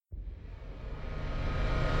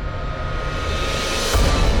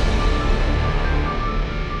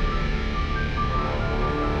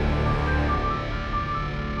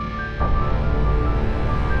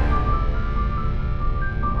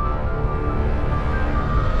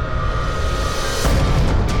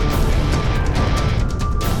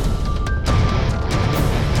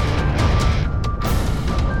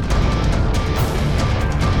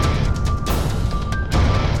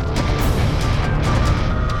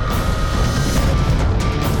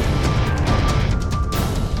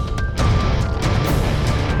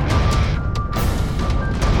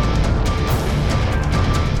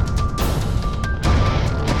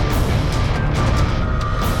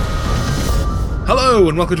Hello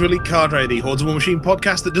and welcome to Elite Cadre, the Hordes of War Machine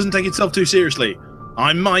podcast that doesn't take itself too seriously.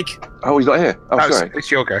 I'm Mike. Oh, he's not here. Oh, sorry. It's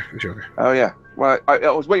your go. Oh, yeah. Well, I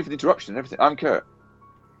was waiting for the interruption and everything. I'm Kurt.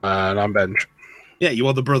 And I'm Benj. Yeah, you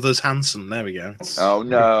are the brothers Hanson. There we go. Oh,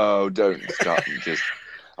 no, don't start.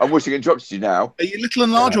 I'm wishing I interrupted you now. Are you little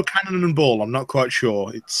and large or cannon and ball? I'm not quite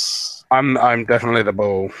sure. I'm definitely the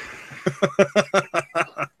ball.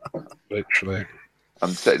 Literally. I'm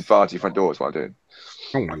setting fire to your front door is what I'm doing.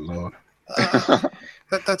 Oh my lord.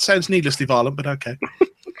 That sounds needlessly violent, but okay.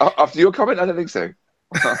 After your comment, I don't think so.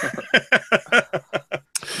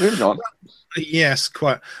 Moving on. Yes,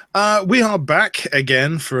 quite. We are back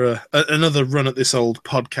again for another run at this old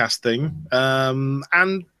podcast thing.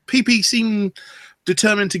 And PP seem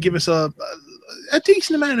determined to give us a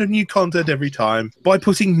decent amount of new content every time by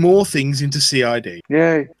putting more things into CID.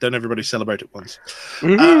 Yay. Don't everybody celebrate at once.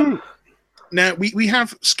 Mm-hmm. Now, we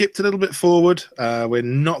have skipped a little bit forward. We're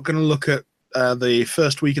not going to look at the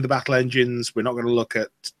first week of the battle engines. We're not going to look at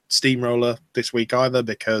Steamroller this week either,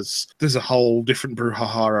 because there's a whole different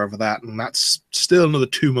brouhaha over that, and that's still another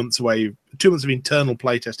 2 months away, 2 months of internal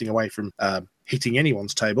playtesting away from hitting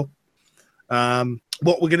anyone's table.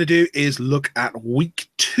 What we're going to do is look at week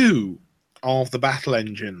 2 of the battle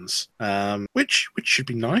engines, which should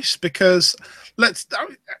be nice, because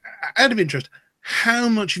out of interest, how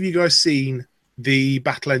much have you guys seen the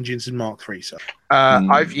battle engines in Mark III? So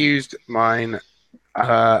I've used mine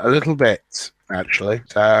a little bit, actually.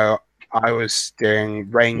 So I was doing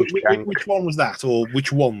range jank. Which one was that, or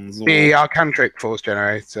which ones? Or... The Arcantric Force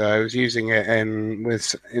Generator. I was using it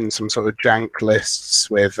in some sort of jank lists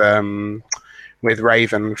with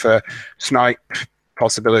Raven for snipe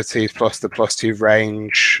possibilities plus the +2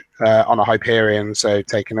 range on a Hyperion. So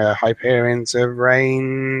taking a Hyperion to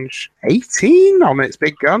range 18 on its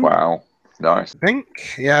big gun. Wow. Nice. I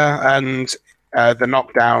think, yeah, and the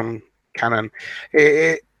knockdown cannon.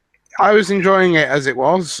 I was enjoying it as it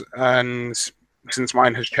was, and since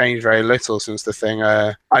mine has changed very little since the thing,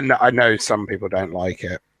 I know some people don't like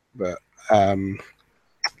it, but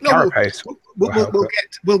Carapace.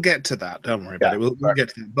 We'll get to that. Don't worry about it. We'll get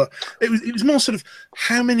to that. But it was more sort of,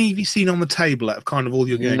 how many have you seen on the table out of kind of all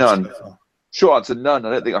your games? None. So far? Short answer, none.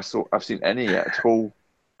 I don't think I've seen any yet at all.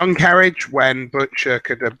 On carriage when Butcher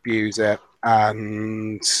could abuse it,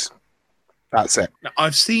 and that's it. Now,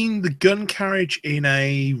 I've seen the gun carriage in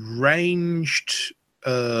a ranged,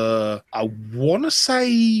 I want to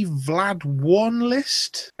say Vlad 1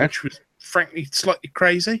 list, which was frankly slightly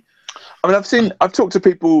crazy. I mean, I've talked to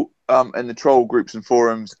people in the troll groups and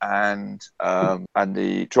forums, and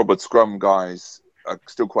the Troubled Scrum guys are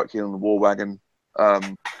still quite keen on the War Wagon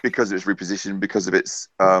because of its reposition, because of its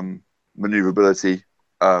maneuverability.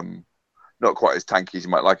 Not quite as tanky as you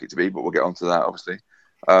might like it to be, but we'll get onto that, obviously.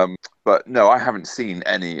 But no, I haven't seen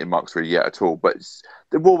any in Mark III yet at all. But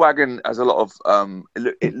the War Wagon has a lot of...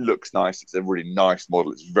 it looks nice. It's a really nice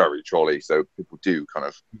model. It's very trolley, so people do kind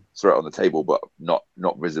of throw it on the table, but not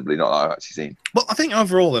visibly, not that I've actually seen. Well, I think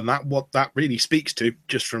overall, then, what that really speaks to,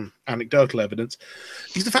 just from anecdotal evidence,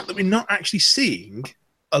 is the fact that we're not actually seeing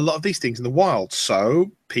a lot of these things in the wild. So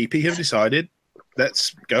PP have decided,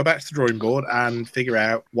 let's go back to the drawing board and figure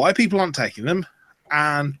out why people aren't taking them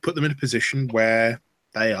and put them in a position where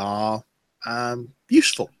they are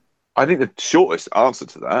useful. I think the shortest answer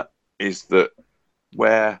to that is that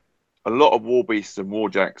where a lot of War Beasts and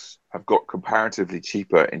Warjacks have got comparatively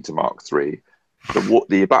cheaper into Mark III,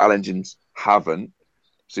 the battle engines haven't.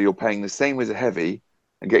 So you're paying the same as a heavy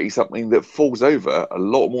and getting something that falls over a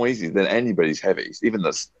lot more easily than anybody's heavies, even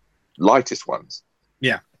the lightest ones.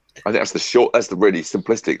 Yeah. I think that's the really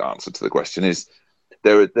simplistic answer to the question, is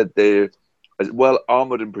they're as well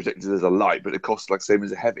armored and protected as a light, but it costs like same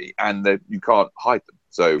as a heavy, and you can't hide them.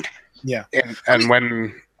 So yeah, and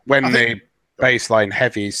when the baseline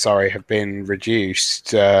heavies, have been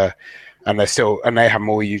reduced, and they have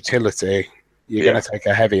more utility, you're going to take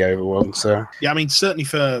a heavy over one. So yeah, I mean, certainly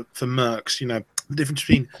for Mercs, the difference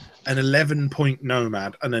between an 11-point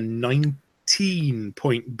Nomad and a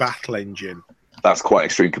 19-point battle engine. That's quite an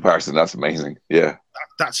extreme comparison. That's amazing. Yeah.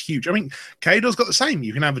 That's huge. I mean, Kador's got the same.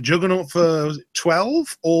 You can have a Juggernaut for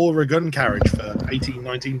 12 or a gun carriage for 18,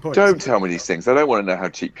 19 points. Don't tell me these things. I don't want to know how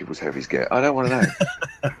cheap people's heavies get. I don't want to know.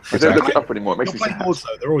 I don't look it up anymore. It makes me sad. Wars,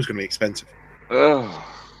 though, they're always going to be expensive.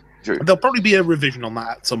 Oh, there'll probably be a revision on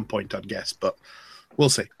that at some point, I'd guess, but we'll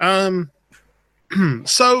see.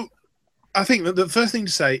 So I think that the first thing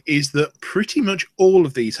to say is that pretty much all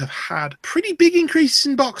of these have had pretty big increases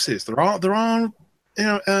in boxes. There are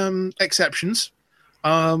exceptions.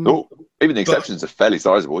 Even the exceptions are fairly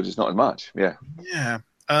sizable, just not as much. Yeah. Yeah.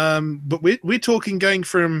 But we're talking going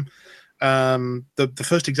from The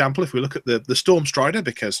first example, if we look at the Storm Strider,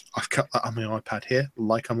 because I've cut that on my iPad here,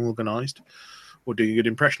 like I'm organised, or doing a good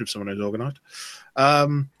impression of someone who's organised.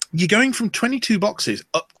 You're going from 22 boxes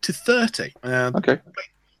up to 30. Okay.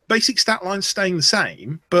 Basic stat line's staying the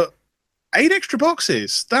same, but 8 extra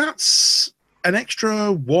boxes. That's an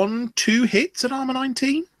extra 1-2 hits at Armor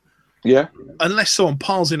 19. Yeah. Unless someone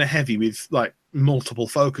piles in a heavy with like multiple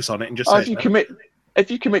focus on it and just says, if you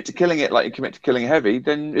commit to killing it like you commit to killing a heavy,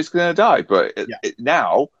 then it's going to die. But it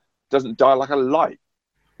now doesn't die like a light.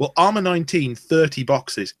 Well, Armor 19, 30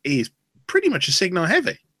 boxes is pretty much a Signar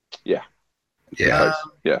heavy. Yeah. Yeah.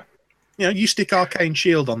 Yeah. You know, you stick Arcane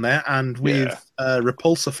Shield on there, and with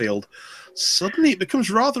Repulsor Field, suddenly it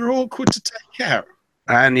becomes rather awkward to take out.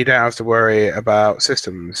 And you don't have to worry about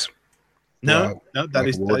systems. No, that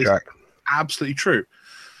is Warjack. absolutely true.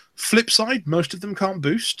 Flip side, most of them can't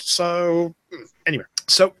boost. So anyway,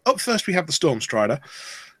 so up first we have the Storm Strider.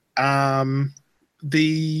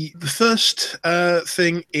 The first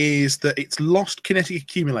thing is that it's lost Kinetic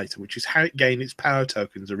Accumulator, which is how it gained its power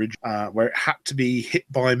tokens originally, where it had to be hit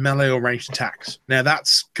by melee or ranged attacks. Now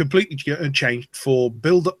that's completely changed for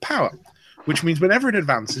build-up power, which means whenever it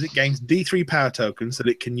advances, it gains D3 power tokens that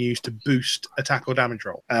it can use to boost attack or damage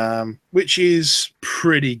roll, which is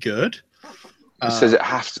pretty good. It says it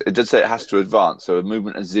has to. It does say it has to advance. So a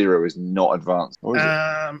movement of 0 is not advanced. Or is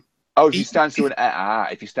it? Oh, if you stand still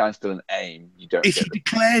if you stand still and aim, you don't. If you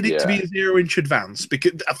declared it to be a 0-inch advance,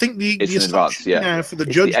 because I think the assumption now for the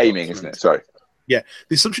judge aiming, isn't it? Sorry. Yeah,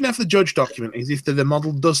 the assumption now for the judge document is if the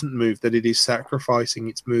model doesn't move, that it is sacrificing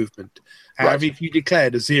its movement. However, if you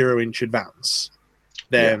declared a 0-inch advance,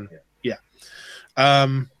 then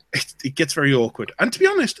it gets very awkward. And to be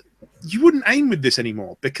honest, you wouldn't aim with this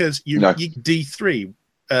anymore because you D3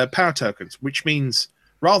 power tokens, which means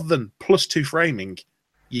rather than +2 for aiming,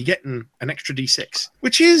 you're getting an extra D6,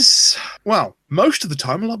 which is, well, most of the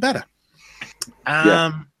time a lot better.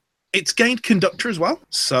 It's gained Conductor as well,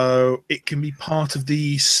 so it can be part of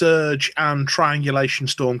the Surge and Triangulation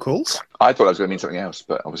Storm Calls. I thought I was going to mean something else,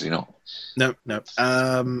 but obviously not. No.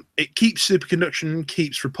 It keeps Superconduction,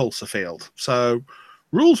 keeps Repulsor Field. So,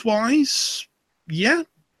 rules-wise,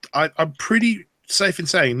 I'm pretty safe in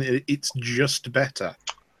saying that it's just better.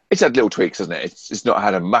 It's had little tweaks, hasn't it? It's not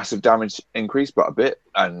had a massive damage increase, but a bit,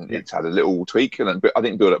 and it's had a little tweak. And I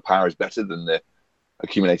think build-up power is better than the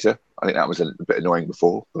Accumulator. I think that was a bit annoying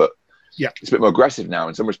before, but it's a bit more aggressive now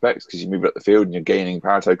in some respects because you move up the field and you're gaining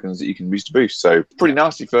power tokens that you can use to boost. So pretty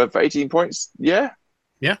nasty for 18 points. Yeah.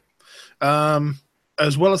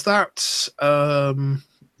 As well as that,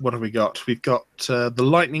 what have we got? We've got the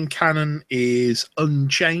Lightning Cannon is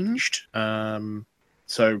unchanged.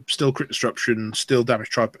 So still crit disruption, still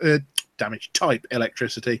damage type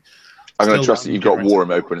electricity. I'm going to trust that you've got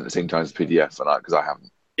Warham open at the same time as PDF, because I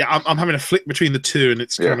haven't. Yeah, I'm having a flick between the two, and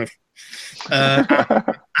it's kind of.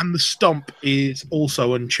 And the Stomp is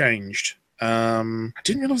also unchanged. I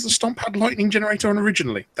didn't realize the Stomp had Lightning Generator on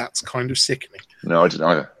originally. That's kind of sickening. No, I didn't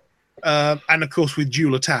either. And of course, with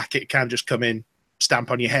dual attack, it can just come in,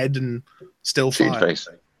 stamp on your head, and still fire. Face.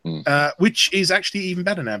 Which is actually even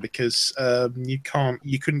better now because you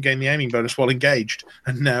couldn't gain the aiming bonus while engaged,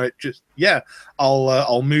 and now it just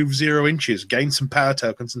I'll move 0 inches, gain some power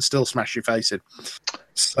tokens, and still smash your face in.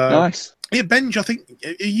 So nice. Yeah, Benj, I think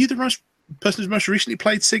are you the person who's most recently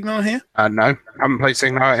played Signar here? No, I haven't played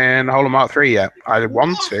Signar in Whole of Mark 3 yet. I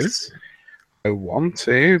want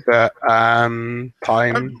to, but time.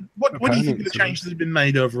 What do you think of the changes that have been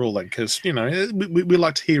made overall then? Because we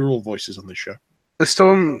like to hear all voices on this show. The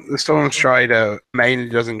Storm Strider mainly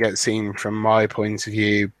doesn't get seen from my point of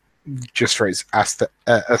view just for its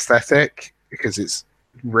aesthetic, because it's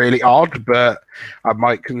really odd, but I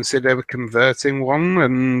might consider converting one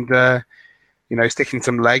and, sticking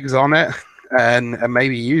some legs on it and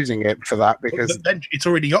maybe using it for that, because it's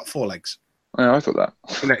already got 4 legs. Yeah, I thought that.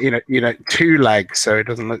 2 legs, so it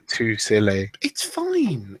doesn't look too silly. It's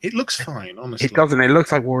fine. It looks fine, honestly. It doesn't. It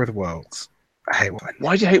looks like War of the Worlds. I hate one.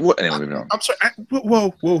 Why do you hate what? Anyway, moving on. I'm sorry.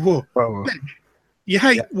 Whoa. You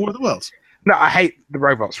hate War of the Worlds? No, I hate the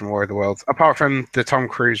robots from War of the Worlds. Apart from the Tom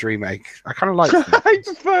Cruise remake, I kind of like them. I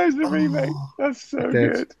prefer the remake. That's so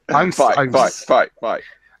good. Fight.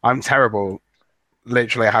 I'm terrible.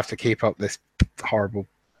 Literally, I have to keep up this terrible.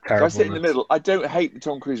 I sit in the middle. I don't hate the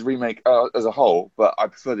Tom Cruise remake as a whole, but I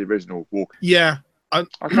prefer the original Walker. Yeah. I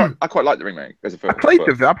quite like the remake as a film.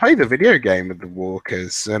 I played the video game of the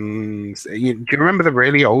Walkers. Do you remember the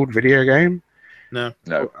really old video game? No.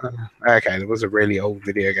 Okay, there was a really old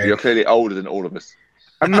video game. You're clearly older than all of us.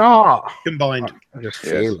 I'm not. Combined. I just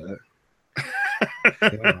feel it.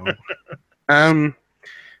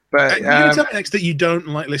 But You're going to tell me next that you don't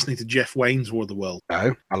like listening to Jeff Wayne's War of the World.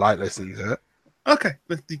 no, I like listening to it. Okay.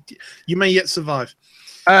 You may yet survive.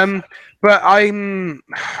 But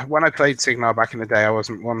when I played Sigmar back in the day, I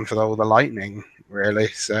wasn't one for all the lightning, really.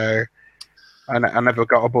 So I never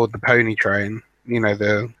got aboard the pony train. You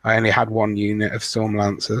know, I only had one unit of Storm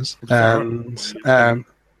Lancers. But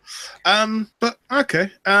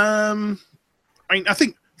okay. I mean, I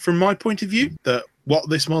think from my point of view, that what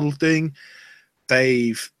this model's doing,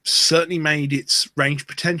 they've certainly made its range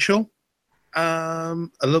potential a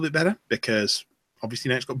little bit better, because obviously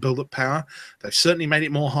now it's got build-up power. They've certainly made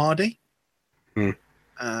it more hardy.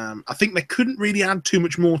 I think they couldn't really add too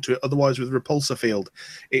much more to it, otherwise with Repulsor Field,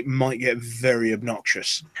 it might get very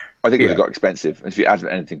obnoxious. I think it would have got expensive. If you add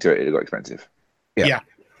anything to it, it would have got expensive. Yeah.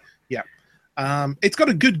 It's got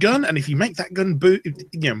a good gun, and if you make that gun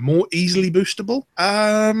more easily boostable,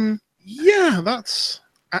 that's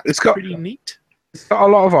pretty neat. It's got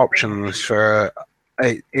a lot of options for.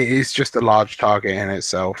 It is just a large target in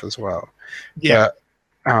itself as well. Yeah.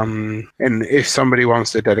 But, and if somebody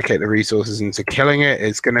wants to dedicate the resources into killing it,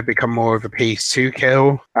 it's going to become more of a piece to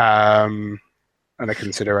kill and a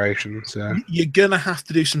consideration. So you're going to have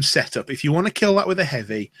to do some setup. If you want to kill that with a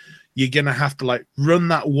heavy, you're going to have to run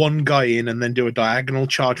that one guy in and then do a diagonal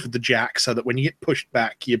charge with the jack, so that when you get pushed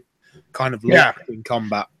back, you're kind of locked in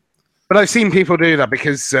combat. But I've seen people do that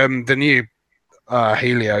because the new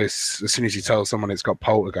Helios, as soon as you tell someone it's got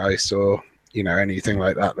Poltergeist or anything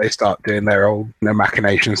like that, they start doing their old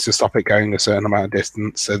machinations to stop it going a certain amount of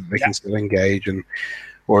distance so that they can still engage,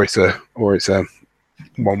 or it's a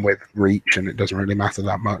one with reach and it doesn't really matter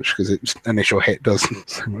that much because its initial hit does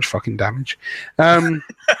so much fucking damage. You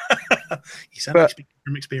sound like speaking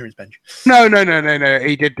from experience, Benj. No.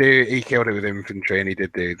 He killed it with infantry, and he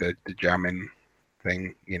did do the jamming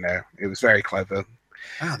thing. It was very clever.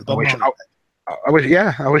 The I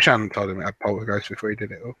wish I hadn't told him it had Poltergeist before he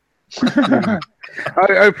did it all.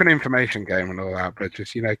 Open information game and all that, but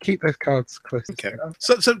just keep those cards close. Okay.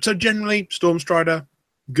 So generally, Stormstrider,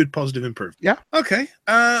 good positive improvement. Yeah. Okay.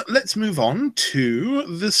 Let's move on to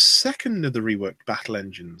the second of the reworked battle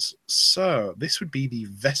engines. So this would be the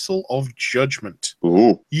Vessel of Judgment.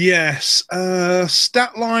 Ooh. Yes.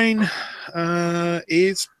 Stat line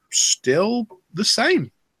is still the same.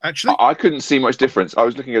 Actually, I couldn't see much difference. I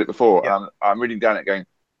was looking at it before. Yeah. I'm reading down it, going,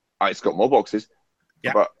 it's got more boxes.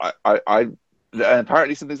 Yeah. But and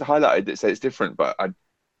apparently something's highlighted that says it's different, but I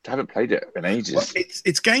haven't played it in ages. Well,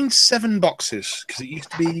 it's gained 7 boxes because it used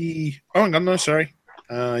to be. Oh, hang on, no, sorry.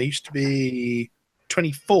 It used to be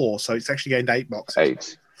 24, so it's actually gained 8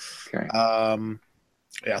 boxes. 8. Okay. I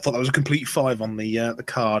thought that was a complete 5 on the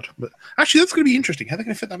card, but actually that's going to be interesting. How are they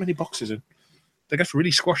going to fit that many boxes in? They're going to really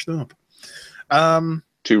squash them up.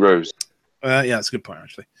 2 rows. Yeah, that's a good point,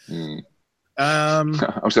 actually. I'm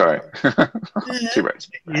sorry. 2 rows.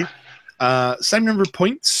 Same number of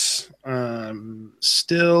points.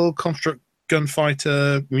 Still Construct,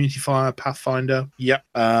 Gunfighter, Immunity Fire, Pathfinder. Yep.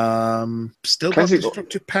 Still got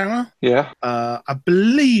Destructive Power. Yeah. I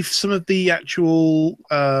believe some of the actual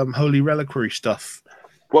Holy Reliquary stuff.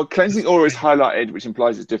 Well, Cleansing Aura is highlighted, which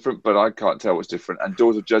implies it's different, but I can't tell what's different. And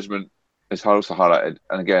Doors of Judgment is also highlighted,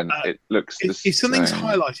 and again, it looks. If something's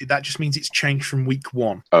highlighted, that just means it's changed from week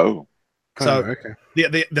 1. Oh. So okay.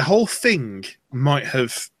 the whole thing might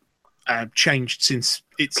have changed since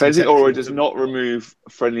it's. Cleansing Aura does not remove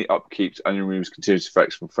friendly upkeeps and removes continuous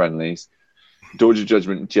effects from friendlies. Doors of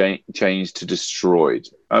Judgment changed to destroyed.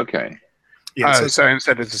 Okay. Yeah. So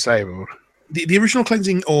instead of disabled. The original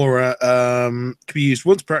Cleansing Aura could be used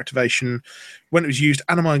once per activation. When it was used,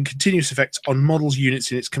 animal and continuous effects on models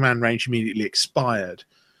units in its command range immediately expired.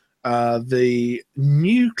 The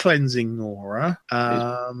new Cleansing Aura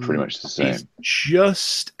is pretty much the same. Is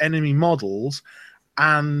just enemy models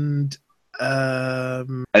and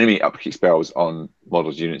enemy upkeep spells on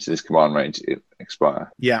models units in this command range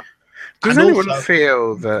expire. Yeah. Does anyone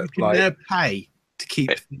feel that you can now pay to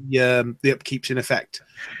keep the upkeeps in effect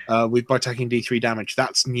by taking D3 damage?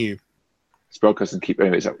 That's new. Spellcasting keep any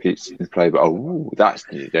of its upkeeps in play, but that's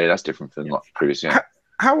new. Yeah, that's different from previous. Yeah.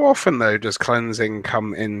 How often though does cleansing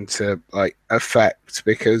come into effect?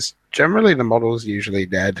 Because generally the model's usually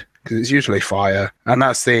dead because it's usually fire, and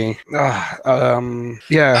that's the How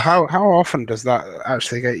often does that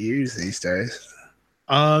actually get used these days?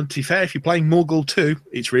 To be fair, if you're playing Morgul 2,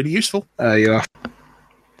 it's really useful. You'll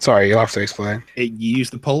have to explain. You use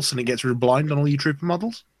the pulse and it gets rid of blind on all your trooper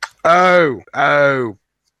models. Oh,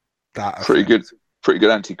 that pretty good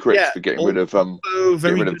anti-crits for getting rid of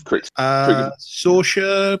crits.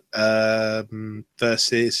 Sorsha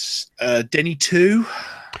versus Denny 2.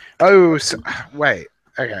 Oh, wait.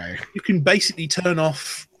 Okay. You can basically turn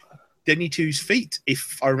off Denny 2's feet,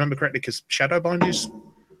 if I remember correctly, because Shadowbind is.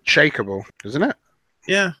 Shakeable, isn't it?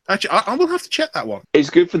 Yeah, actually, I will have to check that one. It's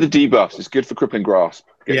good for the debuffs. It's good for crippling grasp.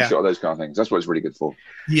 Getting Yeah. shot of those kind of things. That's what it's really good for.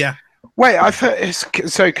 Yeah. Wait, I thought it's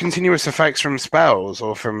so continuous effects from spells,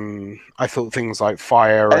 or from I thought things like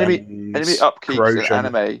fire Enemy and upkeeps corrosion. and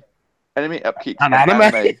anime. Enemy upkeeps And and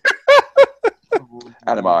anime?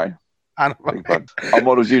 Anime. Anime. Big pun. Our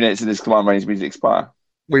models units in this command range immediately expire.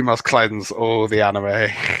 We must cleanse all the anime.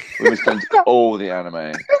 We must cleanse all the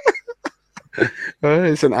anime.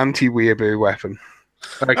 It's an anti-weeaboo weapon.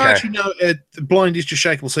 Okay. Actually, no. The blind is just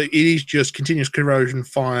shakeable, so it is just continuous corrosion,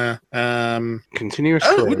 fire. Continuous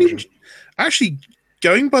Oh, it wouldn't corrosion. even, actually,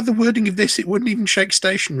 going by the wording of this, it wouldn't even shake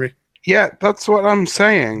stationary. Yeah, that's what I'm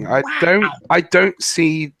saying. I don't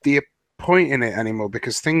see the point in it anymore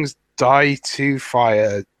because things die to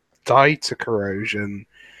fire, die to corrosion,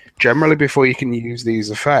 generally before you can use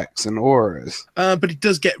these effects and auras. But it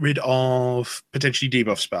does get rid of potentially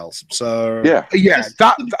debuff spells. So Yeah. Yeah,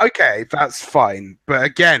 that's fine. But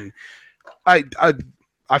again, I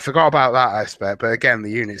forgot about that aspect. But again,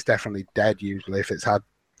 the unit's definitely dead usually if it's had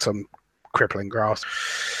some crippling grasp.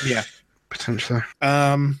 Yeah. Potentially.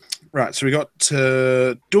 Right, so we got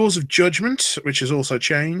Doors of Judgment, which has also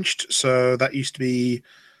changed. So that used to be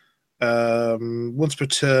once per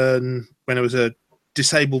turn when it was a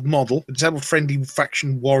disabled model, a disabled friendly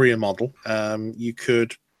faction warrior model. You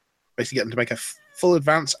could basically get them to make a full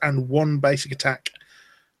advance and one basic attack,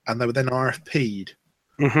 and they were then RFP'd.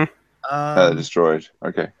 Mm-hmm. Destroyed.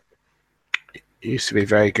 Okay. It used to be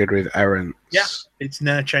very good with errants. Yeah, it's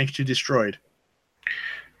now changed to destroyed.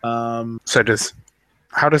 So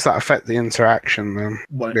how does that affect the interaction then?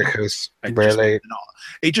 Well, Because it really,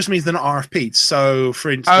 it just means they're not RFP'd. So,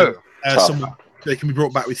 for instance, someone they can be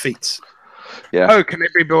brought back with feats. Yeah. Can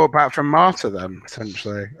it be brought back from Martyr then,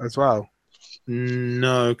 potentially, as well?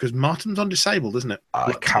 No, because Martin's on disabled, isn't it?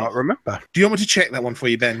 I can't remember. Do you want me to check that one for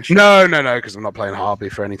you, Ben? No, because I'm not playing Harvey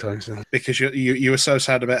for any time soon. Because you were so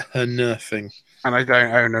sad about her nerfing. And I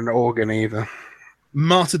don't own an organ either.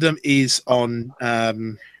 Martyrdom is on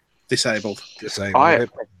disabled. I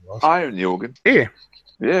own the organ. Yeah.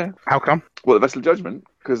 Yeah. How come? Well, the Vessel of Judgment,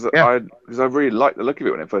 because I really liked the look of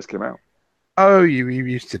it when it first came out. Oh, you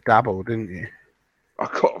used to dabble, didn't you?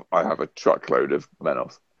 I have a truckload of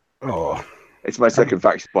Menos. Oh. It's my second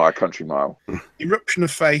faction by a country mile. Eruption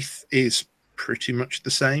of Faith is pretty much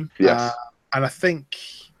the same. Yes. And I think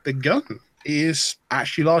the gun is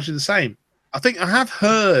actually largely the same. I think I have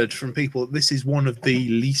heard from people that this is one of the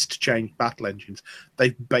least changed battle engines.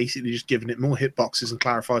 They've basically just given it more hitboxes and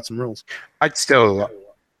clarified some rules. I'd still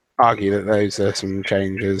argue that those are some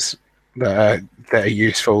changes that are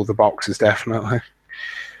useful. The boxes, definitely.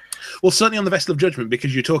 Well, certainly on the Vessel of Judgment,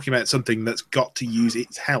 because you're talking about something that's got to use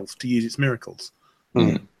its health to use its miracles.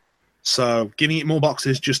 Mm. So giving it more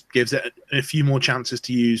boxes just gives it a few more chances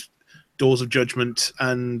to use Doors of Judgment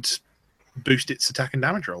and boost its attack and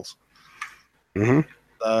damage rolls. Mm-hmm.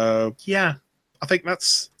 So yeah, I think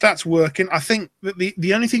that's working. I think that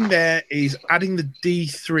the only thing there is adding the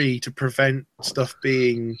D3 to prevent stuff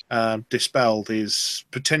being dispelled is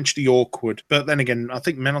potentially awkward. But then again, I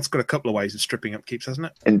think Menot's got a couple of ways of stripping upkeeps, hasn't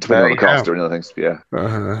it? And depending on the caster and other things, yeah.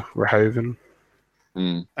 Rehoven.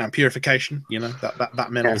 Mm. And Purification, that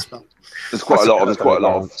Menot spell. There's quite a lot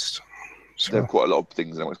of So. There are quite a lot of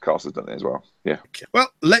things in which casters done it as well. Yeah. Okay. Well,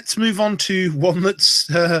 let's move on to one that's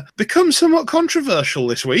become somewhat controversial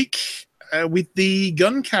this week with the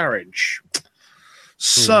gun carriage.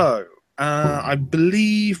 So, I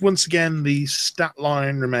believe once again the stat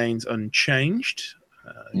line remains unchanged.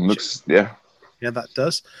 Yeah, that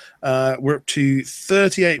does. We're up to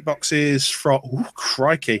 38 boxes from. Ooh,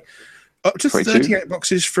 crikey! Up to 22? 38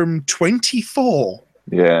 boxes from 24.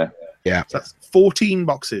 Yeah. So that's 14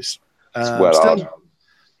 boxes. Hard.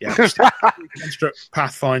 Yeah, still Construct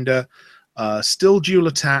Pathfinder, still dual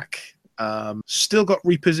attack, still got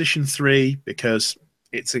reposition 3 because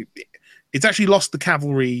it's actually lost the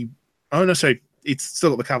cavalry. Oh no, sorry, it's still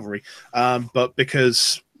got the cavalry, but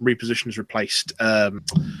because reposition has replaced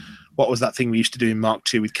what was that thing we used to do in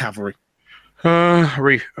Mark II with cavalry?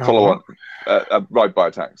 Follow on, ride by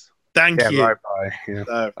attacks. Thank you. Right by.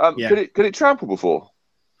 Yeah. Could it trample before?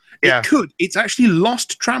 Yeah. It could. It's actually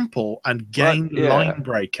lost trample and gained line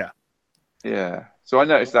breaker. Yeah. So I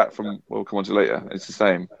noticed that from. We'll come on to later. It's the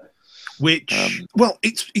same. Which,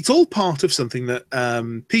 it's all part of something that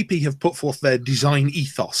PP have put forth their design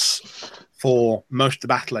ethos for most of the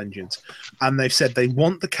battle engines, and they've said they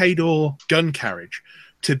want the Khador gun carriage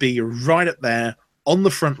to be right up there on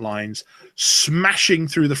the front lines, smashing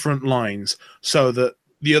through the front lines, so that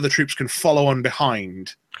the other troops can follow on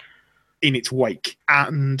behind in its wake.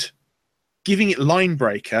 And giving it line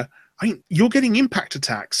breaker. I mean, you're getting impact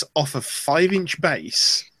attacks off a 5-inch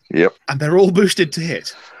base, Yep. and they're all boosted to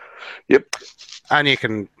hit. Yep. And you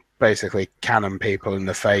can basically cannon people in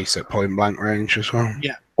the face at point blank range as well.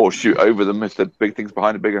 Yeah. Or shoot over them if the big thing's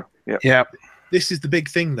behind are bigger. Yep. Yeah. This is the big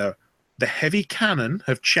thing, though. The heavy cannon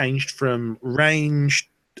have changed from range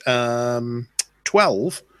 12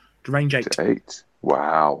 to range 8. 8.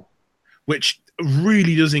 Wow. Which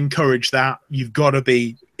really does encourage that. You've got to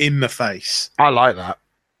be in the face. I like that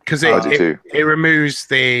because I do too. it removes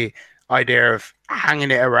the idea of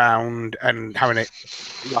hanging it around and having it,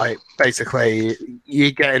 like, basically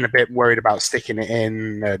you're getting a bit worried about sticking it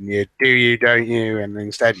in, and you don't you, and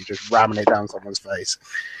instead you're just ramming it down someone's face.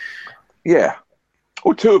 Yeah.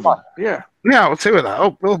 Or 2 of them. Yeah. Yeah, well, 2 of that.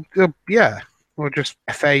 Oh, well, yeah. Or just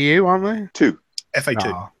FAU, aren't they? 2.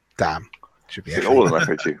 FA2. Oh, damn. Should be I think FAU. all of them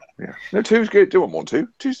FA2. Yeah. No, 2's good. Do want more 2.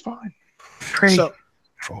 2's fine. 3, So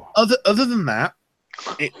 4. other than that,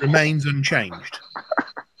 it remains unchanged.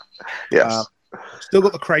 Yes. Still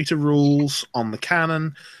got the crater rules on the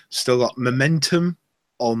cannon. Still got momentum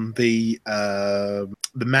on the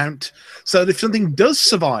mount. So if something does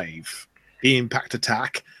survive the impact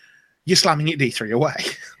attack, you're slamming it D3 away,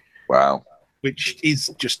 Wow. which is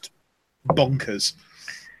just bonkers.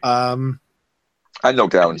 And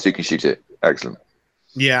knockdown, so you can shoot it. Excellent.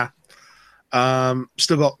 Yeah.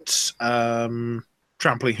 Still got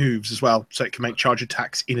trampling hooves as well, so it can make charge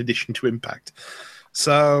attacks in addition to impact.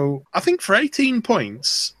 So I think for 18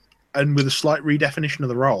 points, and with a slight redefinition of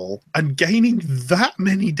the role, and gaining that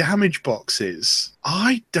many damage boxes,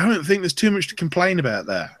 I don't think there's too much to complain about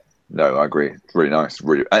there. No, I agree. It's really nice.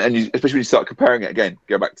 Really, and you, especially when you start comparing it again,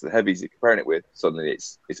 go back to the heavies you're comparing it with, suddenly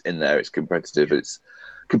it's in there, it's competitive, it's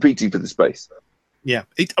competing for the space. Yeah,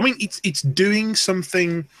 it's doing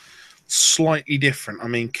something slightly different. I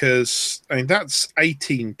mean, because that's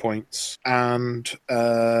 18 points, and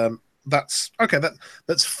that's okay.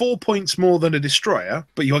 That's 4 points more than a destroyer,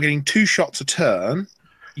 but you're getting 2 shots a turn.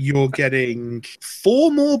 You're getting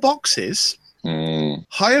 4 more boxes,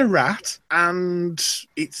 higher rat, and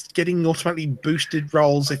it's getting automatically boosted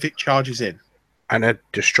rolls if it charges in. And it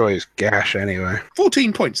destroys gash anyway.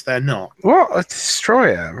 14 points. They're not. What? A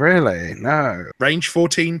destroyer? Really? No. Range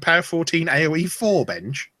 14, power 14, AoE 4,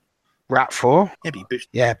 Benj. Rat 4? Yeah, but you boost.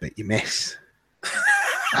 Yeah, but you miss.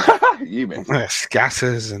 You miss.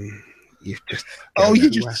 Scatters and you've just... Oh, you're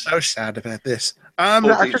just so sad about this.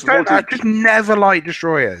 I just never liked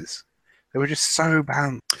destroyers. They were just so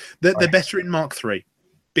bad. They're better in Mark 3,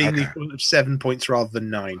 being Okay. the equivalent of 7 points rather than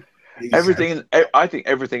 9. I think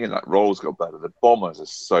everything in that role's got better. The bombers are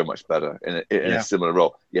so much better in a similar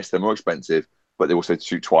role. Yes, they're more expensive, but they also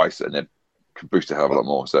shoot twice and they can boost a hell of a lot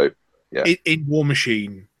more. So, yeah. In War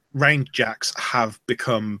Machine, range jacks have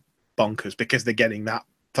become bonkers because they're getting that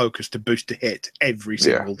focus to boost to hit every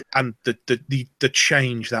single and the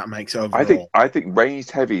change that makes overall. I think ranged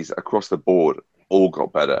heavies across the board all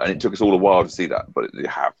got better, and it took us all a while to see that, but they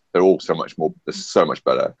have. They're all so much more. They're so much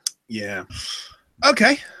better. Yeah.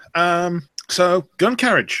 Okay. So gun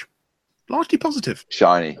carriage, largely positive.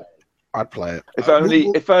 Shiny. I'd play it. If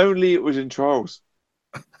only it was in Trials.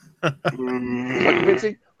 Was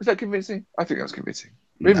that convincing? I think that was convincing.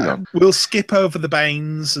 Moving on. We'll skip over the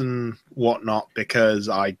Banes and whatnot because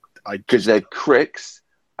because they're cricks,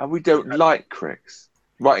 and we don't like cricks.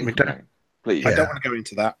 Right, please. I don't want to go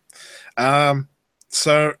into that.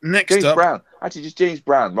 So next James up, Brown. Actually, just James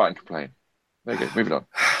Brown. Write and complain. There you go. Moving on.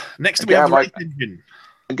 Next up, we have the Wraith Engine.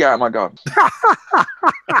 And get out of my garden.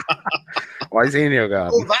 Why is he in your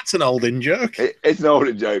garden? Oh, that's an old in joke. It's an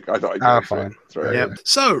old joke. I thought I'd fine. Yeah.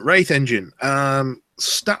 So Wraith Engine.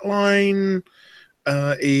 Stat line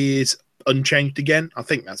is unchanged again. I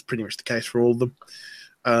think that's pretty much the case for all of them.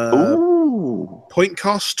 Point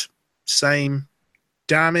cost, same.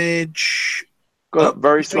 Damage got up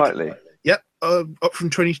very slightly. Yep, up from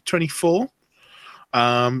 20 to 24.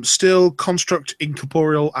 Still construct,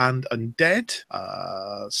 incorporeal, and undead.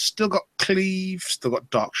 Still got cleave. Still got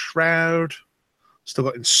dark shroud. Still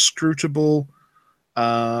got inscrutable.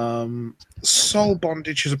 Soul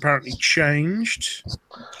bondage has apparently changed.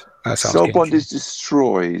 Soul bondage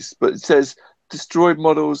destroys, but it says destroyed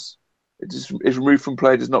models. It is removed from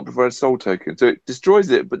play. Does not provide a soul token, so it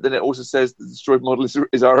destroys it. But then it also says the destroyed model is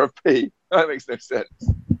RFP. That makes no sense.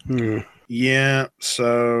 Yeah,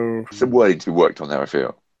 so some wording to be worked on there, I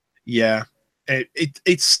feel. Yeah,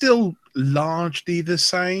 it's still largely the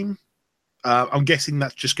same. I'm guessing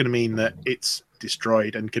that's just going to mean that it's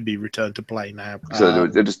destroyed and can be returned to play now. So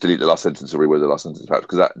they'll just delete the last sentence or reword the last sentence, perhaps,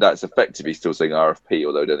 because that's effectively still saying RFP,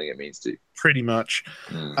 although I don't think it means to. Pretty much.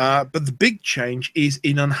 But the big change is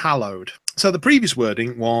in Unhallowed. So the previous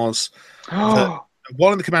wording was that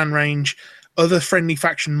while in the command range, other friendly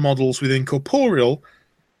faction models with incorporeal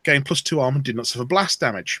gain +2 armor did not suffer blast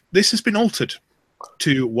damage. This has been altered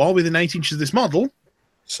to while within 8 inches of this model,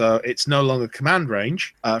 so it's no longer command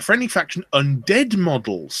range. Friendly faction undead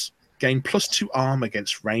models gain +2 armor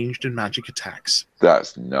against ranged and magic attacks.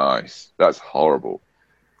 That's nice. That's horrible.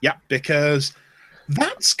 Yeah, because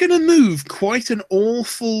that's going to move quite an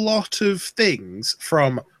awful lot of things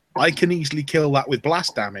from I can easily kill that with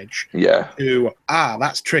blast damage to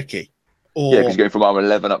that's tricky. Or, because you're going from armor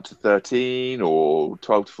 11 up to 13 or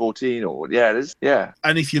 12 to 14 or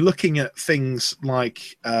And if you're looking at things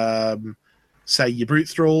like say your brute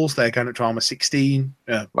thralls, they're going up to armor 16,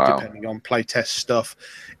 depending on playtest stuff.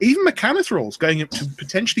 Even mechanothralls going up to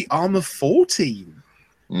potentially armor 14.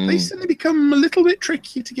 They suddenly become a little bit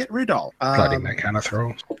trickier to get rid of. Bloody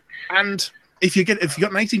mechanothralls. And if you got an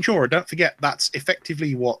 18-inch aura, don't forget that's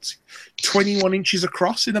effectively 21 inches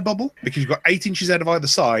across in a bubble, because you've got 8 inches out of either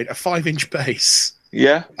side, a 5-inch base.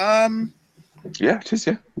 Yeah. It is.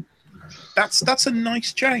 Yeah. That's a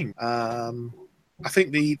nice change. I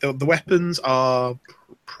think the weapons are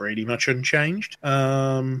pretty much unchanged.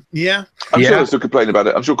 I'm sure they'll still complain about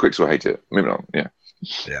it. I'm sure Crix will hate it. Maybe not. Yeah.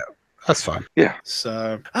 Yeah. That's fine. Yeah.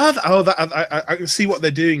 So, I can see what they're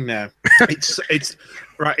doing now. It's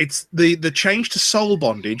right. It's the change to soul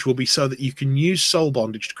bondage will be so that you can use soul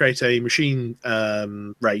bondage to create a machine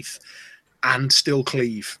wraith and still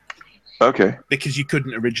cleave. Okay. Because you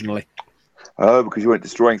couldn't originally. Oh, because you weren't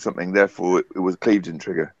destroying something, therefore it was cleaved in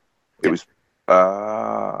trigger. It was.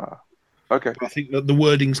 Okay. I think that the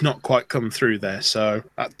wording's not quite come through there, so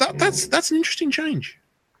that's an interesting change.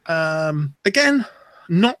 Again.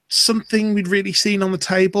 Not something we'd really seen on the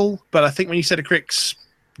table, but I think when you said a Crix,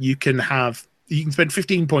 you can spend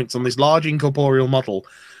 15 points on this large incorporeal model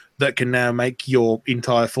that can now make your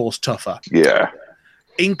entire force tougher. Yeah.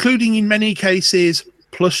 Including, in many cases,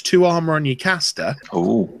 +2 armor on your caster.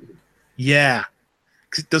 Oh. Yeah.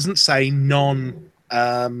 Because it doesn't say non...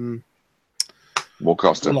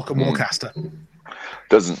 Warcaster. Lock and Warcaster.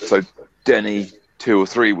 Doesn't. So Denny 2 or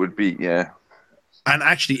 3 would be, And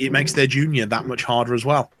actually, it makes their junior that much harder as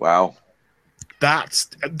well. Wow. That's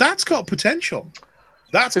got potential.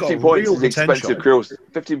 That's 15 got points real is expensive potential.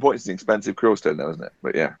 15 points is an expensive Krillstone, though, isn't it?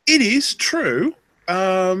 But yeah. It is true.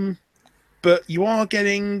 But you are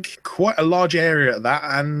getting quite a large area at that,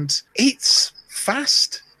 and it's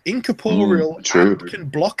fast, incorporeal, true. and can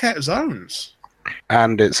block out zones.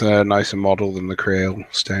 And it's a nicer model than the Creel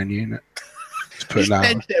Stone unit. Just putting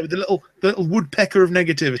that there with the little woodpecker of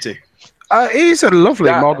negativity. It is a lovely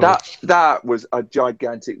model. That was a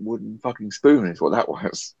gigantic wooden fucking spoon, is what that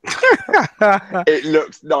was. It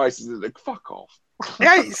looks nice. Fuck off.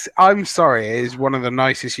 Yeah, I'm sorry. It is one of the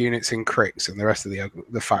nicest units in Crix, and the rest of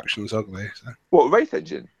the faction's ugly. So. What, Wraith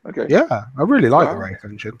Engine? Okay. Yeah, I really like the Wraith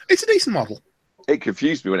Engine. It's a decent model. It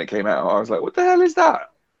confused me when it came out. I was like, what the hell is that?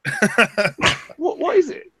 What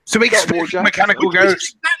is it? So mechanical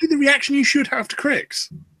ghost. Exactly the reaction you should have to Crix.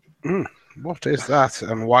 What is that,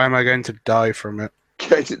 and why am I going to die from it?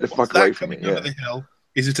 Get it the fuck away from me. Over the hill.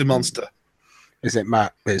 Is it a monster? Is it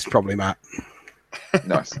Matt? It's probably Matt.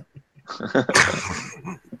 Nice.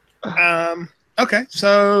 Okay,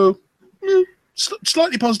 so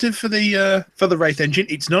slightly positive for the Wraith Engine.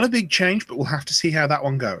 It's not a big change, but we'll have to see how that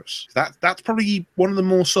one goes. That's probably one of the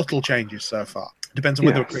more subtle changes so far. Depends on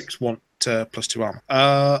whether Crix want +2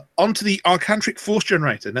 armor. Onto the Arcantric Force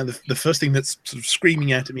Generator. Now, the first thing that's sort of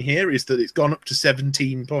screaming out at me here is that it's gone up to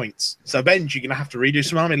 17 points. So, Benj, you're going to have to redo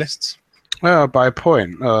some army lists. Oh, by a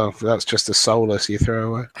point. Oh, that's just a soulless you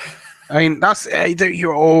throw away. I mean,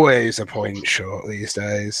 you're always a point short these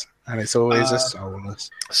days, and it's always a soulless.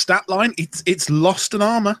 Stat line, it's lost an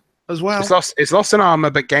armor as well. It's lost an armor,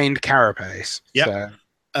 but gained carapace. Yep. So.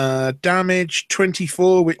 Damage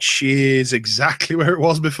 24, which is exactly where it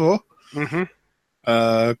was before.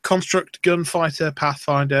 Mm-hmm. Construct, Gunfighter,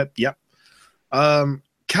 Pathfinder. Yep.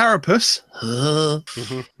 Carapace.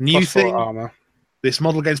 New +4 thing. armor. This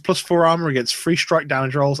model gains +4 armor against free strike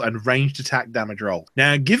damage rolls and ranged attack damage roll.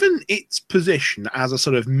 Now, given its position as a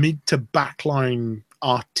sort of mid to backline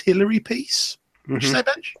artillery piece, would you say,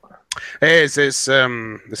 Benj? It is. It's a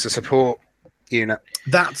support unit.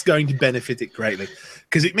 That's going to benefit it greatly,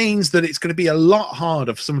 because it means that it's going to be a lot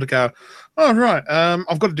harder for someone to go, oh, right,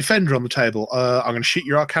 I've got a defender on the table. I'm going to shoot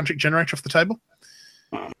your Arcantric Generator off the table.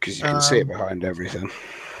 Because you can see it behind everything.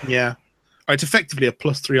 Yeah. It's effectively a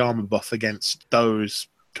 +3 armor buff against those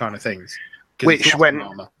kind of things. Which, when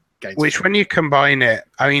you combine it,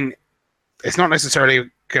 I mean, it's not necessarily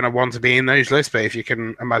going to want to be in those lists, but if you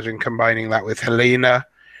can imagine combining that with Helena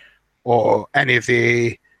or any of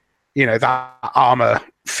the that armor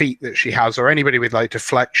feat that she has, or anybody with like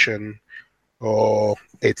deflection, or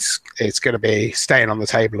it's going to be staying on the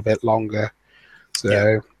table a bit longer.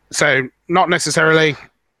 So not necessarily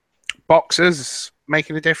boxes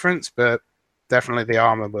making a difference, but definitely the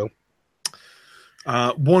armor will.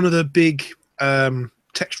 One of the big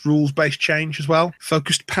text rules based change as well,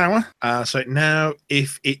 focused power. So now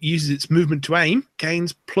if it uses its movement to aim,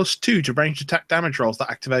 gains +2 to ranged attack damage rolls.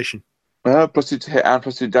 That activation. +2 to hit and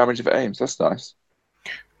 +2 damage if it aims. That's nice.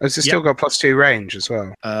 Has it still got +2 range as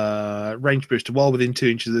well? Range boost to wall within 2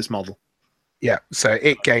 inches of this model. Yeah, so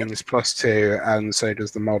it gains +2, and so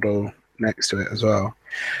does the model next to it as well.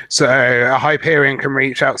 So a Hyperion can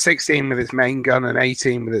reach out 16 with its main gun and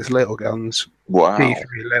 18 with its little guns. Wow.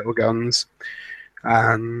 D3 little guns,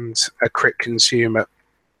 and a crit consume at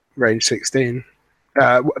range 16.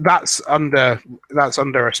 That's under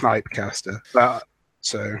a snipe caster.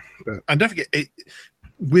 And don't forget it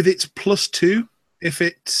with its +2. If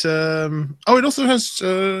it's it also has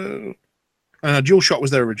dual shot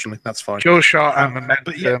was there originally. That's fine. Dual shot and momentum.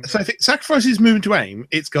 But yeah, so if it sacrifices movement to aim,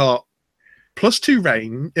 it's got +2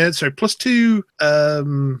 range. +2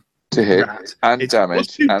 to hit rat. And It's damage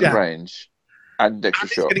 +2 and damage. range and extra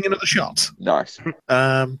And it's shot. getting another shot. Nice.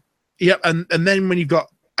 Yep, and then when you've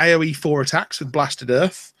got AoE 4 attacks with Blasted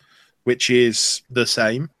Earth, which is the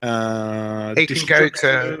same. It can go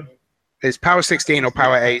to it's power 16 or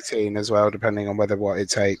power 18 as well, depending on what it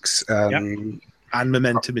takes. And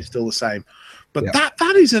momentum is still the same. But Yeah.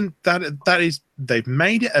 that is they've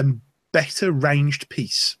made it a better ranged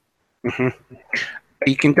piece.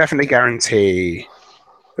 You can definitely guarantee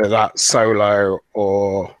that solo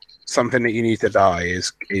or something that you need to die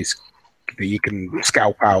is that you can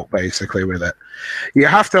scalp out basically with it. You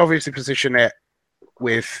have to obviously position it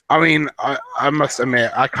with. I mean, I must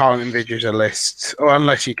admit I can't envisage a list, or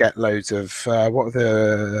unless you get loads of what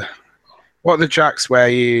are the jacks where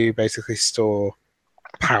you basically store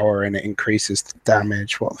power and it increases the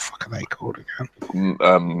damage. What the fuck are they called again?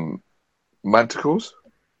 Manticores?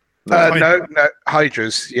 No,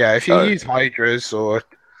 Hydras. Yeah, if you use Hydras, or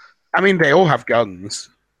I mean, they all have guns,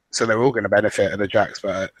 so they're all going to benefit of the jacks.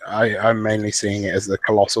 But I'm mainly seeing it as the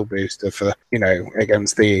colossal booster for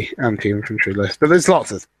against the anti-infantry list. But there's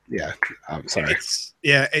lots of I'm sorry.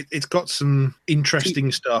 It's got some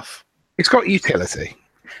interesting stuff. It's got utility.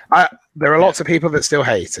 There are lots of people that still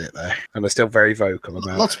hate it though, and are still very vocal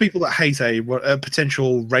about it. Lots of people that hate a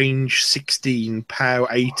potential range 16, POW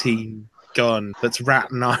 18 gun that's Rat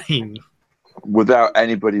 9. Without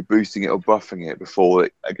anybody boosting it or buffing it before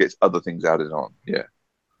it gets other things added on. Yeah.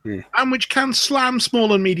 And which can slam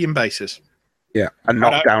small and medium bases. Yeah, and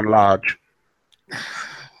knock down large.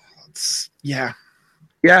 Yeah.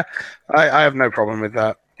 Yeah, I have no problem with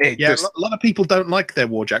that. A lot of people don't like their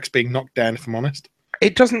warjacks being knocked down, if I'm honest.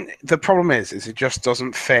 It doesn't. The problem is it just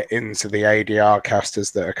doesn't fit into the ADR casters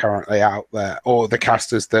that are currently out there, or the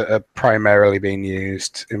casters that are primarily being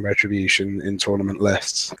used in Retribution in tournament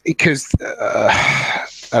lists. Because,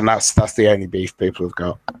 and that's the only beef people have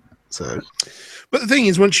got. So, but the thing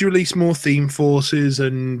is, once you release more theme forces,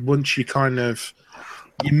 and once you kind of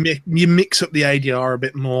you mix up the ADR a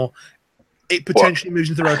bit more, it potentially moves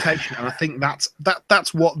into rotation, and I think that's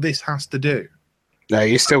what this has to do. No,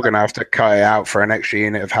 you're still going to have to cut it out for an extra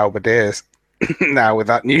unit of halberdiers now with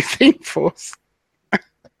that new theme force.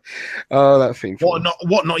 Oh, that theme force.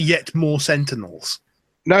 What not yet more sentinels?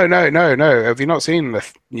 No. Have you not seen the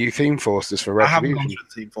new theme forces for Retribution? I haven't gone through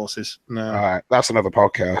the theme forces. No. All right, that's another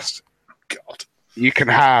podcast. God. You can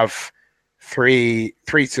have three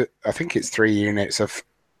to I think it's 3 units of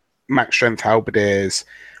max strength halberdiers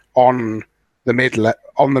on the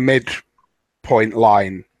mid point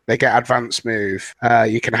line. They get advanced move.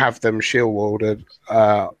 You can have them shield walled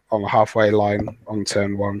on the halfway line on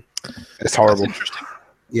turn 1. It's horrible. That's interesting.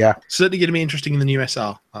 Yeah. Certainly going to be interesting in the new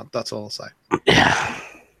SR. That's all I'll say. Yeah.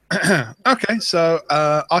 Okay, so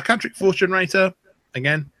Arcantric Force Generator,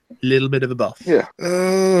 again, a little bit of a buff. Yeah.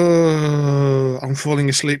 I'm falling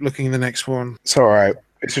asleep looking at the next one. It's all right.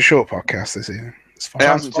 It's a short podcast this evening. It's fine. It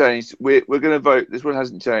hasn't changed. We're going to vote. This one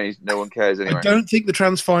hasn't changed. No one cares anyway. I don't think the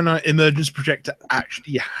Transfinite Emergence Projector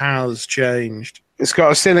actually has changed. It's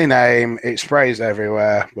got a silly name. It sprays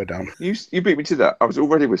everywhere. We're done. You beat me to that. I was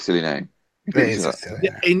already with silly name. You beat It me is to a that. silly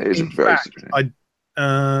Yeah, name. It is a in very fact, silly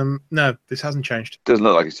name. no, this hasn't changed. Doesn't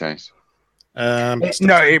look like it's changed.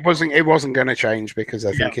 No, it wasn't. It wasn't going to change because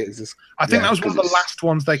I think it's. Just, I think yeah, that was one of the because last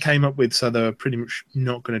ones they came up with, so they were pretty much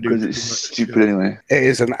not going to do Because too it's much. stupid anyway. It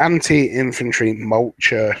is an anti-infantry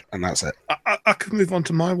mulcher, and that's it. I can move on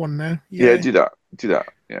to my one now. Yeah, do that. Do that.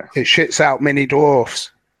 Yeah. It shits out mini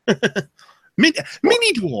dwarfs.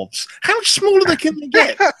 Mini dwarves. How much smaller they can they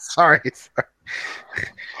get? Sorry.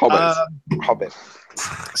 Hobbits. Hobbit.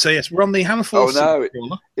 So yes, we're on the Hammer Oh Force. no,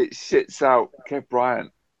 Crawler. it shits out Kev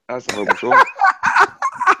Bryant. That's a horrible thought.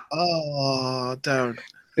 Oh, don't.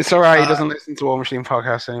 It's all right. He doesn't listen to War Machine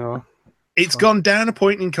podcast anymore. It's gone down a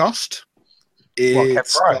point in cost.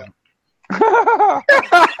 It's What, Kev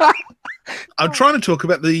I'm trying to talk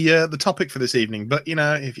about the topic for this evening, but you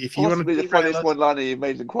know, if you want to Possibly the funniest one-liner you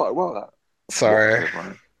made in quite a while. That. Sorry.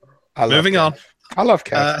 I love moving Kev. on. I love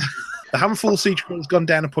Kev. The Hammerfall Siege Crawler has gone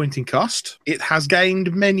down a point in cost. It has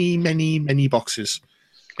gained many, many, many boxes.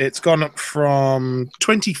 It's gone up from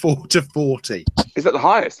 24 to 40. Is that the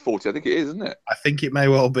highest? 40, I think it is, isn't it? I think it may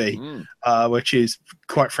well be, which is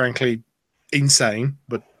quite frankly insane,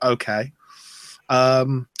 but okay.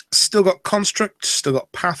 Still got Construct, still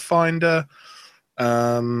got Pathfinder,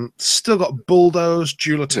 still got Bulldoze,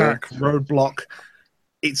 Dual Attack, Roadblock.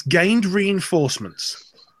 It's gained reinforcements.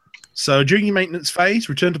 So during your maintenance phase,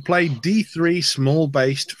 return to play D3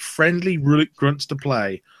 small-based friendly Rulik grunts to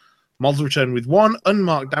play. Models return with one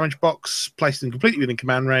unmarked damage box, placed in completely within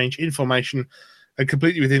command range, in formation, and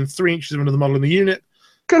completely within 3 inches of another model in the unit.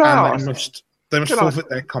 Good And ask. they must Good forfeit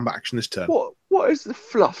their combat action this turn. What is the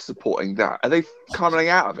fluff supporting that? Are they coming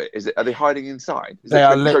out of it? Are they hiding inside? Is They it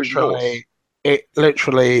are Trojan horse? literally. It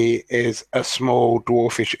literally is a small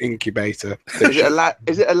dwarfish incubator. Is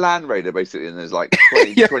it a Land Raider basically? And there's like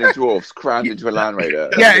 20, Yeah. 20 dwarfs crammed into a Land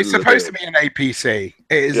Raider. Yeah, it's supposed to be an APC.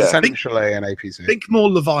 It is Yeah. essentially an APC. Think more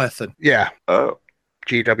Leviathan. Yeah, Oh,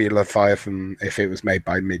 GW Leviathan if it was made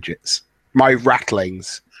by midgets. My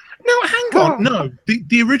rattlings. No, hang on. No,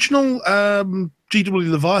 the original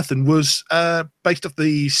GW Leviathan was based off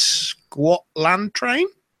the Squat Land Train.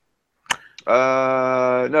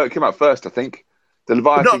 no, it came out first, I think. The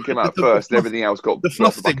Leviathan came out first, and everything else got The got fluff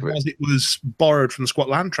off the back thing of it. was it was borrowed from the Squat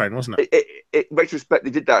Land Train, wasn't it? In retrospect,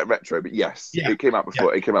 they did that in retro, but yes, Yeah. it came out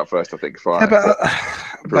before. It came out first, I think. Yeah, but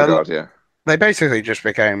Regard, yeah. they basically just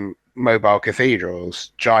became mobile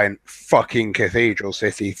cathedrals, giant fucking cathedral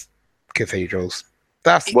city cathedrals.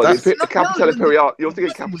 That's Well, that's the Capital Imperialis. You're thinking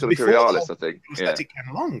Leviathan was Capital before the Imperialis, whole I think. Yeah. aesthetic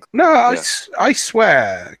came along. no, Yeah. I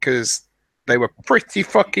swear because they were pretty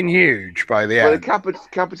fucking huge by the Well, end. the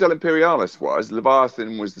Capital Imperialis was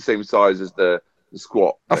Leviathan was the same size as the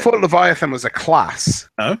Squat. I thought Leviathan was a class.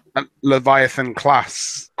 Oh? Leviathan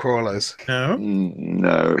class crawlers. No.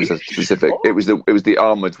 No, it was a specific. It was the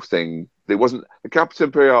armored thing. It wasn't the Capital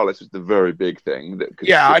Imperialis was the very big thing that could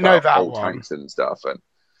Yeah, I ship know out that old one. tanks and stuff.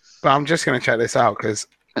 But I'm just going to check this out because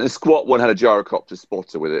And the Squat one had a gyrocopter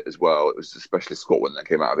spotter with it as well. It was a specialist Squat one that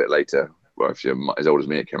came out a bit later. Well, if you're as old as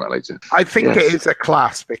me, it came out later. I think Yes. it is a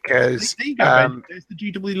class because There you go, Ben. There's the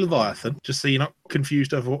GW Leviathan, just so you're not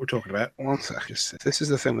confused over what we're talking about. one second. This is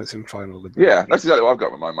the thing that's in final. Yeah, that's exactly what I've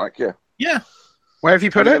got with my mic. Yeah. Yeah. Where have you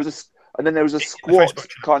put And it? then there was a the Squat Facebook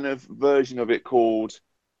chat. kind of version of it called.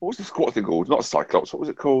 What was the Squat thing called? Not Cyclops. What was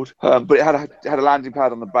it called? But it had a landing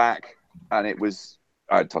pad on the back, and it was.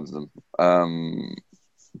 I had tons of them.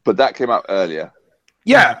 But that came out earlier.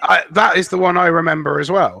 Yeah, that is the one I remember as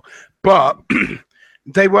well. But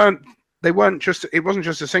they weren't just. It wasn't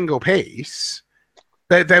just a single piece.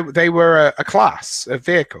 They were a class, a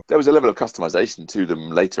vehicle. There was a level of customization to them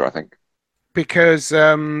later, I think. Because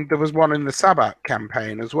there was one in the Sabbath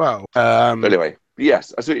campaign as well. But anyway,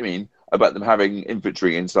 yes, I see what you mean about them having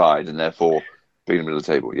infantry inside and therefore being in the middle of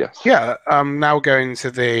the table. Yes. Yeah, now going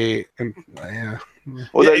to the yeah.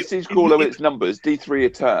 Although Yeah, it seems cooler with its numbers, D3 a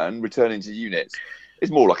turn, returning to units.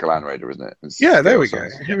 It's more like a Land Raider, isn't it? Yeah, there we go.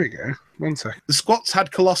 Here we go. 1 second. The Squats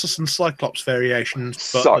had Colossus and Cyclops variations,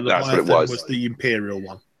 but So- the that's what it Leviathan was. the Imperial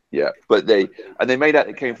one. Yeah, but they made out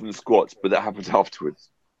it came from the Squats, but that happened afterwards.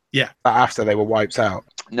 After they were wiped out.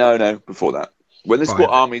 No, before that. When the Fine. Squat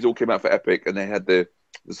armies all came out for Epic and they had the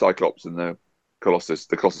Cyclops and the Colossus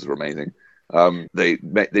were amazing. They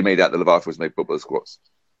made out the Leviathan was made by the Squats.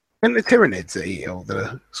 And the Tyranids eat all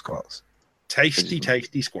the squats. Tasty,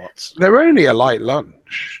 tasty Squats. They were only a light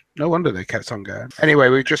lunch. No wonder they kept on going. Anyway,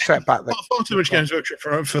 we've just set back the. Far too much Games Workshop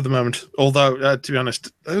for the moment. Although, to be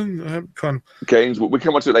honest, come on. Games, we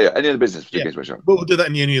come on to it later. Any other business for Yeah. Games Workshop? We'll do that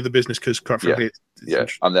in any other business because, quite frankly, it's Yeah,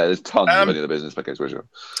 I'm there. There's tons of Um, any other business for Games Workshop.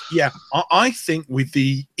 Yeah, I think with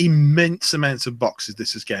the immense amounts of boxes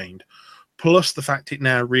this has gained, plus the fact it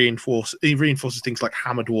now reinforces things like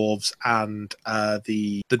Hammer Dwarves and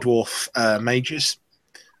the dwarf mages.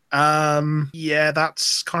 Yeah,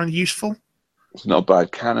 that's kind of useful. It's not a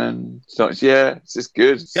bad cannon. It's just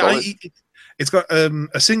good. It's Yeah, solid. it's got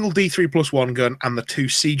a single D3+1 gun and the 2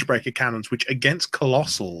 Siegebreaker cannons, which against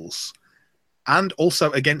Colossals and also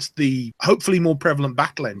against the hopefully more prevalent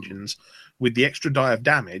battle engines with the extra die of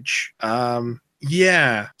damage,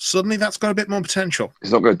 suddenly that's got a bit more potential.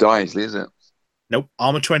 It's not going to die easily, is it? Nope.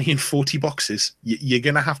 Armor 20 and 40 boxes. You're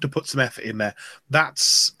going to have to put some effort in there.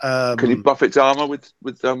 That's... Can you buff its armor with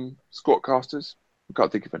squat casters? I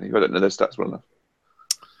can't think of any. I don't know their stats well enough.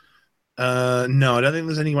 No, I don't think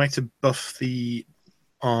there's any way to buff the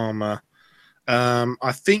armor.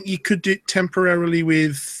 I think you could do it temporarily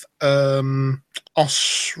with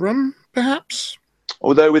Osram, perhaps?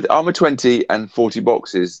 Although with armor 20 and 40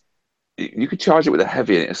 boxes, you could charge it with a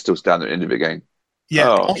heavy and it'll still stand at the end of the game. Yeah,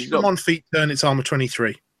 Oh, Osram on feet turn, it's armor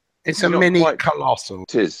 23. It's a mini colossal.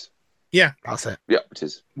 It is. Yeah. That's it. Yeah, it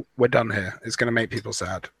is. We're done here. It's going to make people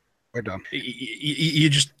sad. We're done. You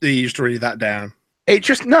just really that down.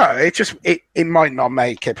 It might not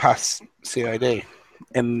make it past COD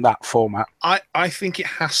in that format. I think it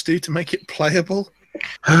has to make it playable.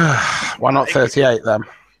 Why not 38 then?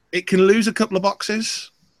 It can lose a couple of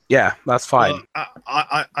boxes. Yeah, that's fine.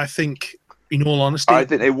 I think, in all honesty, I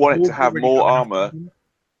think they want it to have more armor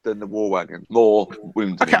than the War Wagon. More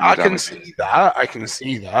wounds. Okay, I can see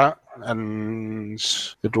that. And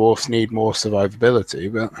the dwarfs need more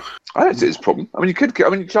survivability, but I don't see it's a problem. I mean, you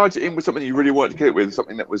charge it in with something you really want to kill it with,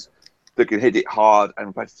 something that can hit it hard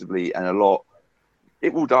and repetitively and a lot.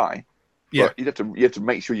 It will die. Yeah, but you have to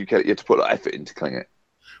make sure you have to put that effort into killing it.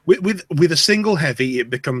 With a single heavy, it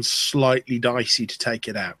becomes slightly dicey to take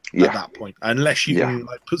it out at that point, unless you can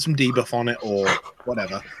put some debuff on it or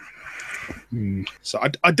whatever. So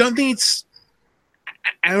I don't think it's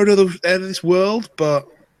out of this world, but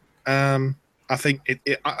I think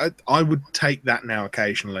I would take that now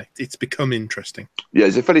occasionally. It's become interesting. Yeah,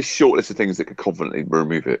 there's a fairly short list of things that could confidently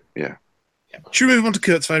remove it. Yeah. Should we move on to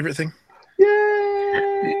Kurt's favourite thing?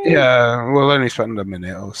 Yeah, we'll only spend a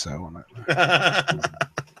minute or so on it.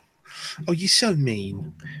 Oh, you're so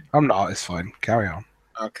mean. I'm not. It's fine. Carry on.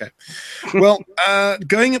 Okay. Well,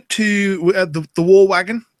 going up to the War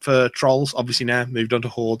Wagon for Trolls, obviously now moved on to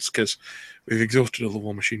Hordes because we've exhausted all the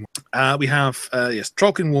War Machine. We have,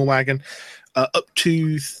 Trollkin War Wagon, up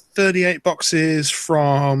to 38 boxes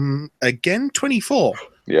from, again, 24.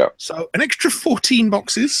 Yeah. So an extra 14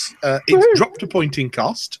 boxes. It's dropped a point in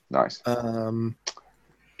cost. Nice.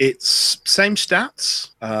 It's same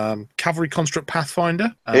stats. Cavalry Construct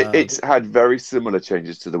Pathfinder. It's had very similar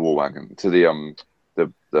changes to the War Wagon, to the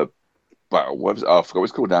well, what was it? I forgot what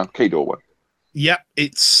it's called now. Kador one. Yeah,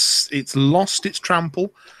 it's lost its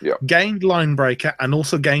trample. Yeah. Gained line breaker and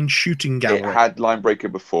also gained shooting gallery. It had line breaker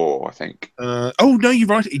before, I think. Oh no, you're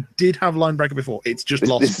right. It did have line breaker before. It's just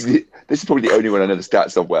lost. This is probably the only one I know the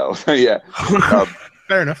stats of well. So yeah.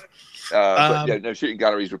 Fair enough. But yeah, no, shooting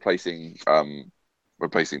gallery is replacing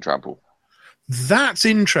trample. That's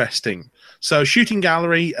interesting. So shooting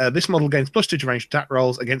gallery, this model gains +2 to ranged attack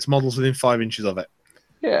rolls against models within 5 inches of it.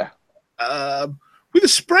 Yeah. With a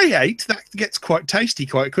spray 8, that gets quite tasty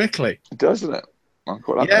quite quickly. Doesn't it? I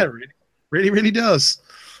quite like that. Really does.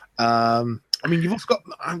 I mean, you've also got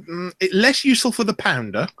it less useful for the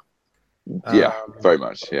pounder. Yeah, very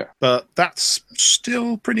much. Yeah, but that's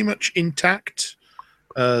still pretty much intact.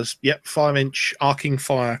 5-inch arcing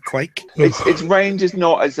fire quake. Its range is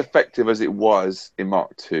not as effective as it was in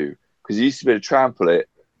Mark II because you used to be able to trample it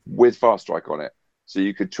with fast strike on it. So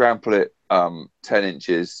you could trample it 10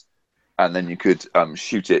 inches. And then you could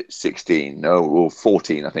shoot it 16 or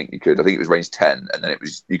 14. I think you could. I think it was range 10, and then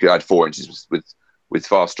you could add 4 inches with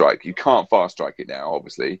fast strike. You can't fast strike it now,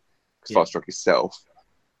 obviously, because fast strike is stealth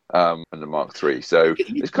and the Mark III. So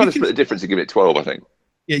it's kind of split the difference and give it 12, I think.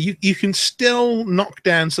 Yeah, you can still knock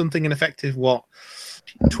down something ineffective.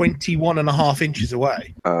 21.5 inches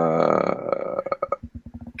away. Because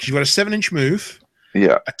you've got a 7-inch move.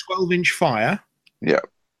 Yeah. A 12-inch fire. Yeah.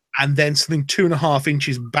 And then something 2.5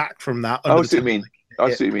 inches back from that. I see what you mean.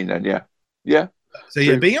 I see what you mean then, yeah. Yeah. So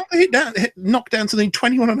yeah, being able to knock down something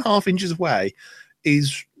 21.5 inches away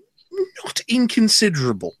is not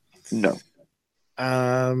inconsiderable. No.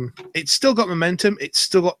 It's still got momentum. It's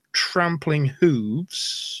still got trampling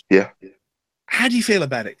hooves. Yeah. How do you feel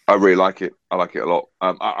about it? I really like it. I like it a lot.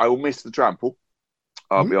 I will miss the trample.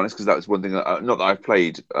 I'll be honest, because that was one thing that not that I've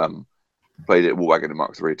played it War Wagon and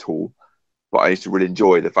Mark III at all. But I used to really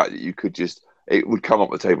enjoy the fact that it would come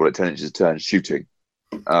up the table at 10 inches a turn shooting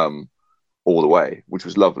all the way, which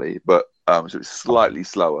was lovely. But so it's slightly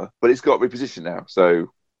slower, but it's got reposition now.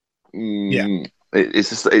 So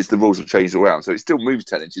it's the rules have changed around. So it still moves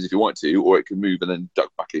 10 inches if you want to, or it can move and then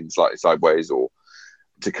duck back in slightly sideways or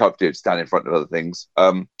to stand in front of other things.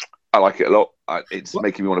 I like it a lot. It's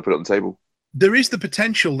making me want to put it on the table. There is the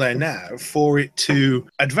potential there now for it to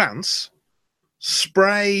advance,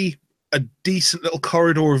 spray a decent little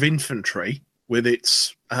corridor of infantry with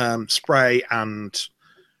its spray and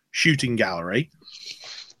shooting gallery.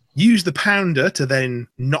 Use the pounder to then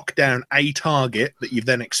knock down a target that you've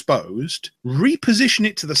then exposed, reposition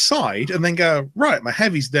it to the side, and then go, right, my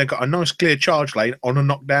heavy's there got a nice clear charge lane on a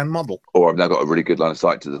knockdown model. Or I've now got a really good line of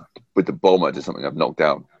sight with the bomber to something I've knocked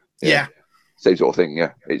down. Yeah. Same sort of thing,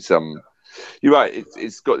 yeah. It's you're right,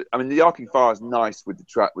 it's got, I mean, the arcing fire is nice with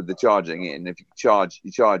the charging in. If you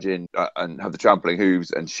charge in and have the trampling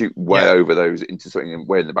hooves and shoot way over those into something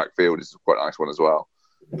way in the backfield, it's quite a nice one as well.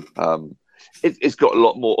 It's got a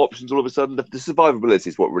lot more options all of a sudden. The survivability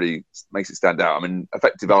is what really makes it stand out. I mean,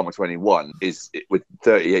 effective armor 21 with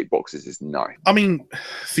 38 boxes is nice. I mean,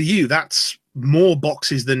 for you, that's more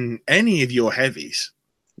boxes than any of your heavies.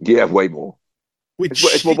 Yeah, way more.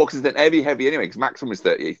 It's more boxes than heavy anyway, because maximum is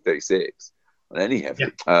 38, 36 on any heavy.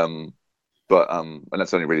 Yeah. And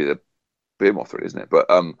that's only really the Behemoth, isn't it? But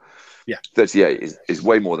 38 is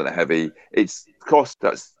way more than a heavy. It's cost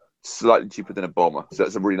that's slightly cheaper than a bomber, so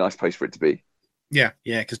that's a really nice place for it to be. Yeah,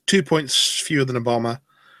 because 2 points fewer than a bomber,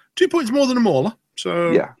 2 points more than a mauler.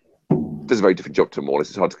 So yeah, does a very different job to a mauler.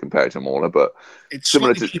 It's hard to compare it to a mauler, but it's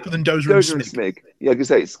similar to cheaper than Dozer and Smig. Yeah, I can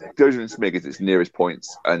say Dozer and Smig is its nearest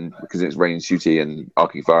points, and because it's range shooty and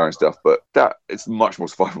arcing fire and stuff. But it's much more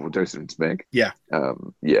survivable Dozer and Smig. Yeah,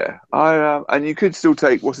 and you could still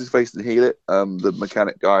take what's his face and heal it, the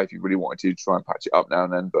mechanic guy, if you really wanted to try and patch it up now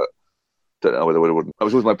and then, but. Don't know whether it wouldn't. That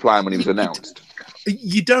was always my plan when he was announced.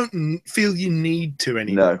 You don't feel you need to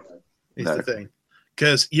anymore. No. The thing.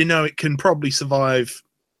 Because it can probably survive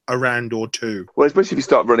a round or two. Well, especially if you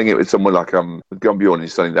start running it with someone like Gunbjorn and you're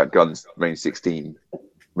selling that gun's range 16,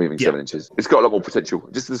 moving 7 inches. It's got a lot more potential.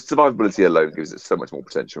 Just the survivability alone gives it so much more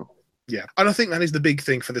potential. Yeah. And I think that is the big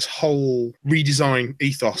thing for this whole redesign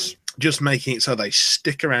ethos. Just making it so they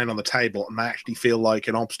stick around on the table and they actually feel like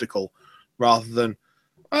an obstacle rather than,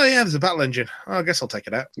 oh, yeah, there's a battle engine. Oh, I guess I'll take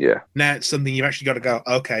it out. Yeah. Now it's something you've actually got to go,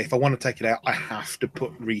 okay, if I want to take it out, I have to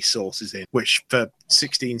put resources in, which for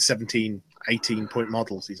 16, 17, 18-point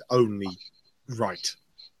models is only right.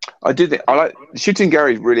 I like shooting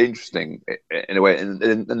Gary is really interesting in a way, and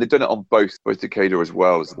they've done it on both the Khador as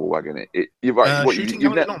well as the Warwagon. You're right. Shooting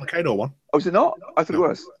Gary not on the Khador one. Oh, is it not? I thought it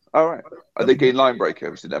was. All right. Are they gain line breaker?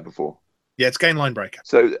 We've seen that before. Yeah, it's gain line breaker.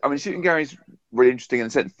 So, I mean, shooting Gary is really interesting in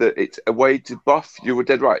the sense that it's a way to buff, you were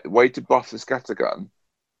dead right, a way to buff the scattergun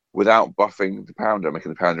without buffing the pounder,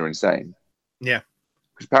 making the pounder insane. Yeah.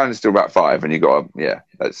 Because pounder's still about 5, and you got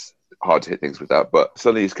that's hard to hit things with that. But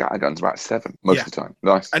suddenly your scattergun's about 7 most of the time.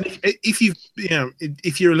 Nice. And if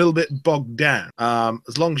you're a little bit bogged down,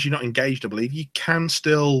 as long as you're not engaged, I believe you can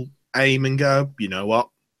still aim and go, you know what?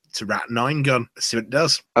 It's a Rat 9 gun. Let's see what it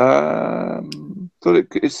does. Thought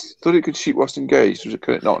it could shoot whilst engaged.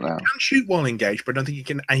 Could it not now? You can shoot while engaged, but I don't think you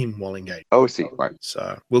can aim while engaged. Oh, I see. Right.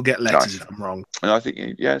 So we'll get letters if I'm wrong. And I think,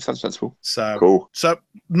 it sounds sensible. So cool. So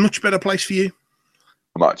much better place for you.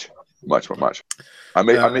 Much. I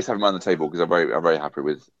miss having mine on the table because I'm very happy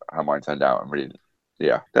with how mine turned out. I'm really,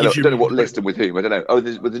 don't know what list and with whom. I don't know. Oh,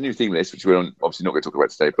 with the new theme list, which we're obviously not going to talk about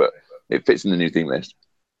today, but it fits in the new theme list.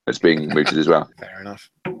 It's being mooted as well. Fair enough.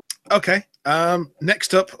 Okay.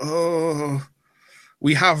 Next up,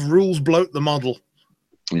 we have Rules Bloat the model.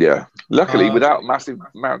 Yeah. Luckily, without massive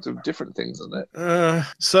amounts of different things on it.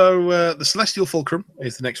 So the Celestial Fulcrum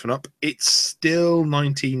is the next one up. It's still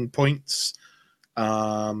 19 points.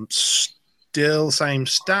 Still same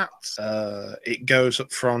stats. It goes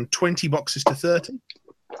up from 20 boxes to 30.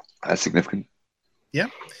 That's significant. Yeah.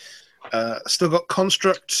 Still got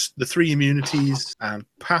Construct, the 3 immunities, and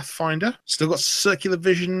Pathfinder. Still got Circular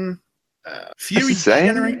Vision. Fury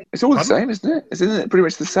Generator. It's all the same, isn't it? Isn't it pretty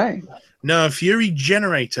much the same? No, Fury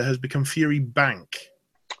Generator has become Fury Bank.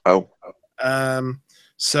 Oh.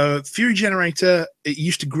 So Fury Generator, it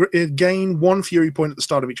used to gain 1 Fury point at the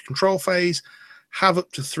start of each control phase, have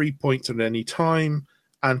up to 3 points at any time,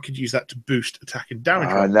 and could use that to boost attack and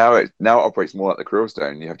damage. Now it operates more like the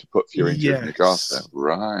Krillstone. You have to put Fury into it in the caster.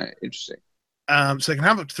 Right, interesting. So it can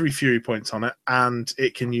have up to 3 Fury points on it, and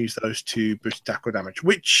it can use those to boost attack or damage,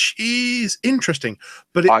 which is interesting.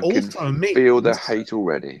 But it also means... feel the hate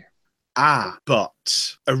already.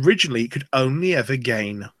 But originally it could only ever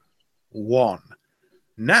gain 1.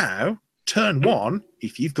 Now, turn 1,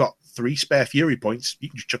 if you've got 3 spare Fury points, you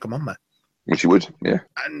can just chuck them on there. Which you would, yeah.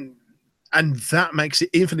 And that makes it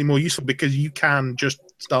infinitely more useful because you can just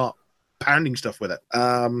start pounding stuff with it.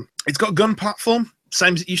 It's got a gun platform,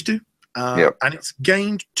 same as it used to. And it's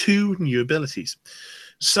gained 2 new abilities.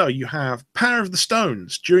 So you have Power of the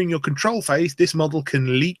Stones. During your control phase, this model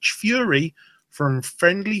can leech Fury from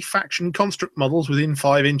friendly faction construct models within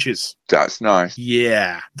 5 inches. That's nice.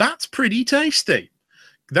 Yeah, that's pretty tasty.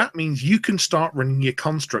 That means you can start running your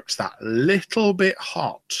constructs that little bit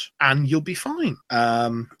hot and you'll be fine.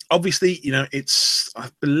 Obviously, it's, I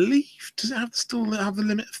believe, does it still have the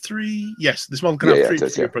limit of 3? Yes, this model can have 3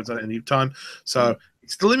 fingerprints at any time. So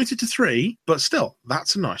it's still limited to 3, but still,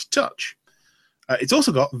 that's a nice touch. It's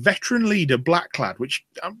also got Veteran Leader Blackclad, which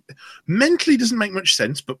mentally doesn't make much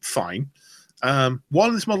sense, but fine. While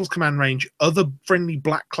in this model's command range, other friendly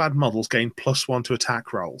Blackclad models gain +1 to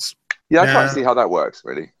attack rolls. Yeah, I can't see how that works,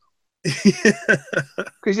 really.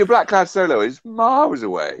 Because your Blackclad solo is miles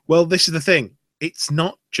away. Well, this is the thing. It's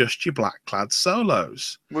not just your Blackclad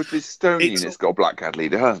solos. Well, this stone unit's got a Blackclad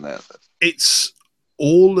leader, hasn't it? It's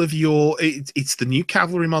all of your... It's the new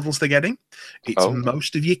cavalry models they're getting. It's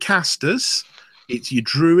most of your casters. It's your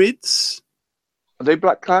druids. Are they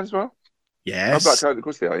Blackclad as well? Yes. Oh, Blackclad, of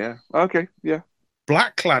course they are, yeah. Okay, yeah.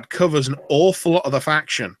 Blackclad covers an awful lot of the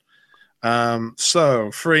faction.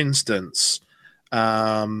 So, for instance,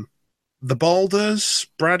 the Balders,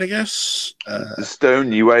 Bradigus, the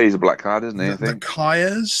Stone UA is a Blackclad, isn't he? The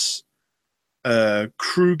Kayas,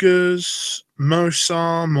 Krugers,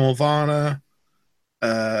 Mosar, Morvana,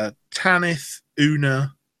 Tanith,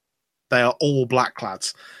 Una. They are all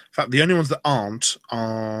Blackclads. In fact, the only ones that aren't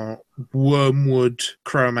are Wormwood,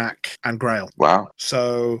 Chromac, and Grail. Wow.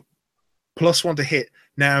 So, +1 to hit.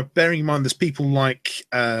 Now, bearing in mind there's people like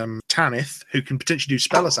Tanith, who can potentially do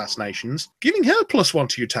spell assassinations, giving her +1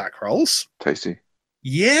 to your attack rolls. Tasty.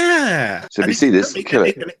 Yeah. So if you see this, kill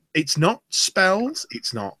it. It's not spells,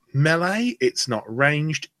 it's not melee, it's not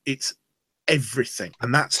ranged, it's everything.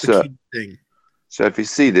 And that's the key thing. So if you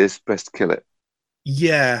see this, best kill it.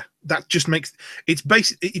 Yeah, that just makes...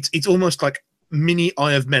 It's almost like mini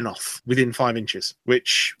Eye of Menoth within 5 inches,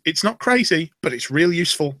 which it's not crazy, but it's real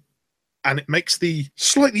useful. And it makes the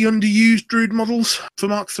slightly underused Druid models for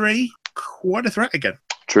Mark III quite a threat again.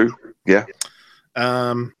 True, yeah.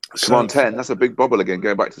 Command 10, that's a big bubble again.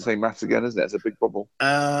 Going back to the same maths again, isn't it? It's a big bubble.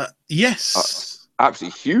 Yes.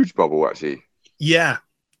 Absolutely huge bubble, actually. Yeah,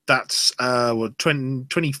 that's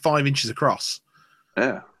 25 inches across.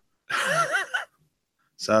 Yeah.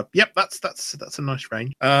 So, yep, that's a nice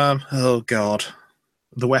range. Oh, God.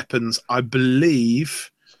 The weapons, I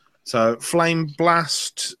believe... So, Flame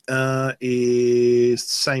Blast is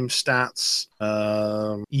same stats.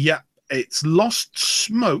 It's lost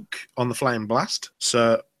smoke on the Flame Blast,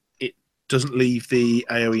 so it doesn't leave the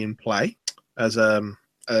AoE in play as a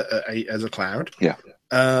cloud. Yeah.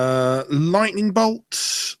 Lightning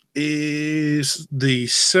Bolt is the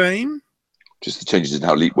same. Just the changes in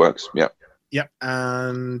how Leap works. Yeah. Yep.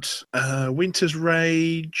 And Winter's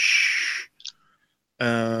Rage.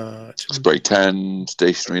 Spray 10,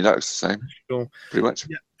 stationary, that looks the same. Sure. Pretty much.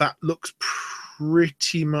 Yeah, that looks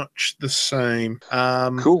pretty much the same.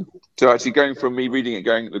 Cool. So actually going from me reading it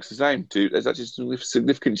going, it looks the same, to there's actually some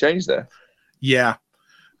significant change there. Yeah.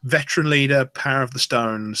 Veteran Leader, Power of the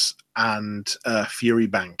Stones, and Fury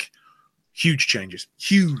Bank. Huge changes.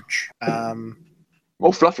 Huge.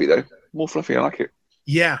 More fluffy, though. More fluffy, I like it.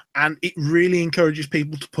 Yeah, and it really encourages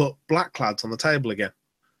people to put Blackclads on the table again.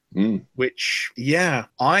 Which, yeah,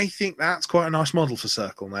 I think that's quite a nice model for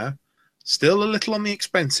Circle now. Still a little on the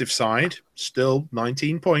expensive side, still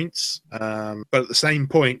 19 points. But at the same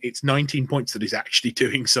point, it's 19 points that is actually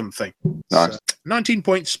doing something. Nice. So 19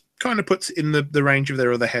 points kind of puts it in the range of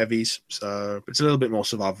their other heavies. So it's a little bit more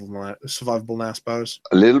survivable now, I suppose.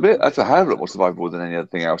 A little bit? That's a hell of a lot more survivable than any other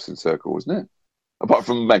thing else in Circle, isn't it? Apart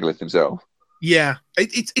from Megalith himself. Yeah,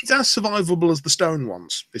 it's as survivable as the stone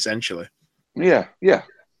ones, essentially. Yeah.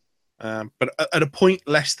 But at a point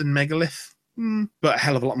less than Megalith, but a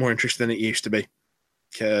hell of a lot more interesting than it used to be.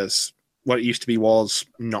 Because what it used to be was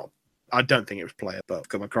not... I don't think it was player, but I've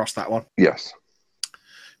come across that one. Yes.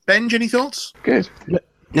 Benj, any thoughts? Good.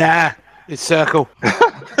 Nah, it's Circle.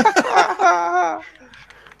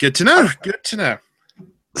 Good to know. Good to know.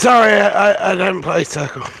 Sorry, I don't play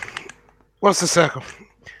Circle. What's the Circle?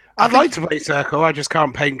 I'd like to play Circle, I just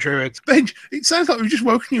can't paint druids. Benj, it sounds like we've just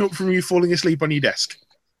woken you up from you falling asleep on your desk.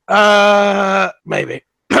 Maybe.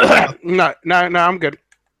 No, I'm good.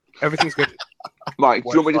 Everything's good. Mike, do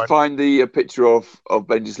you want me to find the picture of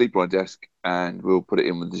Benji sleeping on a desk and we'll put it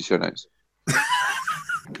in with the show notes?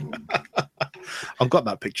 I've got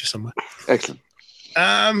that picture somewhere. Excellent.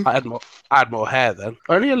 I had more hair then.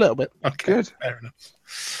 Only a little bit. Okay, good. Fair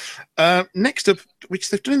enough. Next up, which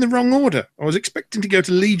they've done in the wrong order. I was expecting to go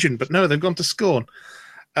to Legion, but no, they've gone to Scorn.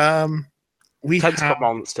 We Tentacot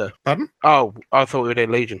Monster. Pardon? Oh, I thought we were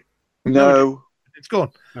doing Legion. No. It's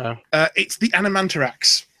gone. No. It's the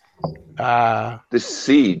Animantarax. The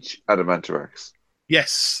Siege Adamantorax.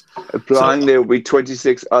 Yes. Applying, there will be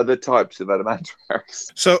 26 other types of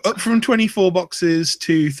Adamantorax. So up from 24 boxes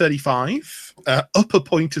to 35. Up a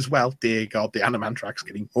point as well. Dear God, the Adamantorax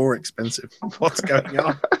getting more expensive. What's going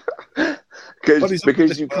on?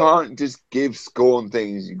 Because you can't just give Scorn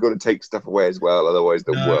things. You've got to take stuff away as well. Otherwise,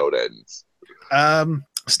 the world ends.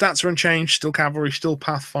 Stats are unchanged. Still Cavalry, still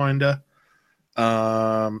Pathfinder.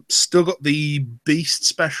 Still got the Beast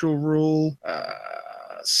special rule.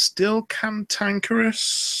 Still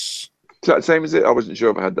Cantankerous. Is that the same as it? I wasn't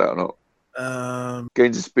sure if I had that or not.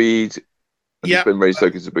 Gains of speed. Yeah. Been raised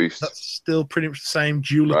tokens of boost. That's still pretty much the same.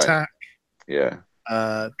 Dual attack. Yeah.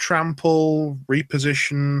 Trample,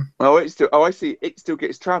 reposition. I see. It still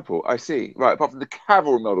gets trample. I see. Right. Apart from the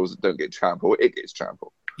cavalry models that don't get trample, it gets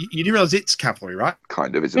trample. You do realize it's cavalry, right?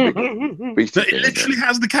 Kind of. It's a big beast. But it literally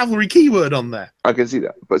has the cavalry keyword on there. I can see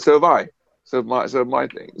that. But so have I. So my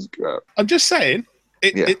things. I'm just saying.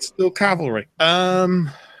 It's still cavalry.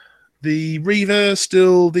 The Reaver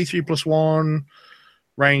still D3 plus 1,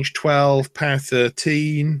 range 12, power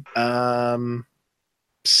 13.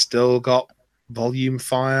 Still got volume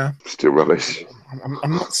fire. Still rubbish.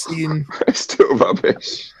 I'm not seeing. Still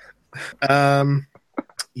rubbish.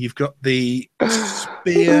 You've got the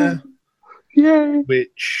spear,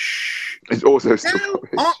 which is also still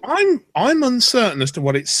rubbish. I'm uncertain as to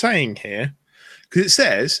what it's saying here. Because it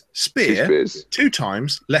says spear 2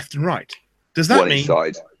 times left and right. Does that mean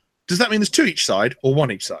side? Does that mean there's 2 each side or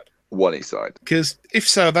 1 each side? 1 each side. Because if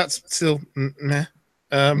so, that's still meh.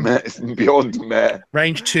 It's beyond meh.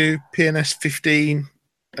 Range 2, PNS 15.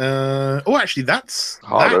 Actually, that's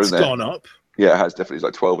harder, gone up. Yeah, it has definitely. It's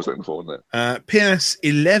like 12 or something before, isn't it? PNS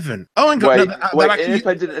 11. Oh, and wait,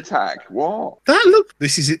 independent attack. What?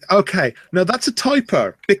 This is it. Okay, no, that's a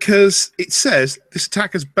typo because it says this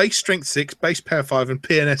attack has base strength 6, base power 5, and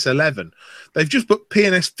PNS 11. They've just put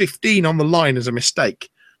PNS 15 on the line as a mistake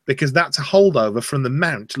because that's a holdover from the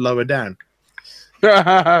mount lower down.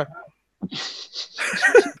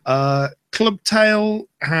 Clubtail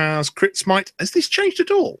has crit smite. Has this changed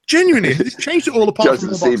at all? Genuinely, has this changed at all apart from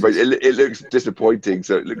the boxes? But it looks disappointing,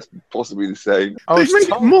 so it looks possibly the same. They've made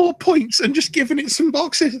it more points and just given it some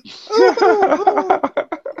boxes.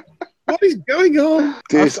 What is going on?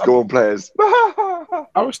 Dear Scorn players. I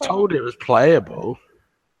was told it was playable.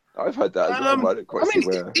 I've heard that as well. I don't quite see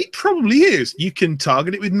where. It probably is. You can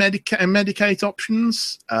target it with medicate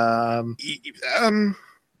options.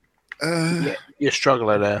 You're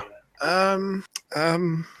struggling there.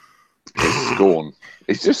 Scorn.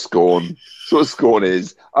 It's just Scorn. That's what Scorn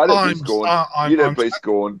is. I don't do Scorn. You don't play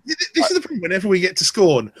Scorn. This is the problem. Whenever we get to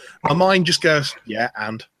Scorn, my mind just goes, yeah,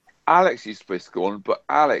 and. Alex used to play Scorn, but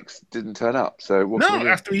Alex didn't turn up. So what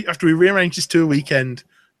after we rearranged this to a weekend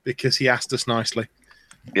because he asked us nicely.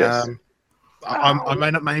 Yes. I may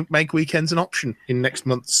not make weekends an option in next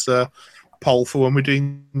month's poll for when we're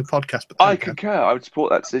doing the podcast. But I concur. I would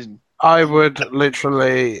support that decision. I would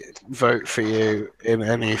literally vote for you in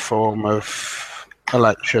any form of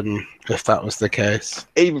election if that was the case.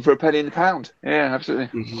 Even for a penny in the pound. Yeah,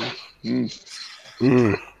 absolutely.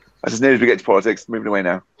 Mm-hmm. That's as near as we get to politics. Moving away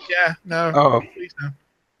now. Yeah, no. Oh, please no.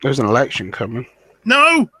 There's an election coming.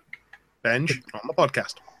 No! Benj, on the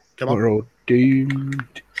podcast. Come on. We're all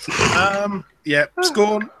doomed. Yeah,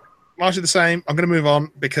 Scorn, largely the same. I'm going to move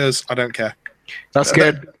on because I don't care. That's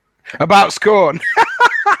good. About Scorn.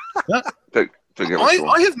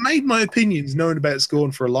 I have made my opinions known about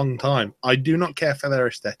Scorn for a long time. I do not care for their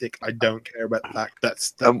aesthetic. I don't care about the fact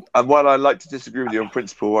and while I like to disagree with you on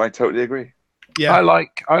principle, I totally agree. Yeah, I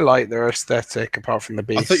like their aesthetic. Apart from the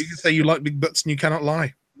beast, I thought you could say you like big butts and you cannot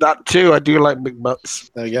lie. That too, I do like big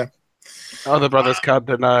butts. There you go. Other brothers can't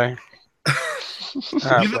deny.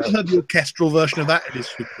 You've ever heard the orchestral version of that? It is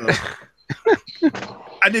super.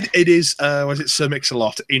 And it is, was it Sir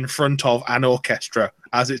Mix-a-Lot in front of an orchestra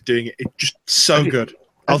as it's doing it? It's just so good.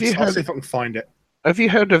 I'll see if I can find it. Have you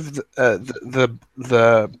heard of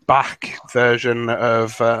the back version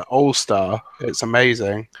of All Star? It's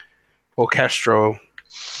amazing. Orchestral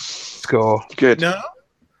score. Good. No?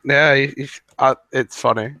 Yeah, it's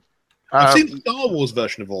funny. I've seen the Star Wars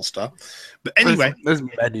version of All Star. But anyway. There's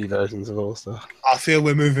many versions of All Star. I feel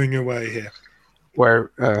we're moving away here.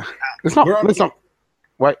 Where it's not.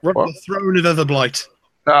 Wait, we're on the throne of Everblight.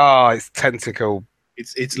 Oh, it's tentacle.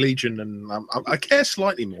 It's Legion, and I care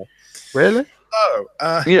slightly more. Really? Oh,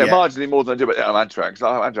 yeah, marginally more than I do about Anthrax.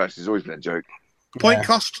 Anthrax has always been a joke. Point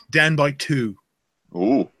cost down by 2.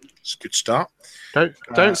 Ooh, it's a good start.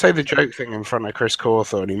 Don't say the joke thing in front of Chris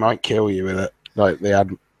Cawthorne. He might kill you with it. Like they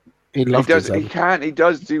had. He does. He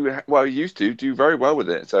does do well. He used to do very well with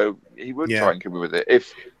it. So he would try and kill me with it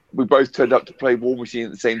we both turned up to play War Machine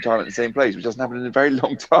at the same time at the same place, which doesn't happen in a very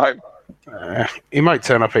long time. He might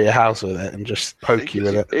turn up at your house with it and just poke you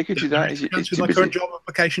with it. He could do that. It's With too my busy. current job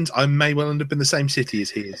applications, I may well end up in the same city as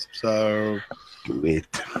he is. So Weird.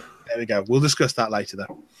 there we go. We'll discuss that later,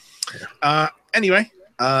 though. Anyway,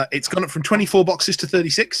 it's gone up from 24 boxes to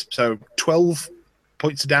 36, so 12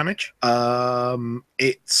 points of damage.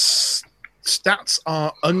 Its stats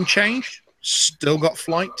are unchanged. Still got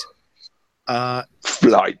flight.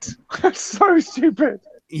 Flight. So stupid.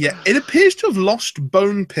 Yeah, it appears to have lost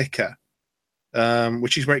Bone Picker,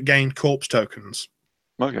 which is where it gained corpse tokens,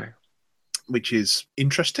 Okay. which is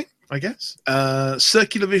interesting, I guess.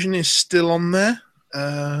 Circular Vision is still on there.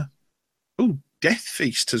 Death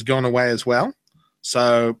Feast has gone away as well.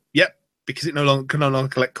 So, yep, because it can no longer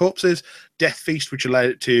collect corpses. Death Feast, which allowed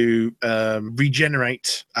it to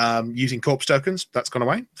regenerate using corpse tokens, that's gone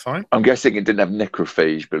away. Fine. I'm guessing it didn't have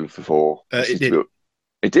necrophage before. It did.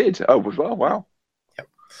 It did? Oh, well, wow. Yep.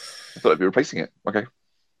 I thought I'd be replacing it. Okay.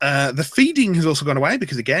 The feeding has also gone away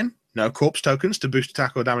because, again, no corpse tokens to boost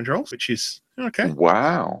attack or damage rolls, which is okay.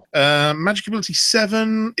 Wow. Magic ability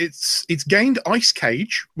 7. It's gained Ice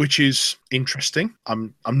Cage, which is interesting.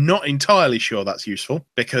 I'm not entirely sure that's useful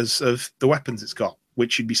because of the weapons it's got,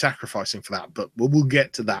 which you'd be sacrificing for that. But we'll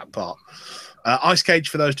get to that part. Ice Cage,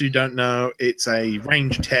 for those who don't know, it's a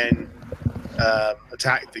range 10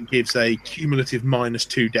 attack that gives a cumulative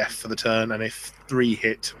 -2 death for the turn, and if 3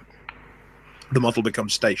 hit, the model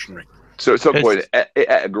becomes stationary. So at some point, it ate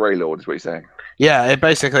a Grey Lord, is what you're saying? Yeah, it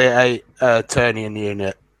basically a Turnian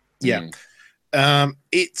unit. Yeah.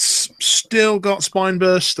 It's still got Spine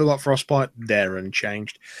Burst, still got Frostbite, they're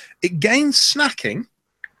unchanged. It gains Snacking,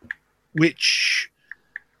 which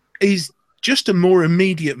is just a more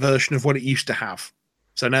immediate version of what it used to have.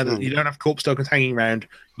 So now that you don't have corpse tokens hanging around,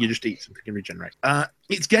 you just eat something and regenerate.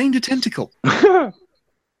 It's gained a Tentacle,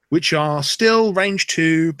 which are still range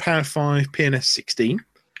 2, power 5, PNS 16.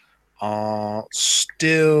 Are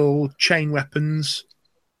still chain weapons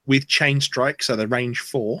with chain strike, so they're range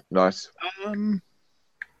 4. Nice.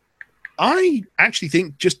 I actually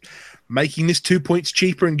think just making this 2 points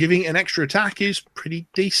cheaper and giving it an extra attack is pretty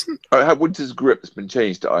decent. I had Winter's Grip that's been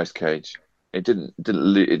changed to Ice Cage. It didn't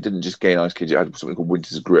just gain Ice Cage. It had something called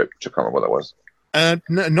Winter's Grip, which I can't remember what that was.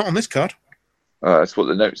 No, not on this card. That's what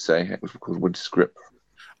the notes say. It was called Winter's Grip.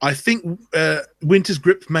 I think Winter's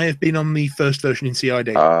Grip may have been on the first version in CID.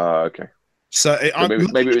 Okay. So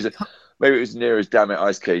maybe it was Nero's Damn It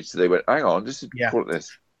Ice Cage. So they went, hang on, just call it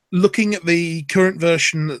this. Looking at the current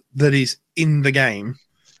version that is in the game,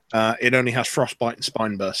 it only has Frostbite and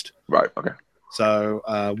Spine Burst. Right. Okay. So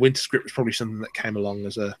Winter's Grip was probably something that came along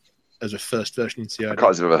as a first version in CID. I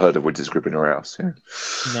can't have ever heard of Winter's Grip anywhere else. Yeah.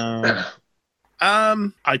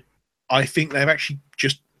 No. I think they've actually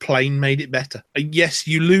just plain made it better. Yes,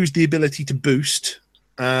 you lose the ability to boost,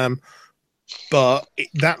 but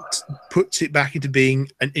that puts it back into being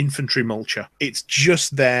an infantry mulcher. It's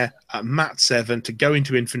just there at Mat 7 to go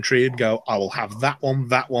into infantry and go, I will have that one,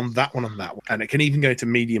 that one, that one, and that one. And it can even go into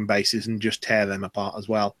medium bases and just tear them apart as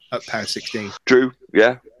well at power 16. True,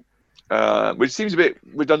 yeah. Which seems a bit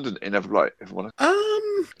redundant in Everblight, if I want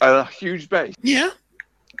to. A huge base. Yeah.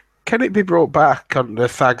 Can it be brought back under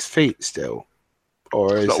Thag's feet still?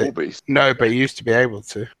 Or is it? Beast. No, but he used to be able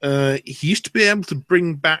to. He used to be able to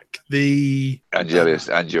bring back the Angelius,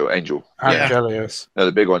 Angel. Yeah. Angelius. No,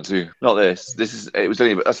 the big one too. Not this. It was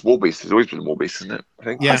only that's War Beast. It's always been War Beast, isn't it? I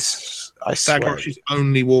think. Yes. I swear. Thagrosh's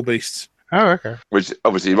only war beasts. Oh, okay. Which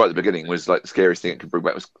obviously right at the beginning was like the scariest thing it could bring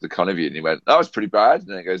back was the Carnivian. And he went, that was pretty bad. And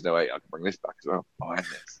then it goes, no wait, I can bring this back as well. Oh, and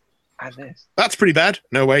this. And this. That's pretty bad.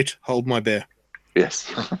 No wait, hold my beer. Yes.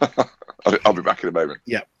 I'll be back in a moment.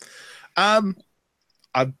 Yeah.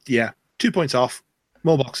 2 points off,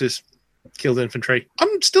 more boxes, killed infantry.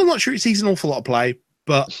 I'm still not sure it sees an awful lot of play,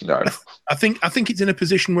 but No. I think it's in a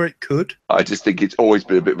position where it could. I just think it's always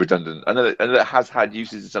been a bit redundant. I know it has had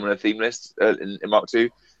uses in some of the theme lists in Mark II,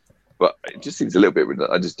 but it just seems a little bit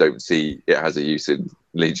redundant. I just don't see it has a use in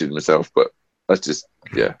Legion myself, but that's just,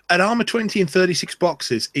 yeah. At armor 20 and 36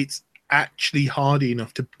 boxes, it's actually hardy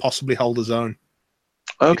enough to possibly hold a zone.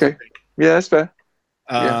 Okay. Yeah, that's fair.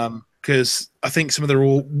 Because I think some of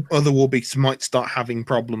the other war beasts might start having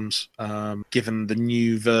problems given the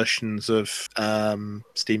new versions of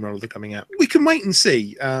Steamroller that are coming out. We can wait and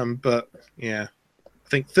see, but yeah, I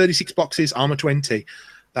think 36 boxes, armor 20,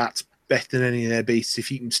 that's better than any of their beasts.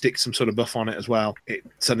 If you can stick some sort of buff on it as well, it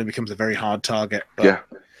suddenly becomes a very hard target. But,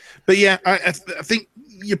 but yeah, I think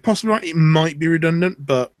you're possibly right. It might be redundant,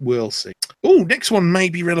 but we'll see. Oh, next one may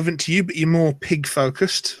be relevant to you, but you're more pig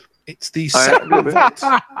focused. It's the I am a little bit.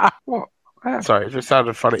 What? Sorry, it just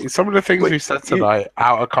sounded funny. Some of the things Wait, we said tonight,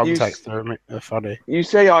 out of you- context, are funny. You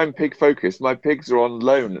say I'm pig focused. My pigs are on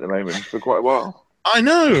loan at the moment for quite a while. I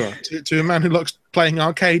know. To a man who likes playing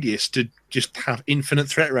Arcadius to just have infinite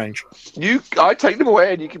threat range. I take them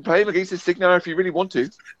away, and you can play them against the Signar if you really want to.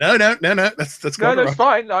 No. That's No, that's right.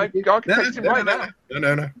 fine. I can take them right now.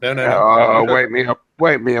 No. Oh,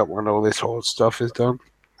 wake me up when all this horde stuff is done.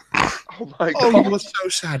 Oh my Oh, god! you were so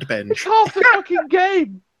sad, It's Benj. half the fucking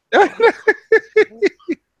game.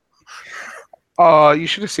 Oh, you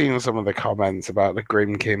should have seen some of the comments about the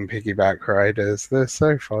Grimkin piggyback riders. They're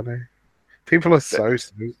so funny. People are so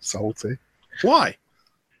salty Why?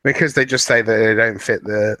 because they just say that they don't fit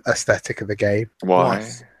the aesthetic of the game. Why?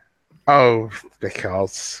 Oh,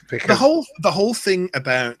 because The whole thing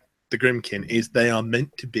about the Grimkin is they are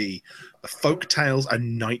meant to be the folk tales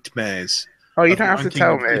and nightmares. oh, you of don't have to ranking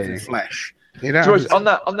tell of living me. flesh. You don't George, have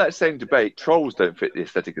to, on that same debate, trolls don't fit the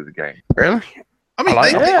aesthetic of the game. really? I mean, I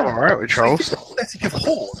like they, that. Yeah. I'm all right with they trolls. fit the aesthetic of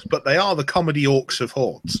hordes, but they are the comedy orcs of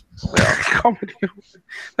hordes. Comedy.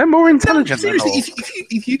 They're more intelligent than Seriously, orcs.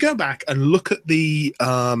 if you go back and look at the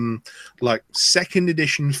like second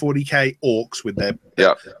edition 40k orcs with their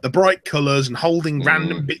the bright colours and holding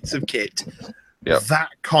random bits of kit, that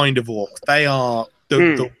kind of orc, they are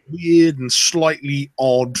the weird and slightly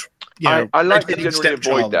odd. I like to red-headed generally stepchild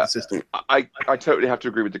avoid of the that. system. I totally have to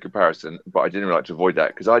agree with the comparison, but I didn't like to avoid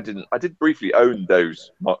that because I did briefly own those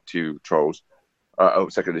Mark II trolls,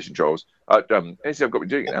 second edition trolls. Actually, I've got me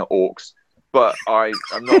doing it now, orcs. But I'm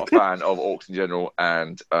not a fan of orcs in general,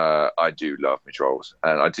 and I do love my trolls,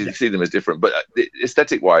 and I do see them as different. But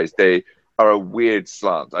aesthetic-wise, they are a weird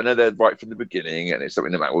slant. I know they're right from the beginning, and it's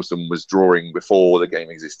something that Matt Wilson was drawing before the game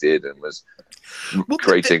existed and was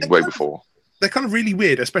creating way before. They're kind of really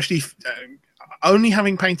weird, especially if, only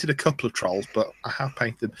having painted a couple of trolls, but I have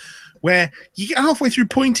painted where you get halfway through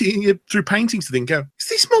through paintings to then go, is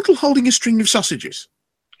this model holding a string of sausages?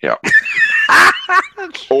 Yeah.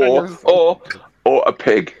 or a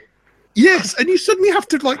pig. Yes, and you suddenly have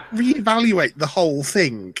to like reevaluate the whole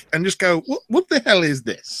thing and just go, what the hell is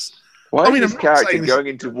this? Why is this I'm not character saying going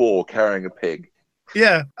into war carrying a pig?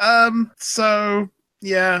 Yeah. So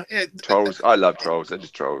yeah. Trolls. I love trolls. They're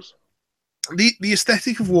just trolls. The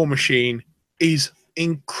aesthetic of War Machine is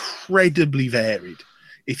incredibly varied.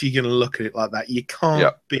 If you're going to look at it like that, you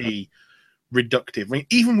can't be reductive. I mean,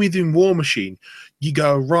 even within War Machine, you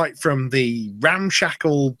go right from the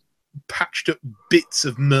ramshackle, patched up bits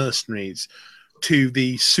of mercenaries to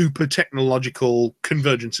the super technological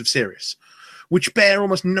convergence of Sirius, which bear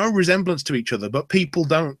almost no resemblance to each other, but people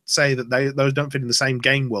don't say that those don't fit in the same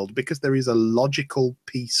game world because there is a logical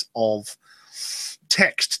piece of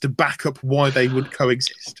text to back up why they would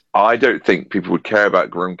coexist. I don't think people would care about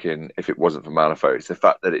Grumkin if it wasn't for Malifaux. It's the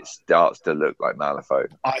fact that it starts to look like Malifaux.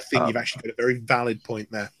 I think you've actually got a very valid point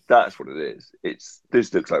there. That's what it is.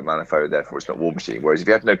 This looks like Malifaux, therefore it's not War Machine. Whereas if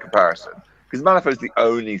you have no comparison, because Malifaux is the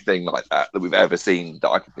only thing like that we've ever seen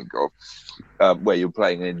that I can think of, where you're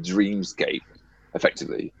playing in a dreamscape,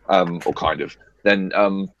 effectively, or kind of. Then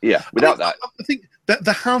without that, I think that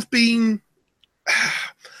there have been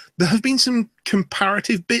some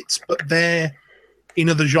comparative bits, but they're in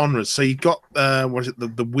other genres. So you've got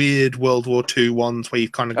the weird World War II ones where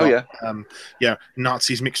you've kind of got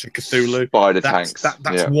Nazis mixed with Cthulhu. Spider tanks.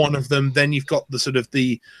 That's one of them. Then you've got the sort of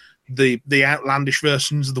the outlandish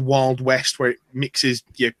versions of the Wild West where it mixes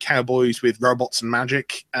cowboys with robots and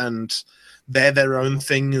magic, and they're their own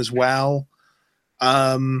thing as well.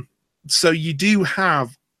 So you do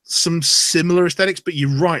have some similar aesthetics, but you're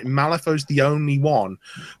right, Malifaux's the only one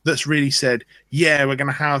that's really said, we're going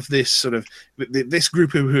to have this sort of this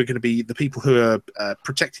group who are going to be the people who are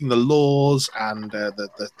protecting the laws and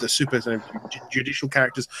the super sort of judicial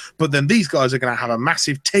characters, but then these guys are going to have a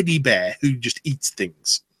massive teddy bear who just eats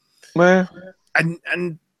things. Well,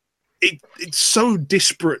 and it's so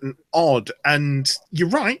disparate and odd, and you're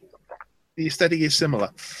right, the aesthetic is similar,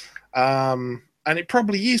 and it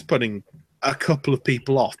probably is putting a couple of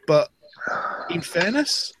people off, but in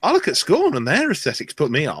fairness, I look at Scorn and their aesthetics put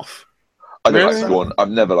me off. I don't like Scorn. I've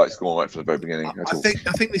never liked Scorn right from the very beginning. I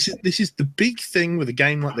think this is the big thing with a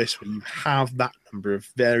game like this, where you have that number of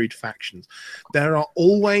varied factions. There are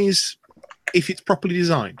always, if it's properly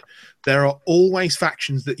designed, there are always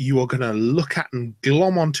factions that you are going to look at and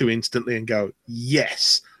glom onto instantly and go,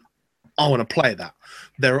 yes, I want to play that.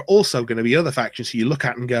 There are also going to be other factions you look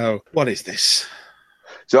at and go, what is this?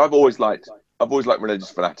 So I've always liked religious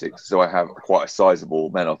fanatics, so I have quite a sizable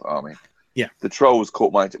Menoth army. Yeah. The trolls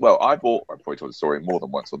caught my I probably told the story more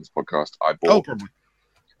than once on this podcast. I bought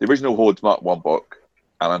the original Hordes Mark 1 book,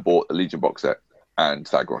 and I bought the Legion box set. and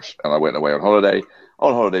Zagros. And I went away on holiday.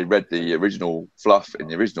 On holiday, read the original fluff in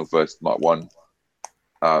the original first Mark 1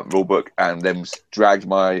 rulebook, and then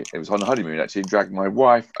it was on the honeymoon actually, dragged my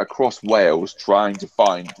wife across Wales trying to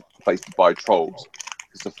find a place to buy trolls.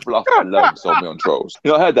 Because the fluff alone sold me on trolls.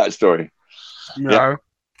 I heard that story. No.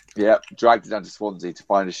 Yeah, dragged it down to Swansea to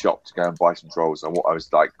find a shop to go and buy some trolls. And I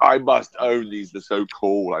was like, I must own these. They're so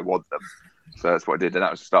cool. I want them. So that's what I did. And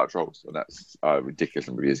that was the start of Trolls. And that's ridiculous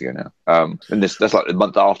number of years ago now. And that's like the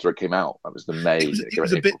month after it came out. That was the May.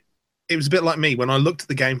 It was a bit like me when I looked at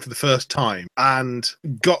the game for the first time and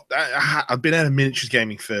I've been out of miniatures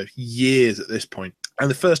gaming for years at this point. And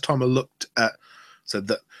the first time I looked at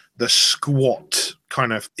the squat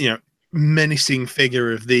kind of, menacing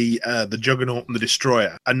figure of the Juggernaut and the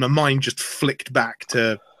Destroyer, and my mind just flicked back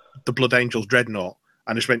to the Blood Angels Dreadnought,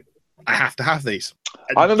 and just went, I have to have these.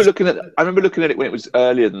 And I remember looking at it when it was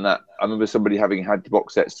earlier than that. I remember somebody having had the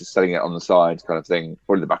box sets, just selling it on the side, kind of thing,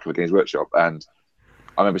 probably in the back of a Games Workshop. And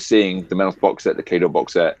I remember seeing the Menos box set, the K-Dot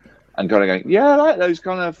box set, and kind of going, yeah, I like those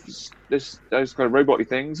kind of robot-y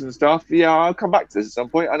things and stuff. Yeah, I'll come back to this at some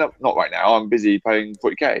point. Not right now. I'm busy paying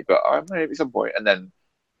 40k, but maybe at some point. And then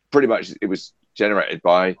pretty much it was generated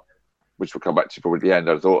by, which we'll come back to probably at the end,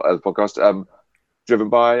 I thought, of the podcast, driven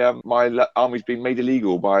by my armies being made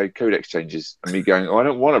illegal by codex changes, and me going, I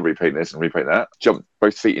don't want to repaint this and repaint that. Jump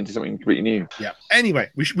both feet into something completely new. Yeah. Anyway,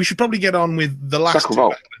 we should probably get on with the last two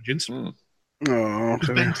Battle Engines. Oh,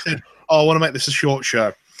 Ben said, I want to make this a short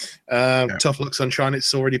show. Tough luck, sunshine.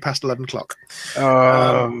 It's already past 11 o'clock.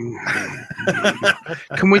 Can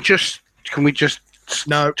we just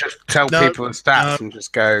No, just tell people the stats and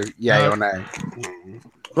just go yay or nay?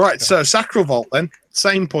 Right, so Sacral Vault then,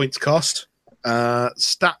 same points cost.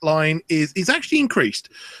 Stat line is actually increased.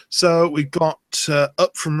 So we've got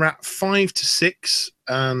up from rat 5 to 6,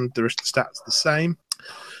 and the rest of the stats the same.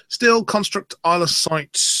 Still Construct, Isle of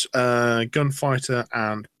Sight, Gunfighter,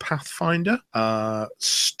 and Pathfinder.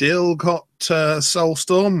 Still got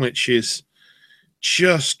Soulstorm, which is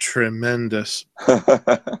just tremendous.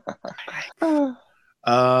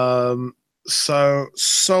 So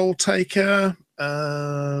Soul Taker,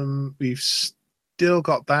 we've still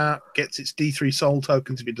got that. Gets its D3 soul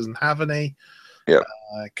tokens if it doesn't have any. Yeah.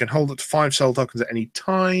 Can hold up to 5 soul tokens at any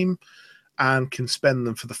time, and can spend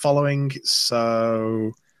them for the following.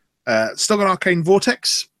 So still got Arcane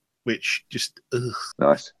Vortex, which just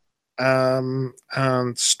nice. And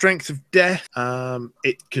Strength of Death.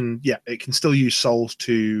 It can still use souls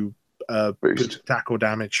to boost attack or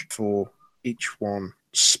damage for each one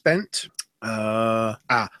spent. Then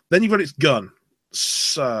you've got its gun.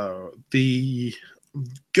 So the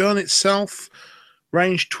gun itself,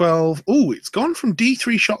 range 12. Oh, it's gone from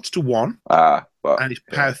D3 shots to 1. And it's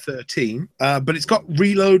power 13. But it's got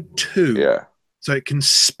reload 2. Yeah. So it can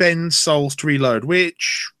spend souls to reload,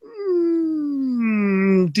 which,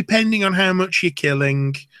 depending on how much you're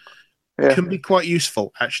killing, can be quite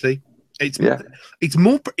useful, actually. It's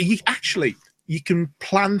more... You can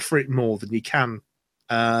plan for it more than you can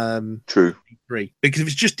True. D3. Because if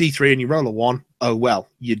it's just D3 and you roll a 1, oh well,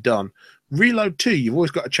 you're done. Reload 2, you've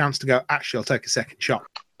always got a chance to go, actually, I'll take a second shot.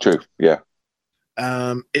 True, yeah.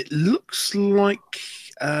 It looks like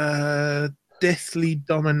Deathly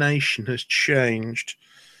Domination has changed.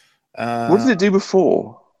 What did it do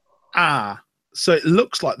before? So it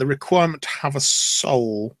looks like the requirement to have a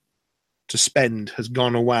soul to spend has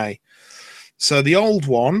gone away. So the old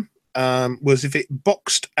one was if it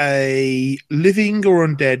boxed a living or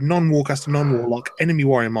undead, non-warcaster, non-warlock, enemy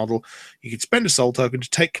warrior model, you could spend a soul token to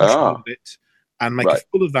take control of it and make a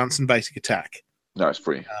full advance and basic attack. No, it's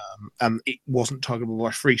free. And it wasn't targetable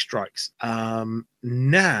by free strikes.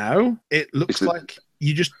 Now it looks like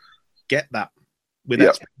you just get that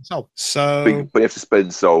without spending soul. So, but you have to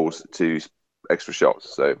spend souls to extra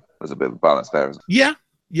shots. So there's a bit of a balance there, isn't it?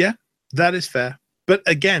 Yeah, that is fair. But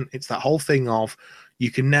again, it's that whole thing of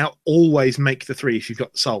you can now always make the 3 if you've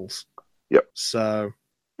got the souls. Yep. So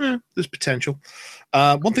there's potential.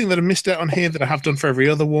 One thing that I missed out on here that I have done for every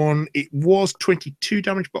other one, it was 22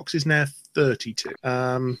 damage boxes, now 32.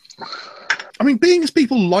 I mean, being as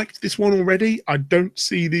people liked this one already, I don't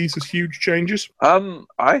see these as huge changes.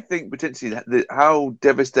 I think potentially how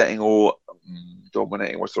devastating or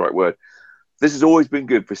dominating, what's the right word? This has always been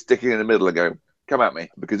good for sticking in the middle and going, come at me,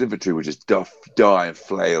 because infantry would just die and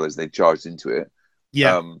flail as they charged into it.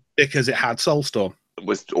 Yeah, because it had Soulstorm.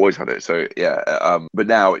 Was always had it, so yeah. But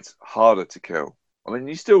now it's harder to kill. I mean,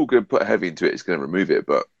 you still going to put heavy into it; it's going to remove it.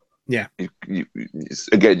 But yeah,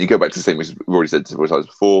 again, you go back to the same as we've already said several times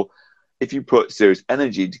before. If you put serious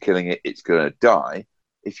energy into killing it, it's going to die.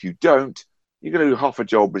 If you don't, you're going to do half a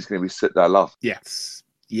job, but it's going to be sit there laughing. Yes,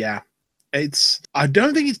 yeah. I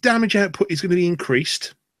don't think its damage output is going to be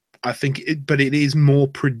increased. But it is more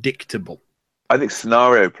predictable. I think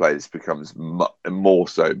scenario plays becomes more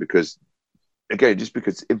so because, again, just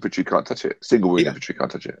because infantry can't touch it, single wing infantry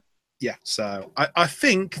can't touch it. Yeah, so I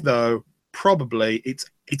think though probably it's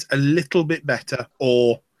a little bit better,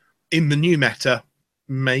 or in the new meta,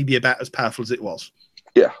 maybe about as powerful as it was.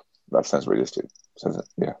 Yeah, that sounds realistic.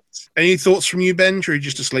 Yeah. Any thoughts from you, Ben? Or are you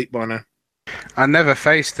just asleep by now? I never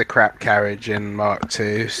faced the crap carriage in Mark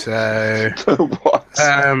II, so What?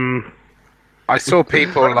 I saw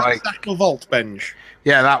people like Sackle Vault Bench.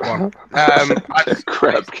 Yeah, that one.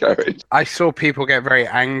 Crap carriage. I saw people get very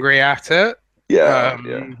angry at it. Yeah,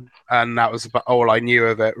 and that was about all I knew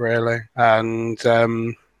of it, really. And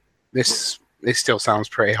this still sounds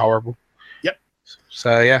pretty horrible. Yep.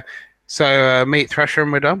 So yeah, so Meat Thresher,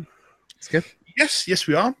 and we're done. It's good. Yes,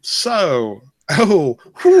 we are. So,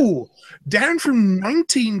 down from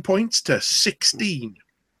 19 points to 16.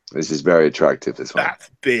 This is very attractive. This one. That's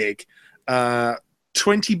big.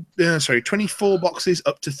 24 boxes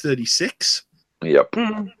up to 36. Yep.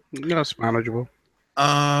 That's manageable.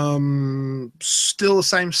 Still the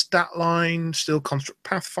same stat line. Still Construct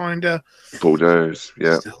Pathfinder. Bulldoze.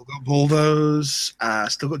 Yeah. Still got Bulldoze.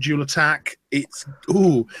 Still got Dual Attack. It's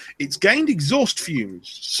gained Exhaust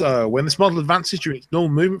Fumes. So when this model advances during its normal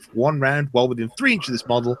movement for 1 round, while within 3 inches of this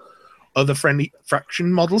model, other friendly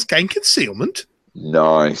faction models gain Concealment.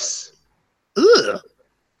 Nice. Ugh.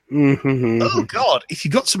 Mm-hmm. Oh God! If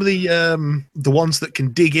you got some of the ones that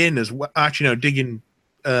can dig in as well, actually no, dig in.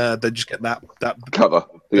 They just get that cover.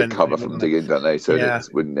 They get cover from digging, don't they? So yeah.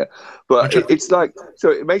 It's wouldn't it? But it's like,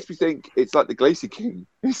 so it makes me think it's like the Glacier King.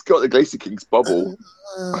 He's got the Glacier King's bubble.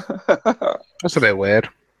 That's a bit weird.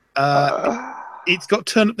 It's got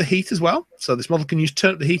Turn Up the Heat as well. So this model can use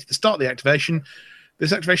Turn Up the Heat at the start of the activation.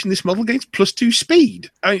 This model gains +2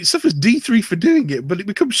 speed. I mean, it suffers D3 for doing it, but it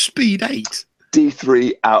becomes speed 8.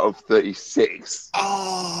 D3 out of 36.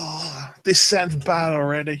 Oh, this sounds bad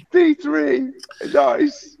already. D3.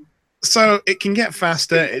 Nice. So it can get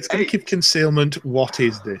faster. It's going to keep concealment. What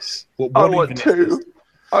is this? I want 2.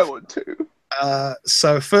 I want 2.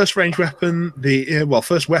 So first range weapon,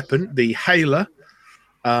 first weapon, the Hailer.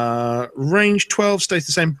 Range 12 stays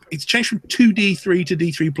the same. It's changed from 2D3 to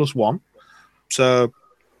D3 +1. So,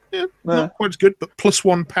 yeah, not quite as good, but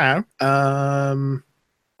 +1 power.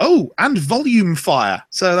 And volume fire.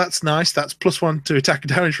 So that's nice. That's +1 to attack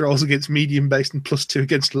and damage rolls against medium based and +2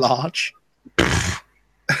 against large. Nice.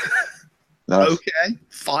 Okay,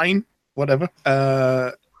 fine, whatever.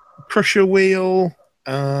 Crusher wheel.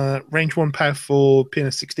 Range 1 power for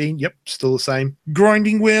PNS 16. Yep, still the same.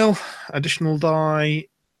 Grinding wheel. Additional die.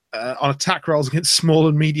 On attack rolls against small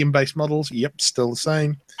and medium based models. Yep, still the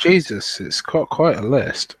same. Jesus, it's got quite a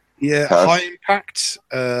list. Yeah, high impact.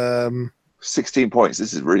 16 points.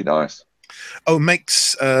 This is really nice.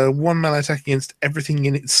 Makes 1 melee attack against everything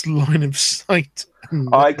in its line of sight.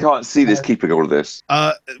 I can't see this keeping all of this.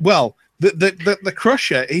 Well, the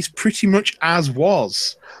Crusher is pretty much as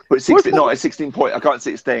was. But 16, not at 16 points. I can't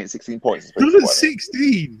see it staying at 16 points. Not at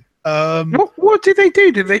 16. What did they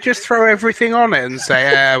do? Did they just throw everything on it and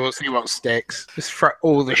say, we'll see what sticks? Just throw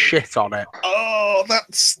all the shit on it. Oh,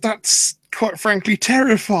 that's quite frankly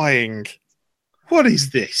terrifying. What is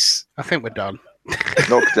this? I think we're done.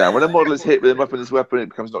 Knockdown. When a model is hit with a weapon, it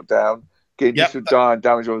becomes knocked down. Gain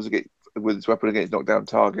damage rolls with its weapon against knockdown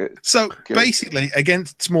target. So basically,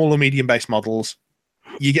 against small or medium based models,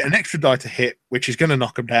 you get an extra die to hit, which is going to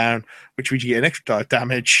knock them down, which means you get an extra die of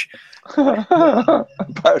damage. Power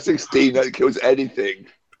 16, that kills anything.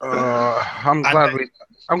 I'm glad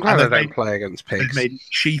I don't play against pigs. They've made it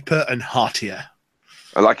cheaper and heartier.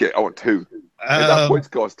 I like it. I want 2. That points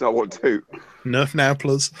cost, I want 2. Nerf now,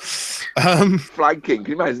 plus. Flanking.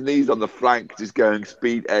 Can you imagine these on the flank just going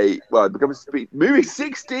speed 8? Well, it becomes moving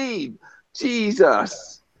 16.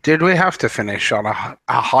 Jesus. Did we have to finish on a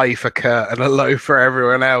high for Kurt and a low for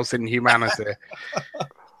everyone else in humanity?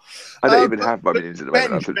 I don't even have my minions at the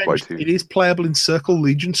moment. It is playable in Circle,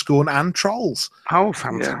 Legion, Scorn, and Trolls. Oh,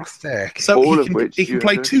 fantastic. Yeah. So he can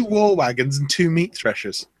play 2 War Wagons and 2 Meat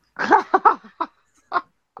Threshers.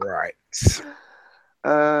 Right.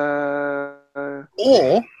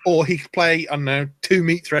 Or he could play, I don't know, 2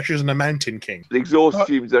 Meat Threshers and a Mountain King. The exhaust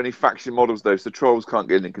fumes are only faction models, though, so trolls can't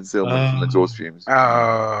get any concealment from exhaust fumes.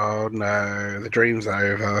 Oh, no. The dream's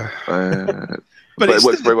over. But it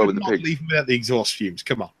works very well with the pigs. Even without the exhaust fumes,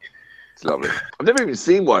 come on. It's lovely. I've never even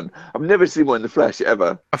seen one. I've never seen one in the flesh,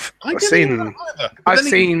 ever. I've seen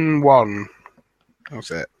one.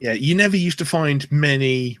 That's it. Yeah, you never used to find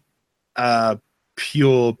many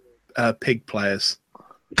pure pig players.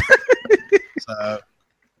 So,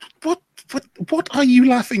 What are you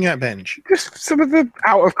laughing at, Benj? Just some of the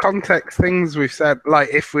out of context things we've said, like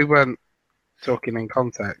if we weren't talking in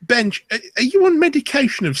context. Benj, are you on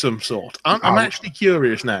medication of some sort? I'm actually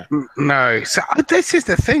curious now. No, so this is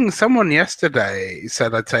the thing. Someone yesterday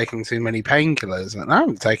said I'd taken too many painkillers, and I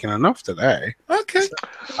haven't taken enough today. Okay. So,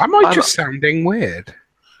 am I just sounding weird?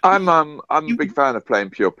 I'm a big fan of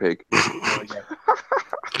playing Pure Pig.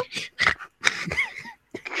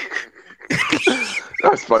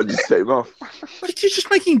 That's fun. Just take him off. But you're just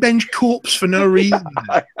making Benj corpse for no reason.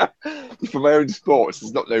 For my own sports,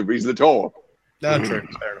 there's not no reason at all. No, true.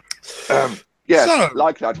 Fair enough. Yeah, So-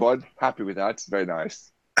 like that one. Happy with that. Very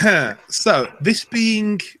nice. So, this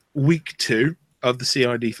being week 2 of the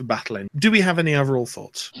CID for Battle End, do we have any overall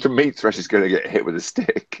thoughts? For me, Thresh is going to get hit with a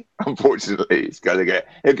stick. Unfortunately,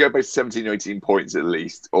 he'll go by 17 or 18 points at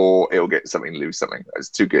least, or he'll get something, lose something. That's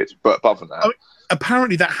too good. But apart from that,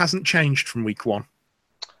 Apparently, that hasn't changed from week 1.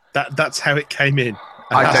 That's how it came in.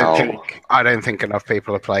 I don't think enough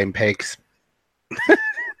people are playing pigs.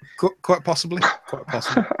 Quite possibly. Quite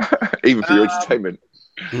possibly. even for your entertainment.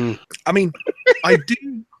 I mean, I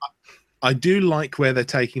do like where they're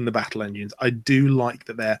taking the battle engines. I do like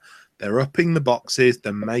that they're upping the boxes.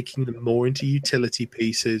 They're making them more into utility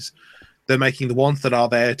pieces. They're making the ones that are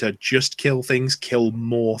there to just kill things, kill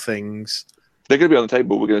more things. They're going to be on the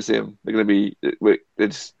table. We're going to see them. They're going to be.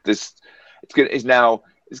 It's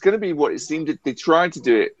going to be what it seemed that they tried to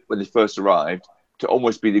do it when they first arrived to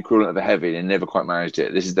almost be the equivalent of a heavy, and they never quite managed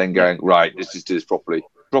it. This is then going right. Let's just do this properly.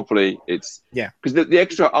 It's because the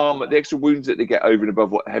extra armor, the extra wounds that they get over and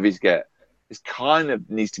above what heavies get, is kind of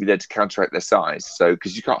needs to be there to counteract their size. So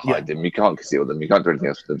because you can't hide them, you can't conceal them, you can't do anything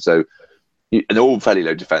else with them. So and they're all fairly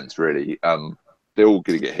low defense, really. They're all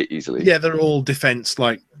going to get hit easily. Yeah, they're all defense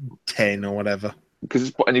like 10 or whatever.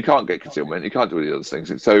 And you can't get concealment, you can't do all the other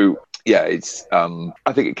things. So yeah, it's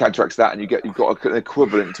I think it counteracts that, and you've got an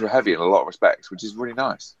equivalent to a heavy in a lot of respects, which is really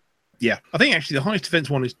nice. Yeah, I think actually the highest defense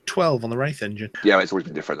one is 12 on the Wraith engine. Yeah, it's always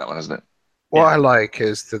been different, that one, hasn't it? What I like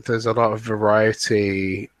is that there's a lot of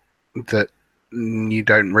variety that you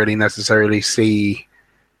don't really necessarily see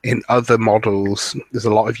in other models. There's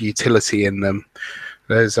a lot of utility in them.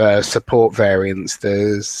 There's support variants.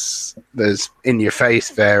 There's in-your-face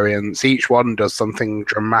variants. Each one does something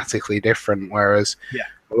dramatically different, whereas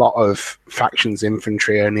a lot of factions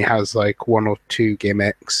infantry only has like 1 or 2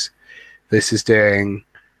 gimmicks. This is doing...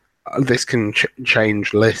 This can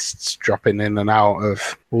change lists, dropping in and out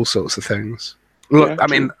of all sorts of things. Look,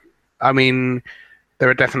 Yeah, I mean, there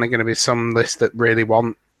are definitely going to be some lists that really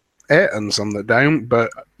want it and some that don't,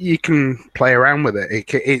 but you can play around with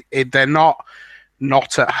it. They're not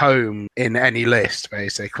at home in any list,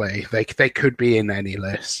 basically. They could be in any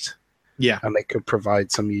list. Yeah. And they could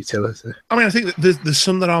provide some utility. I mean, I think that there's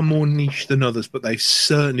some that are more niche than others, but they've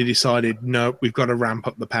certainly decided, no, we've got to ramp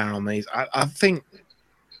up the power on these. I think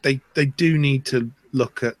they do need to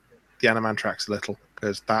look at the Animantrax a little,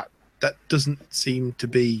 because that doesn't seem to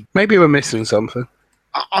be... Maybe we're missing something.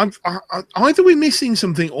 Either we're missing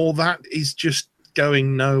something or that is just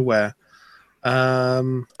going nowhere.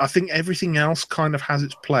 I think everything else kind of has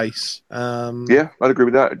its place. Yeah, I'd agree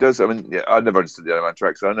with that. It does. I mean, I never understood the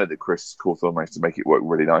Animantrax. I know that Chris Cawthorne managed to make it work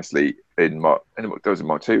really nicely in Mark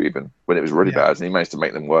 2, even when it was really bad, and he managed to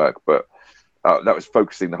make them work. But that was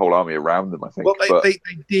focusing the whole army around them, I think. Well, they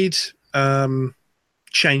did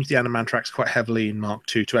change the Animantrax quite heavily in Mark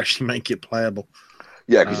 2 to actually make it playable.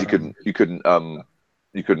 Yeah, because you couldn't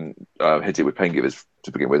hit it with pain givers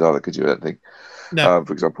to begin with either, could you? I don't think. No.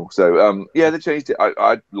 For example. So they changed it.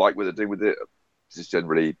 I like what they're doing with it. It's just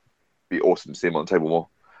generally be awesome to see them on the table more.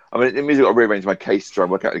 I mean, it means I've got to rearrange my case to try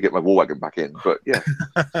and work out how to get my war wagon back in. But yeah.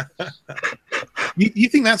 You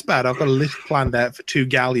think that's bad? I've got a list planned out for 2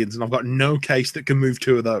 galleons, and I've got no case that can move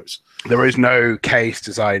 2 of those. There is no case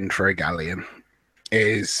designed for a galleon. It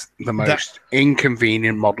is the most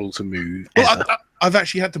inconvenient model to move. Well, I've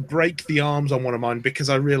actually had to break the arms on one of mine because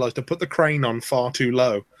I realised I put the crane on far too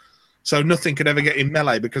low. So nothing could ever get in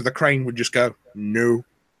melee because the crane would just go, no.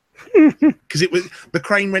 Because the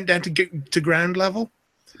crane went down to ground level.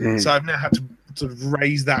 So I've now had to sort of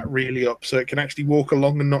raise that really up so it can actually walk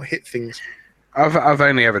along and not hit things. I've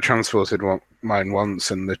only ever transported mine once,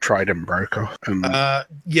 and the trident broke off.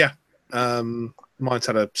 Mine's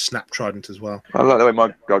had a snap trident as well. I like the way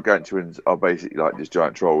my gargantuans are basically like just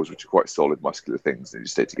giant trolls, which are quite solid, muscular things. They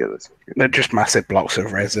just stay together. They're just massive blocks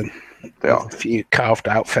of resin. They are. A few carved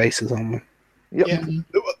out faces on them. Yep. Yeah.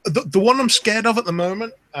 The one I'm scared of at the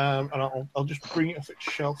moment, and I'll just bring it off its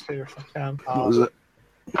shelf here if I can. What was it?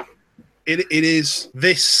 It is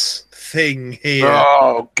this thing here.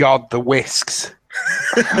 Oh God, the whisks.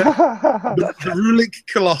 The Rulik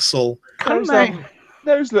Colossal.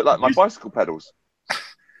 Those look like my bicycle pedals.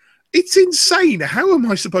 It's insane. How am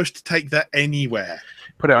I supposed to take that anywhere?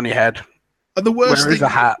 Put it on your head. And the worst Where is thing, a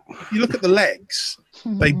hat? if you look at the legs,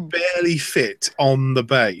 they barely fit on the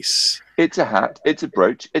base. It's a hat. It's a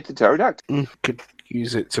brooch. It's a pterodactyl. Could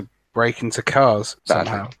use it to break into cars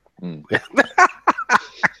somehow.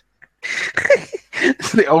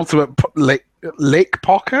 It's the ultimate lick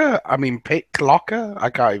pocker. I mean, pick locker. I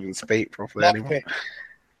can't even speak properly anymore.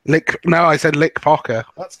 No, I said lick pocker.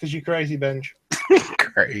 That's because you're crazy, Benj.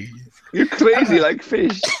 Crazy. You're crazy like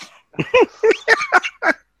fish.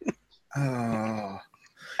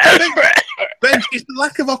 Benj, is the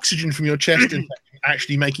lack of oxygen from your chest infection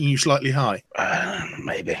actually making you slightly high?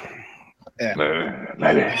 Maybe. Yeah.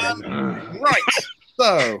 Maybe. Right.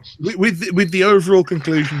 So, with the overall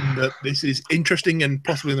conclusion that this is interesting and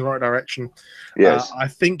possibly in the right direction, Yes. I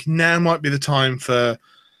think now might be the time for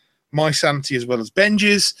my sanity as well as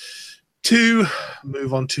Benj's to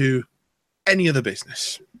move on to any other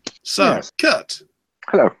business. So, Yes. Kurt,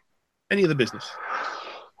 Hello. any other business?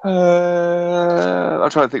 I'm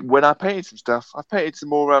trying to think. When I painted some stuff, I painted some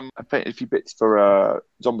more. I painted a few bits for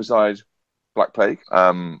Zombicide, Black Plague.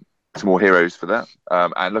 Some more heroes for that.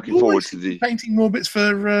 And looking forward to the painting more bits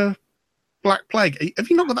for Black Plague. Have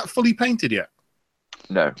you not got that fully painted yet?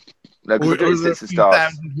 no, because Or it's there the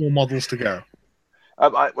stars. more models to go?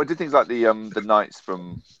 I did things like the knights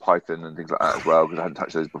from Python and things like that as well because I hadn't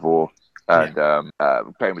touched those before. And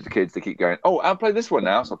playing with the kids, they keep going, oh, I'll play this one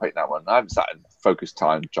now, so I'll paint that one. I haven't sat in focused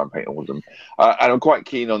time to try and paint all of them. And I'm quite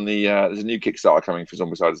keen on the there's a new Kickstarter coming for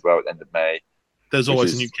Zombicide as well at the end of May. There's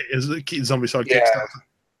always a new Zombicide Kickstarter.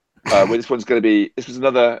 Well, this one's going to be. This was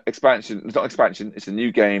another expansion. It's not an expansion. It's a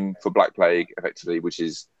new game for Black Plague, effectively, which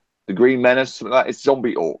is the Green Menace. Something like that. It's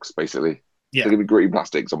zombie orcs, basically. Yeah. They're going to be green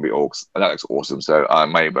plastic zombie orcs, and that looks awesome. So I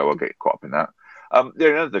may well get caught up in that. The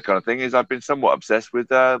only other kind of thing is I've been somewhat obsessed with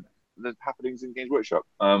the happenings in Games Workshop.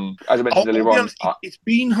 As I mentioned earlier on, it's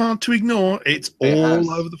been hard to ignore. It's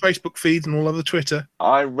all over the Facebook feeds and all over the Twitter.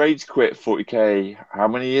 I rage quit 40k how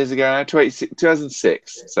many years ago now?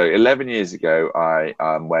 2006. So 11 years ago, I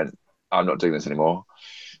went, I'm not doing this anymore,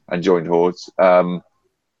 and joined Hordes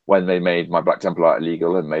when they made my Black Templar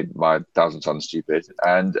illegal and made my Thousand Sons stupid,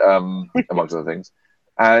 and amongst other things.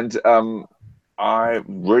 And I'm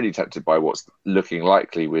really tempted by what's looking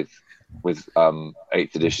likely with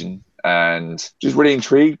 8th edition, and just really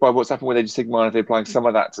intrigued by what's happened with Age of Sigmar. If they're applying some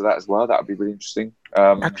of that to that as well, that would be really interesting.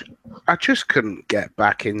 I just couldn't get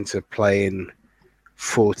back into playing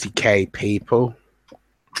 40k people.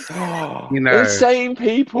 Insane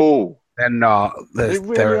people. They're not. They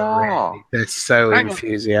really are. They're so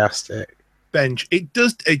enthusiastic. Benj, it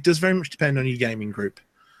does very much depend on your gaming group.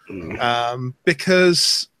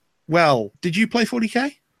 Because, well, did you play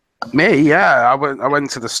 40k? Me, yeah. I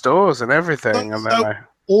went to the stores and everything, and then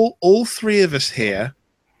all three of us here,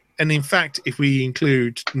 and in fact, if we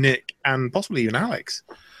include Nick and possibly even Alex,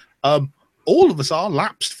 all of us are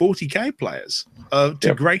lapsed 40k players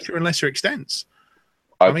to greater and lesser extents.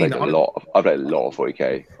 I've played a lot of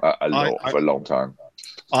 40k, for a long time.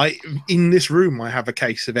 In this room, I have a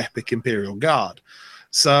case of Epic Imperial Guard.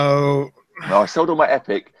 So no, I sold all my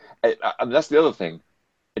Epic. And that's the other thing.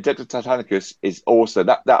 Adeptus Titanicus is also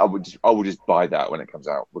that I would just buy that when it comes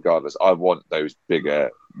out, regardless. I want those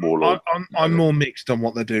bigger warlord. I'm more mixed on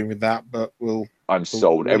what they're doing with that, but I'm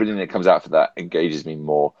sold. Everything that comes out for that engages me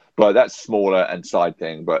more. But that's smaller and side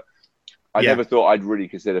thing. But I never thought I'd really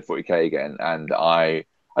consider 40k again, and I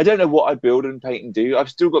don't know what I build and paint and do. I've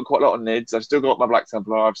still got quite a lot of Nids. I've still got my Black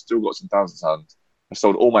Templar. I've still got some Thousand Sons. I've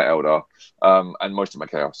sold all my Eldar and most of my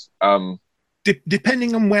Chaos.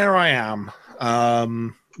 Depending on where I am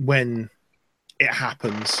when it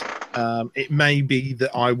happens, it may be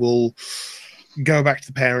that I will go back to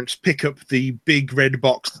the parents, pick up the big red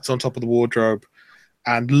box that's on top of the wardrobe,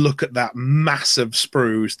 and look at that massive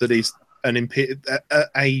spruce that is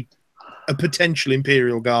a potential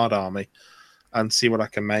Imperial Guard army, and see what I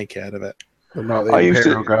can make out of it. They're not the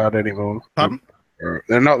Imperial Guard anymore. Pardon?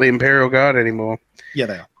 They're not the Imperial Guard anymore. Yeah,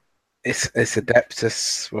 they are. It's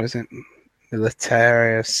Adeptus. What is it?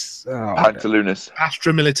 Militarius. Pantaloonus.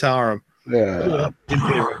 Astra Militarum. Yeah.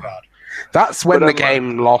 Imperial Guard. That's when the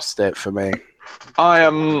game lost it for me.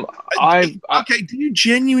 Okay, do you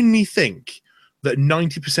genuinely think that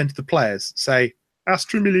 90% of the players say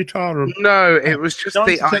Astra Militarum? No, it was just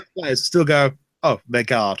 90% of players still go, oh, they're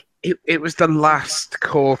Guard. It was the last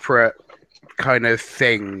corporate kind of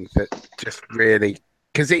thing that just really,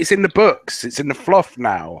 because it's in the books, it's in the fluff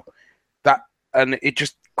now, and it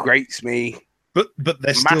just grates me. But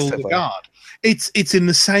they're still the Guard. It's in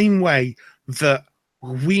the same way that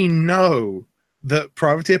we know that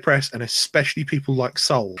Privateer Press, and especially people like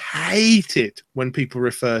Sol, hate it when people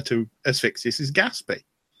refer to Asphyxius as Gaspy.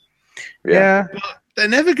 Yeah. But they're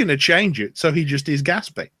never going to change it, so he just is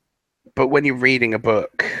Gaspy. But when you're reading a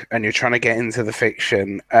book and you're trying to get into the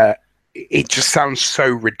fiction, it just sounds so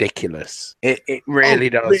ridiculous. It really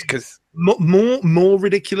does. Because more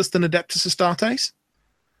ridiculous than Adeptus Astartes?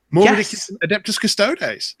 More Yes. ridiculous than Adeptus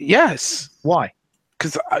Custodes? yes, Why?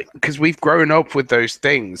 because we've grown up with those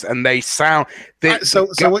things, and they sound. So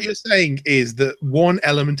what you're saying is that one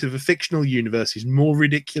element of a fictional universe is more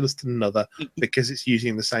ridiculous than another because it's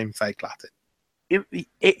using the same fake Latin.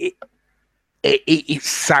 It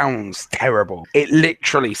sounds terrible. It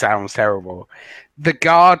literally sounds terrible. The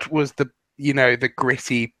guard was the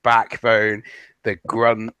gritty backbone, the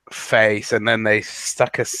grunt face, and then they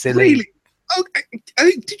stuck a silly. Really? Okay.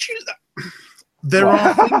 Did you? There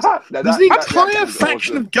are things. There's the entire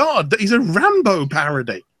faction of Guard that is a Rambo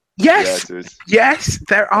parody. Yes, Yeah, it is. yes,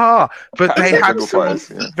 there are, but they Single have some players,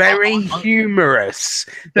 yeah. very humorous.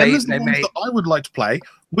 Then They there's the ones made that I would like to play,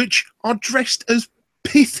 which are dressed as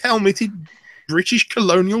pith-helmeted British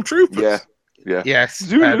colonial troopers. Yeah, yeah. yes,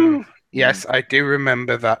 Zulu. yes, I do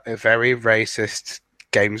remember that a very racist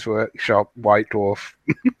Games Workshop White Dwarf,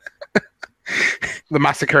 the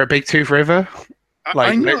massacre at Big Tooth River.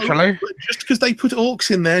 I know, literally. but just because they put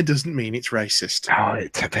orcs in there doesn't mean it's racist. Oh,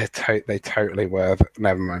 they totally were.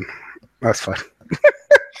 Never mind. That's fine.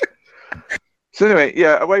 So anyway,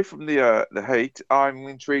 yeah, away from the hate, I'm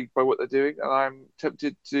intrigued by what they're doing, and I'm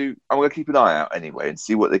tempted to. I'm going to keep an eye out anyway and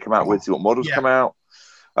see what they come out with, see what models Yeah. come out.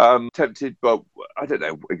 Tempted, but I don't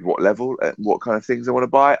know what level, what kind of things I want to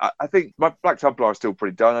buy. I think my Black Templar are still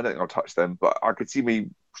pretty done. I don't think I'll touch them, but I could see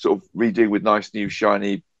me sort of redoing with nice new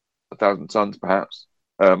shiny 1,000 Suns, perhaps.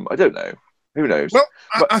 I don't know. Who knows? Well,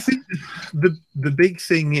 But- I think the big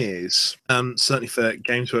thing is, certainly for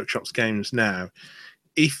Games Workshop's games now,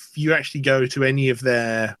 if you actually go to any of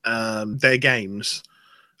their games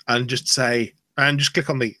and just click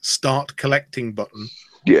on the Start Collecting button,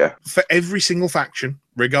 Yeah, for every single faction,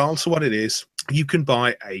 regardless of what it is, you can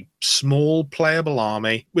buy a small playable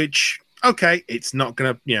army, which, okay, it's not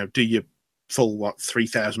going to do your full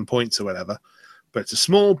 3,000 points or whatever, but it's a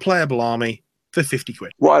small playable army for 50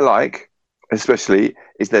 quid. what I like, especially,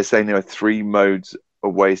 is they're saying there are 3 modes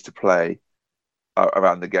of ways to play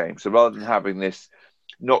around the game. So rather than having this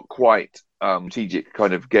not quite strategic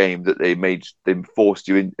kind of game that they forced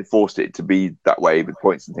it to be that way with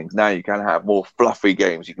points and things. Now you can have more fluffy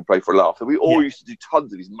games you can play for a laugh. So we all used to do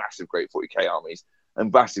tons of these massive, great 40k armies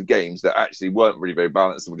and massive games that actually weren't really very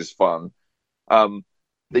balanced and were just fun.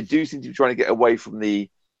 They do seem to be trying to get away from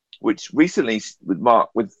which recently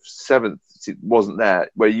with 7th it wasn't there,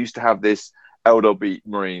 where you used to have this Eldar beat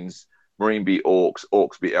Marines, Marine beat Orcs,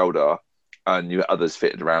 Orcs beat Eldar, and you had others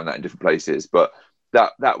fitted around that in different places. But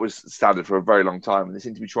that was standard for a very long time, and they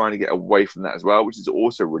seem to be trying to get away from that as well, which is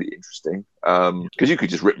also really interesting. Because you could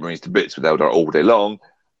just rip Marines to bits with Eldar all day long,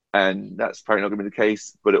 and that's probably not going to be the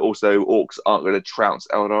case. But also, Orcs aren't going to trounce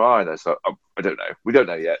Eldar either. So I don't know. We don't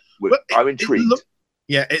know yet. I'm intrigued.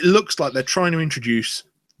 It looks like they're trying to introduce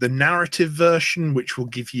the narrative version, which will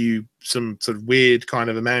give you some sort of weird kind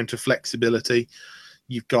of amount of flexibility.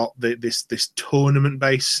 You've got this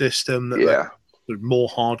tournament-based system that more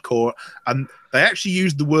hardcore, and they actually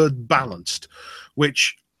used the word balanced,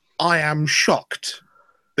 which I am shocked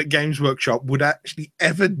that Games Workshop would actually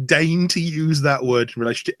ever deign to use that word in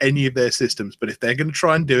relation to any of their systems. But if they're going to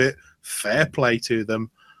try and do it, fair play to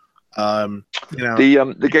them. The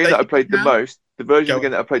game that I played the most, the version of the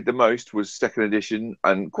game that I played the most was 2nd edition,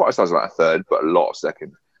 and quite a size like a 3rd, but a lot of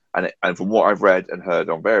 2nd. And from what I've read and heard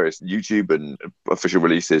on various YouTube and official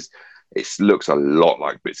releases, it looks a lot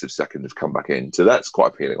like bits of 2nd have come back in. So that's quite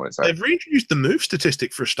appealing on its own. They've reintroduced the move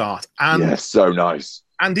statistic for a start. And so nice.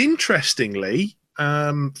 And interestingly,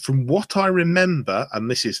 from what I remember,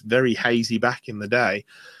 and this is very hazy back in the day,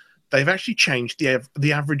 they've actually changed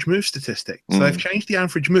the average move statistic. So they've changed the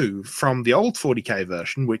average move from the old 40k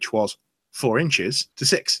version, which was 4 inches, to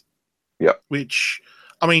 6. Yeah. Which,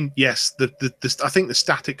 I mean, yes, I think the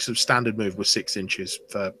statics of standard move was 6 inches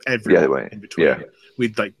for everyone in between,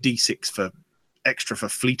 with like D6 for extra for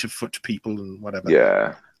fleet of foot people and whatever.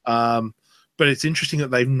 Yeah. But it's interesting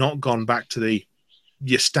that they've not gone back to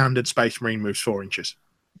your standard Space Marine moves 4 inches.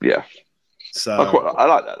 Yeah. So I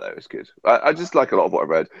like that though. It's good. I just like a lot of what I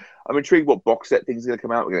read. I'm intrigued what box set things are going to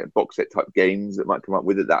come out. We're going to get box set type games that might come up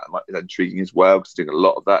with it. That might be intriguing as well, because doing a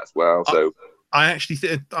lot of that as well. So I actually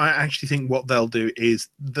think what they'll do is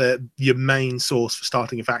your main source for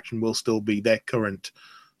starting a faction will still be their current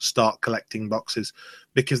Start Collecting boxes,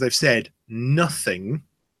 because they've said nothing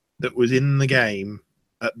that was in the game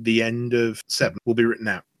at the end of 7 will be written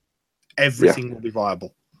out. Everything will be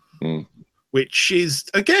viable. Which is,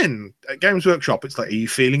 again, at Games Workshop, it's like, are you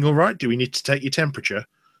feeling all right? Do we need to take your temperature?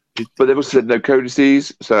 But they've also said no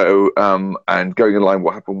codices. So, and going in line with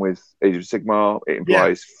what happened with Age of Sigmar, it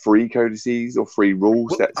implies free codices or free rule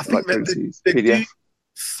sets. I think codices, they PDF. do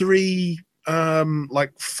 3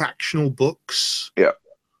 like factional books. Yeah.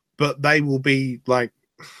 But they will be like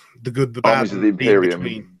the good, the bad, Armies of the and the in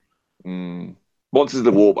Imperium. Monsters of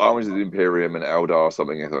the Warp, Armies of the Imperium, and Eldar,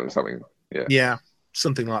 something. Yeah. Yeah,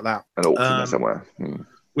 something like that. An orc in there somewhere.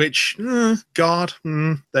 Which, Guard,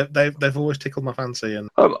 they've always tickled my fancy. And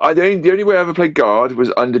the only way I ever played Guard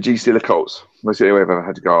was under G Steel Occults. That's the only way I've ever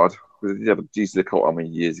had Guard. Because I did have a G Steel Occult army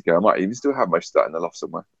years ago. I might even still have most of that in the loft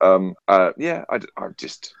somewhere.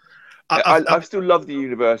 I still love the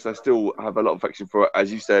universe. I still have a lot of affection for it.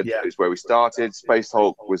 As you said, it's where we started. Space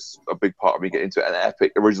Hulk was a big part of me getting into it. An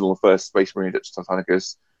epic original first Space Marine Dutch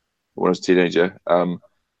Titanicus when I was a teenager.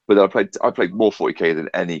 But I played more 40k than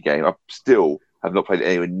any game. I still have not played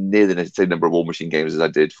anywhere near the same number of War Machine games as I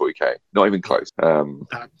did 40k. Not even close.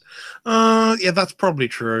 Yeah, that's probably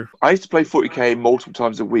true. I used to play 40k multiple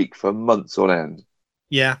times a week for months on end.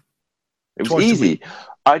 Yeah. It was easy.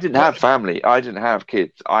 I didn't have family. I didn't have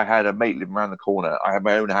kids. I had a mate living around the corner. I had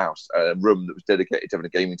my own house, a room that was dedicated to having a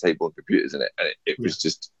gaming table and computers in it. And it was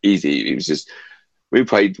just easy. It was just, we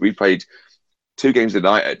played 2 games a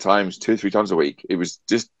night at times, 2 or 3 times a week. It was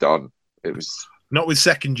just done. It was... Not with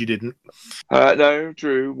second, you didn't. No,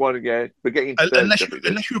 true. One again. But getting into third,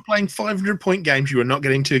 unless you were playing 500-point games, you were not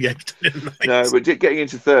getting 2 games. No, but getting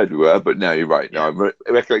into third, we were. But no, you're right. No, I'm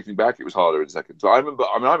recollecting back. It was harder in second. So I remember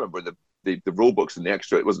the rule books and the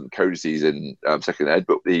extra. It wasn't codices in second ed,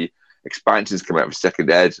 but the expansions came out of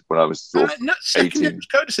second ed when I was sort of second 18. ed was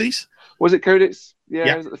codices. Was it codex?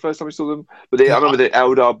 Yeah. Was it the first time we saw them? But I remember the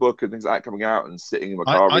Eldar book and things like that coming out and sitting in my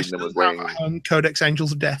car reading them. Was waiting. Codex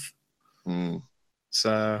Angels of Death.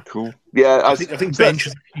 So cool. Yeah, I think Bench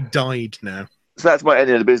has died now. So that's my end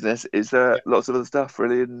of the business. Is lots of other stuff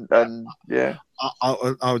really, and yeah.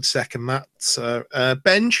 I would second that. So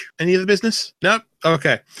Benj, any other business? No.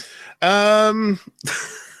 Okay. Dawn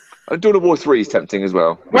of War 3 is tempting as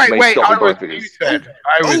well. Wait! I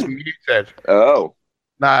was muted. Oh.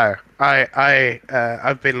 No,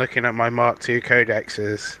 I've been looking at my Mark II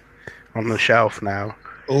codexes on the shelf now.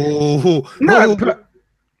 Oh no!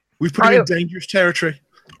 We've put in dangerous territory.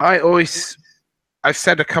 I've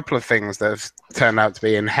said a couple of things that have turned out to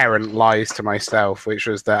be inherent lies to myself, which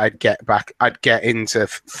was that I'd get into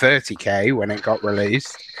 30k when it got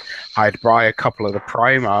released. I'd buy a couple of the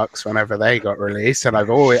Primarchs whenever they got released, and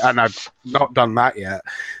I've not done that yet.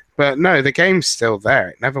 But no, the game's still there.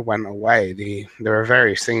 It never went away. There are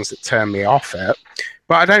various things that turn me off it.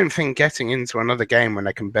 But I don't think getting into another game when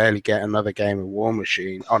I can barely get another game of War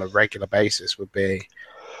Machine on a regular basis would be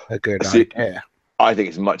a good idea. I think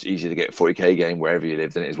it's much easier to get a 40k game wherever you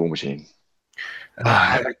live than it is War Machine.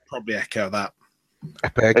 I would probably echo that.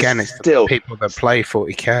 But again, it's still the people that play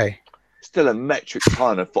 40k. Still a metric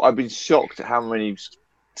ton of... I've been shocked at how many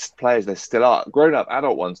players there still are. Grown-up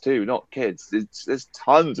adult ones too, not kids. There's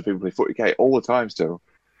tons of people who play 40k all the time still.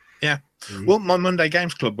 Yeah. Well, my Monday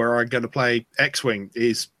Games Club, where I go to play X-Wing,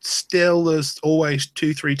 is still, there's always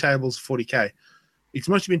 2-3 tables of 40k. It's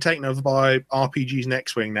mostly been taken over by RPGs and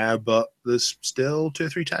X-Wing now, but there's still 2 or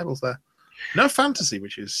 3 tables there. No fantasy,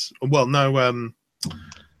 which is... Well, no...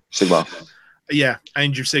 Sigmar. Yeah,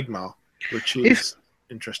 Age of Sigmar, which is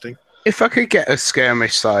interesting. If I could get a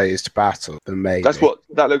skirmish-sized battle, then maybe. That's what...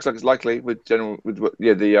 That looks like it's likely with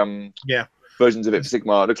the versions of it for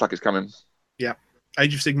Sigmar. It looks like it's coming. Yeah.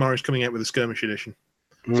 Age of Sigmar is coming out with a skirmish edition.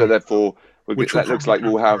 So therefore... that looks like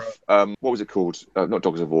we'll have what was it called? Not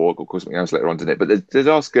Dogs of War. Of course, something else later on, didn't it? But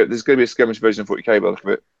there's going to be a skirmish version of 40k by the look of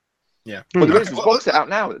it. Yeah. Well, there is a box set out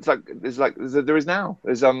now. There is now.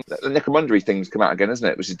 There's the Necromundry things come out again, isn't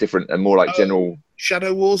it? Which is different and more like general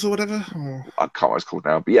Shadow Wars or whatever. I can't remember what it's called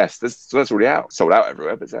now, but yes, that's already out. Sold out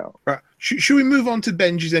everywhere, but it's out. Right. Should we move on to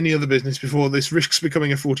Benji's any other business before this risks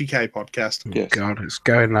becoming a 40k podcast? Yes. God, it's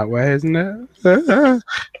going that way, isn't it?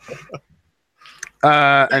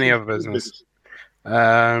 Any other business?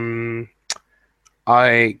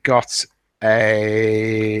 I got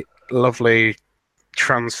a lovely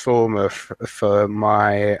Transformer for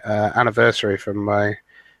my anniversary from my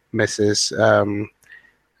missus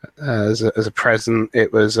as a present.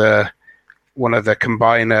 It was one of the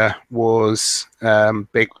Combiner Wars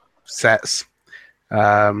big sets,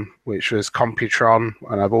 which was Computron,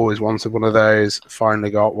 and I've always wanted one of those.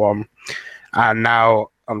 Finally got one, and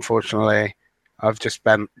now unfortunately I've just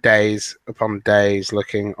spent days upon days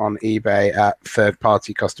looking on eBay at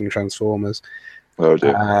third-party custom Transformers Oh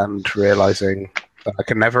dear. and realizing that I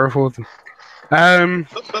can never afford them.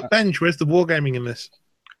 But Benj, where's the wargaming in this?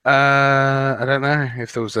 I don't know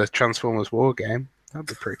if there was a Transformers war game. That'd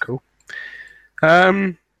be pretty cool.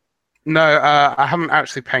 No, I haven't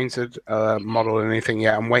actually painted a model or anything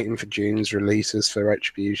yet. I'm waiting for June's releases for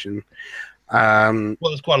Retribution. Well,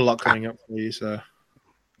 there's quite a lot coming up for you, so.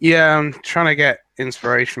 Yeah, I'm trying to get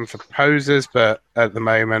inspiration for poses, but at the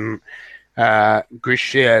moment,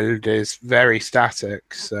 Grishield is very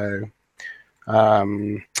static, so I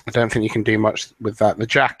don't think you can do much with that. The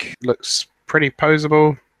Jack looks pretty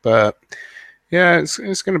posable, but yeah,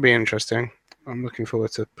 it's going to be interesting. I'm looking forward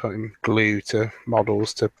to putting glue to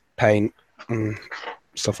models to paint and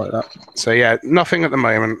stuff like that. So yeah, nothing at the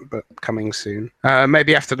moment, but coming soon.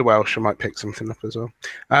 Maybe after the Welsh, I might pick something up as well.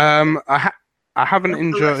 I haven't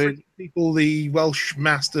enjoyed. People, the Welsh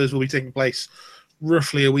Masters will be taking place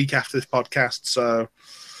roughly a week after this podcast, so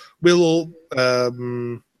we'll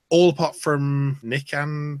all apart from Nick,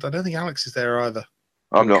 and I don't think Alex is there either.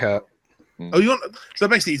 I'm not. Oh, you want? So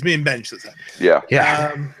basically, it's me and Benj that's Yeah.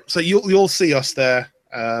 there. So you'll see us there,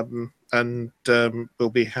 and we'll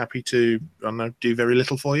be happy to, I don't know, do very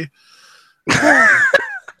little for you. I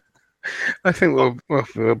think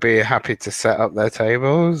we'll be happy to set up their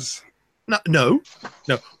tables. No.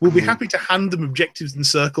 We'll be happy to hand them objectives and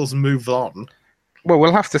circles and move on. Well,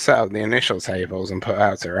 we'll have to set up the initial tables and put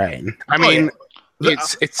out terrain. I mean,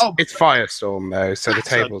 it's Firestorm though, so the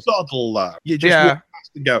tables. You just walk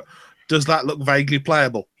past and go, does that look vaguely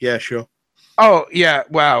playable? Yeah, sure. Oh yeah,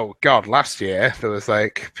 well, God, last year there was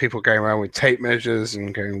like people going around with tape measures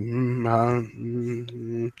and going. No.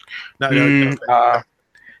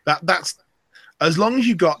 That's as long as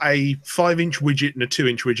you got a 5-inch widget and a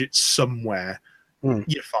 2-inch widget somewhere,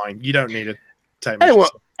 you're fine. You don't need a tape measure. Well,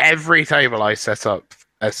 every table I set up,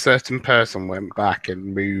 a certain person went back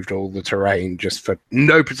and moved all the terrain just for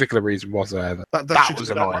no particular reason whatsoever. That was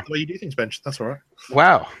annoying. The way you do things, Benj. That's all right.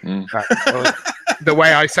 Wow. The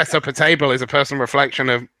way I set up a table is a personal reflection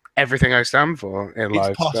of everything I stand for in life.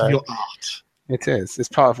 It's part of your art. It is. It's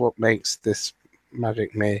part of what makes this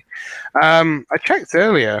magic me. I checked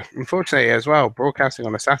earlier, unfortunately, as well, broadcasting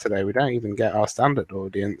on a Saturday, we don't even get our standard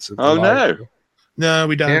audience. No,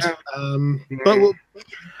 we don't. Yeah. But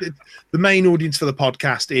the main audience for the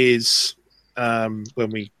podcast is when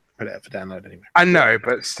we put it up for download anyway. I know,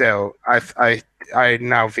 but still, I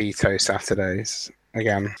now veto Saturdays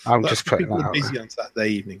again. I'm just putting that out. Busy on Saturday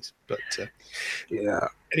evenings, but yeah.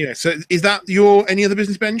 Anyway, so is that your any other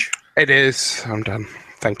business, Benj? It is. I'm done.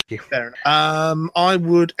 Thank you. Fair enough. I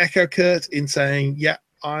would echo Kurt in saying, yeah,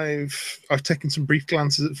 I've taken some brief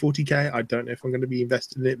glances at 40k. I don't know if I'm going to be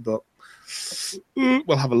invested in it, but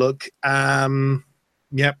we'll have a look.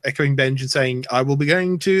 Yep, echoing Benj and saying I will be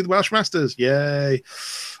going to the Welsh Masters. Yay!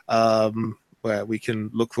 Where we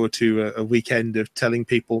can look forward to a weekend of telling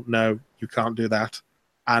people no, you can't do that,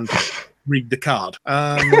 and read the card,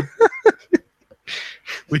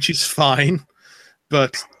 which is fine,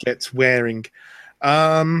 but gets wearing.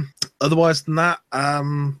 Otherwise than that,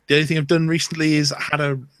 the only thing I've done recently is I had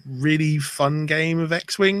a really fun game of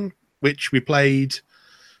X-Wing, which we played.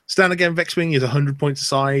 Standard game of X-Wing is 100 points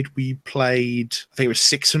aside. We played, I think it was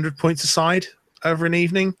 600 points aside over an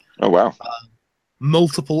evening. Oh, wow.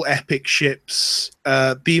 Multiple epic ships.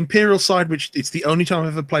 The Imperial side, which it's the only time I've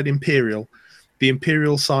ever played Imperial. The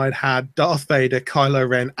Imperial side had Darth Vader, Kylo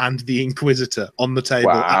Ren, and the Inquisitor on the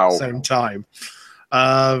table at the same time.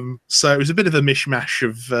 So it was a bit of a mishmash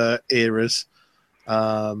of eras.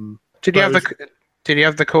 Did you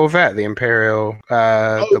have the Corvette, the Imperial,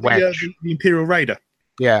 the Wedge? The Imperial Raider.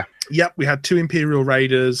 Yeah. Yep, we had 2 Imperial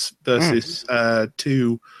Raiders versus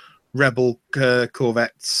 2 Rebel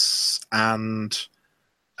Corvettes and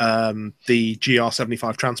the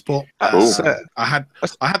GR-75 transport. I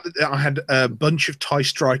had a bunch of TIE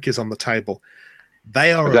Strikers on the table.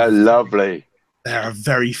 They're lovely. They're a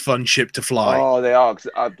very fun ship to fly. Oh, they are.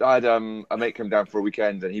 I had a mate come down for a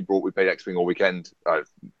weekend, and we played X-Wing all weekend. I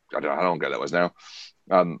don't know how long ago that was now,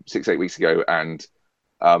 6-8 weeks ago, and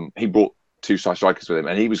he brought 2 TIE Strikers with him,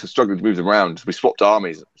 and he was struggling to move them around. We swapped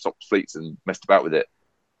armies, swapped fleets, and messed about with it.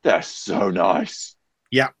 They're so nice.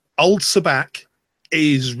 Yeah, old Sabak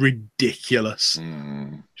is ridiculous.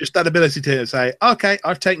 Just that ability to say, okay,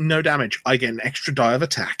 I've taken no damage, I get an extra die of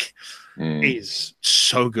attack. Is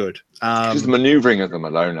so good. Just the maneuvering of them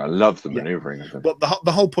alone, I love the maneuvering of them. But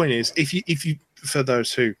the whole point is, if you for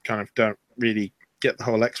those who kind of don't really get the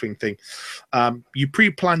whole X-Wing thing, you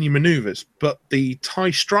pre-plan your maneuvers, but the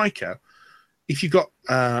TIE Striker if you've got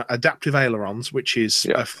adaptive ailerons, which is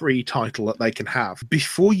Yeah. a free title that they can have,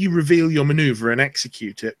 before you reveal your maneuver and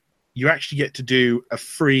execute it, you actually get to do a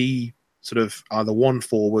free sort of either one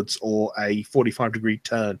forwards or a 45-degree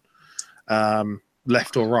turn,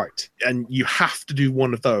 left or right. And you have to do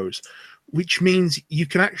one of those, which means you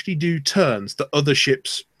can actually do turns that other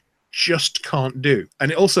ships just can't do.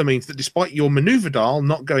 And it also means that despite your maneuver dial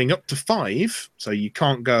not going up to 5, so you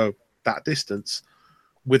can't go that distance,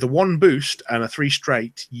 with a 1 boost and a 3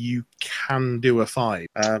 straight, you can do a 5.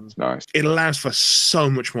 Nice. It allows for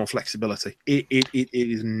so much more flexibility. It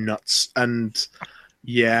is nuts. And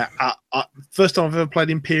yeah, first time I've ever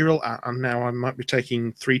played Imperial, and now I might be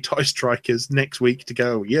taking 3 TIE Strikers next week to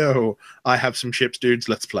go, yo, I have some ships, dudes,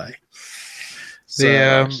 let's play.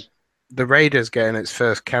 The Raiders getting its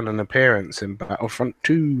first canon appearance in Battlefront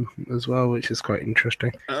 2 as well, which is quite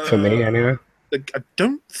interesting for me, anyway. I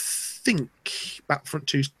don't think Battlefront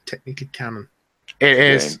 2 is technically canon. It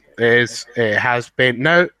is. It has been.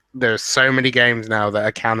 No, there's so many games now that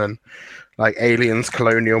are canon. Like Aliens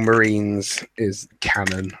Colonial Marines is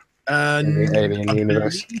canon in the Alien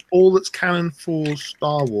universe. All that's canon for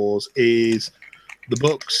Star Wars is the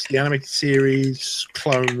books, the animated series,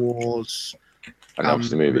 Clone Wars. And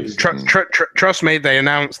the movies. Trust me, they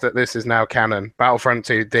announced that this is now canon. Battlefront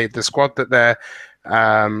 2, the squad that they're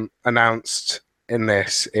announced in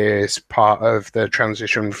this is part of the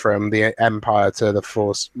transition from the Empire to the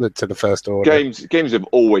Force to the First Order. Games have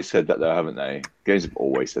always said that, though, haven't they? Games have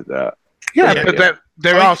always said that. Yeah, but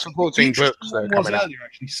there are supporting books that are coming out.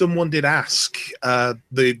 Actually, someone did ask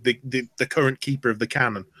the current keeper of the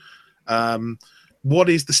canon, what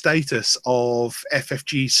is the status of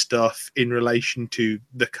FFG stuff in relation to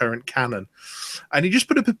the current canon? And he just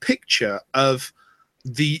put up a picture of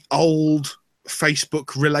the old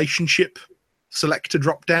Facebook relationship selector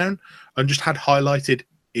drop down and just had highlighted,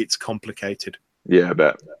 it's complicated. Yeah, I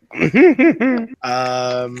bet.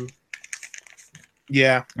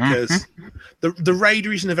 Yeah, because the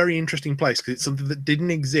Raider is in a very interesting place because it's something that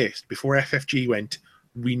didn't exist before FFG went,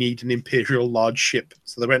 we need an Imperial large ship.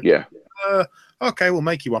 So they went, yeah, okay, we'll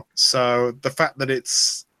make you one. So the fact that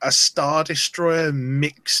it's a Star Destroyer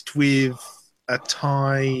mixed with a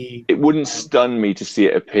TIE... It wouldn't stun me to see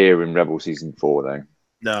it appear in Rebel Season 4, though.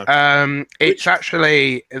 No. It's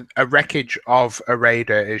actually a wreckage of a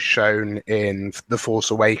Raider is shown in The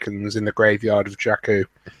Force Awakens in the graveyard of Jakku.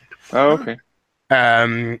 Oh, okay.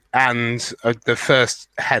 And the first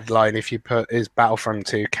headline, if you put, is Battlefront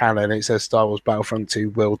 2 canon. It says Star Wars Battlefront 2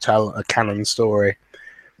 will tell a canon story.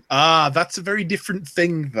 That's a very different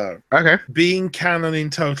thing, though. Okay. Being canon in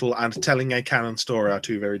total and telling a canon story are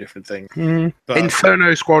two very different things. But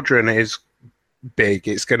Inferno Squadron is big.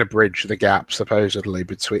 It's going to bridge the gap, supposedly,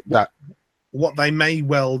 between that. What they may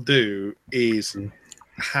well do is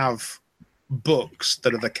have books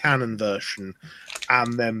that are the canon version,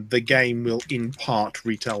 and then the game will in part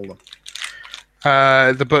retell them.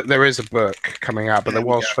 The book, there is a book coming out, but there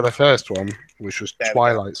was for the first one, which was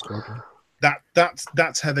Twilight Squadron.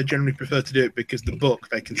 That's how they generally prefer to do it, because the book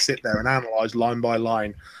they can sit there and analyze line by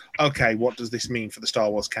line. Okay, what does this mean for the Star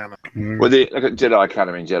Wars canon? Well, look at Jedi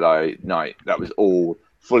Academy and Jedi Knight. That was all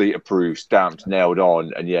fully approved, stamped, nailed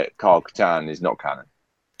on, and yet Kyle Katarn is not canon.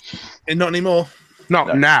 And not anymore.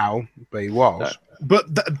 Not now, but he was. No. But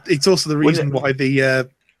it's also the reason why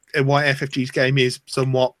why FFG's game is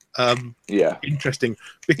somewhat interesting,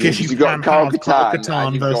 because you've you got can Kyle have Kyle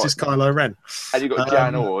Katarn Katarn versus Kylo Ren, and you've got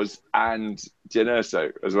Jan Ors and Jen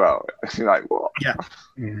Erso as well. Like what? Yeah.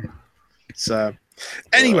 So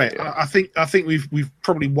anyway, I think we've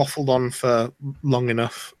probably waffled on for long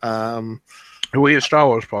enough. We're a Star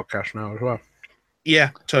Wars podcast now as well.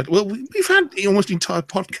 Yeah, totally. Well, we've had almost entire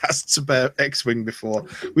podcasts about X-Wing before,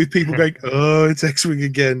 with people going, "Oh, it's X-Wing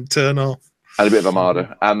again, turn off." And a bit of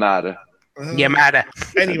Armada. Yeah, matter.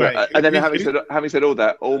 Anyway, and then having said all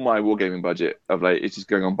that, all my wargaming budget of late is just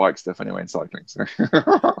going on bike stuff anyway and cycling. So.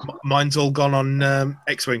 Mine's all gone on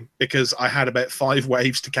X-Wing, because I had about 5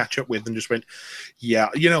 waves to catch up with, and just went, yeah,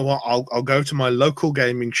 you know what? I'll go to my local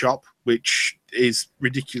gaming shop, which is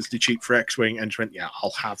ridiculously cheap for X-Wing, and just went, yeah,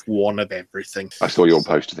 I'll have one of everything. I saw your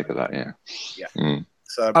post to think of that. Yeah.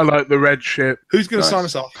 So I like the red ship. Who's going to sign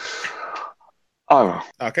us off? Oh,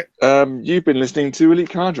 okay. You've been listening to Elite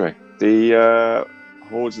Cadre, the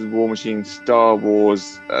Hordes of War Machine, Star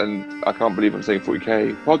Wars, and I can't believe I'm saying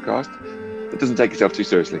 40k podcast that doesn't take itself too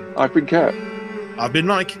seriously. I've been Kurt. I've been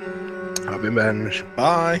Mike. I've been Ben.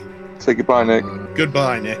 Bye. Say goodbye, Nick.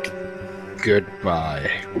 Goodbye, Nick.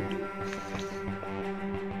 Goodbye.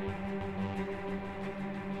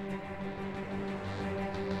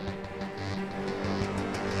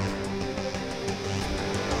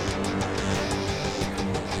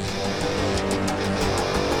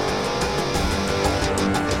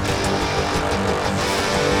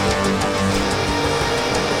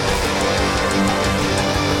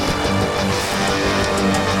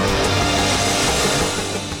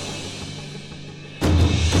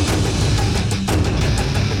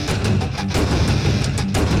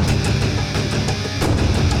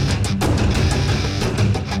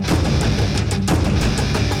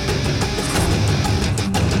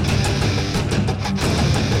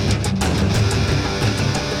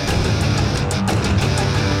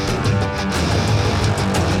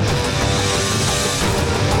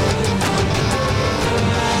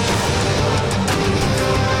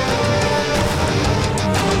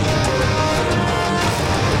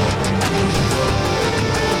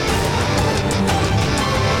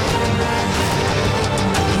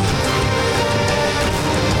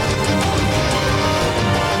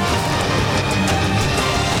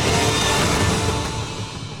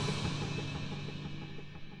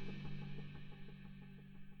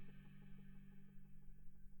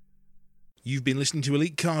 You've been listening to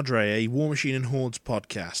Elite Cadre, a War Machine and Hordes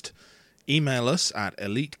podcast. Email us at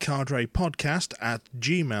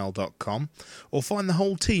elitecadrepodcast@gmail.com or find the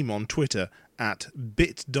whole team on Twitter at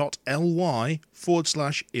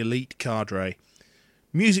bit.ly/elitecadre.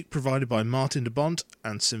 Music provided by Martin de Bont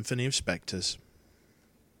and Symphony of Spectres.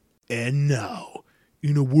 And now,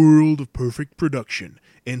 in a world of perfect production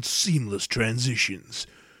and seamless transitions,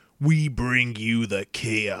 we bring you the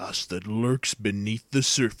chaos that lurks beneath the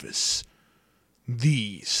surface.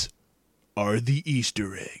 These are the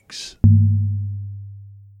Easter eggs.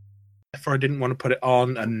 Therefore, I didn't want to put it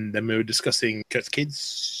on, and then we were discussing Kurt's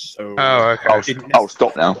Kids. So okay. I'll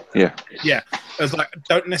stop now. Yeah. Yeah. I was like, I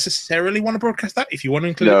don't necessarily want to broadcast that if you want to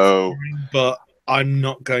include No. it, but I'm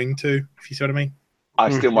not going to, if you see what I mean. I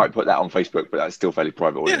still might put that on Facebook, but that's still fairly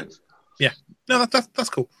private audience. Yeah. No, that's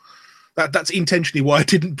cool. That's intentionally why I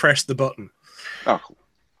didn't press the button. Oh, cool.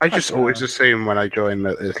 I just always assume when I join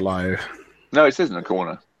that it's live. No, it says in the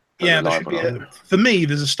corner. Yeah, there should be for me,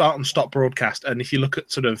 there's a start and stop broadcast, and if you look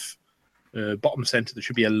at sort of bottom center, there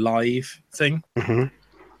should be a live thing. Mm-hmm.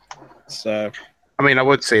 So, I mean, I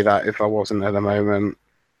would see that if I wasn't at the moment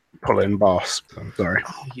pulling boss. I'm sorry.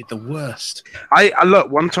 oh, you're the worst. I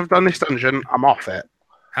look, once I've done this dungeon, I'm off it.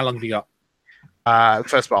 How long have you got?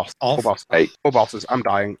 First boss. Off? Four bosses. 8. 4 bosses. I'm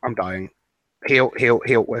dying. Heal.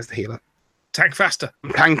 Where's the healer? Tank faster.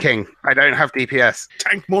 I'm tanking. I don't have DPS.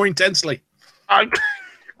 Tank more intensely. I'm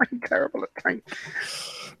terrible at tank.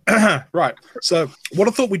 Right. So, what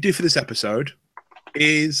I thought we'd do for this episode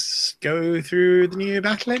is go through the new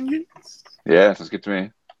battle engines. Yeah, sounds good to me.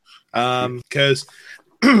 Because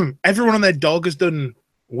everyone and their dog has done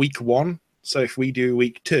week 1. So if we do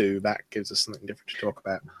week 2, that gives us something different to talk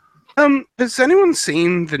about. Has anyone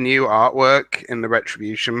seen the new artwork in the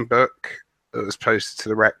Retribution book that was posted to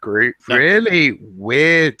the Rec group? No. Really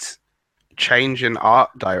weird change in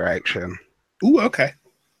art direction. Ooh, okay.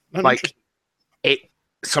 No, Like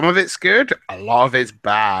some of it's good, a lot of it's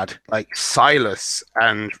bad. Like Silas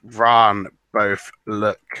and Ran both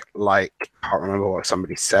look like, I can't remember what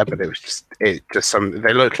somebody said, but they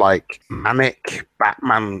look like manic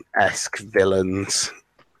Batman-esque villains.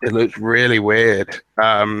 It looked really weird.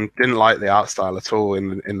 Didn't like the art style at all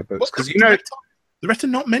in the books, because the Ret are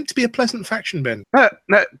not meant to be a pleasant faction, Ben. but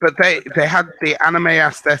they had the anime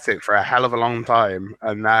aesthetic for a hell of a long time,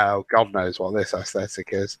 and now God knows what this aesthetic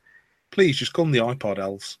is. Please just call them the iPod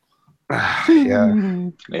elves. Yeah.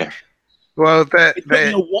 Yeah. Well,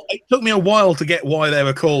 It took me a while to get why they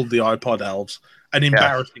were called the iPod elves. An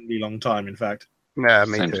embarrassingly long time, in fact. yeah,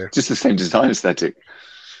 me too. Just the same design aesthetic.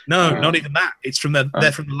 No, not even that. It's from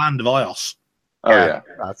they're from the land of Ios. Oh, yeah.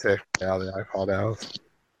 That's it. Yeah, the iPod elves.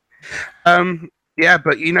 Yeah,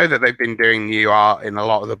 but you know that they've been doing new art in a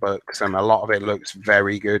lot of the books, and a lot of it looks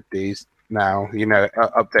very good now. You know,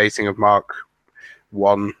 updating of Mark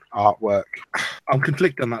 1 artwork. I'm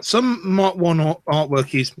conflicted on that. Some Mark 1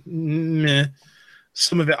 artwork is meh.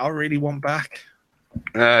 Some of it I really want back.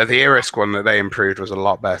 The Irisk one that they improved was a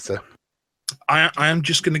lot better. I am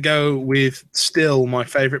just going to go with still my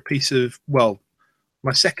favourite piece of, my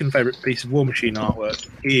second favourite piece of War Machine artwork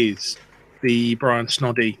is the Brian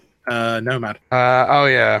Snoddy Nomad. Oh,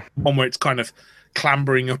 yeah. One where it's kind of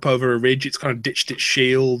clambering up over a ridge. It's kind of ditched its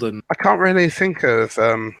shield. And I can't really think of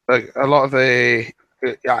like a lot of the...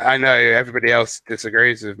 I know everybody else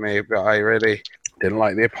disagrees with me, but I really didn't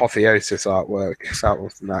like the Apotheosis artwork. That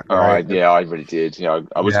wasn't that great. Yeah, I really did. You know,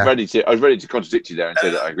 I was ready to contradict you there and say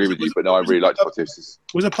that I agree with you, but no, I really liked Apotheosis.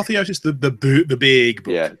 Was Apotheosis the big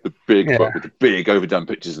book? Yeah, the big book with the big overdone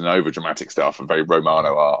pictures and over dramatic stuff and very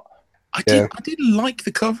Romano art. I did like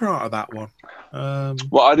the cover art of that one.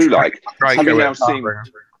 What I do like,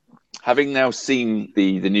 having now seen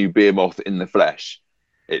the new Beer Moth in the flesh,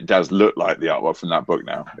 it does look like the artwork from that book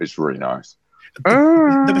now. It's really nice.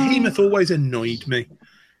 The Behemoth always annoyed me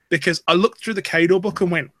because I looked through the Kador book and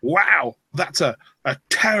went, wow, that's a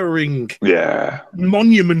towering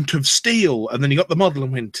monument of steel. And then you got the model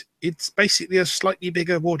and went, it's basically a slightly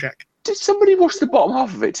bigger Warjack. Did somebody wash the bottom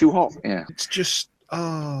half of it too hot? Yeah. It's just,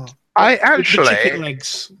 I actually, the chicken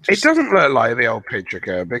legs. It doesn't look like the old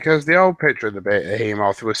picture, because the old picture of the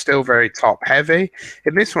Behemoth was still very top heavy.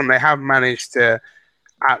 In this one, they have managed to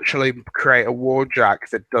actually create a Warjack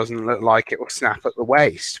that doesn't look like it will snap at the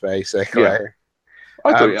waist, basically. Yeah.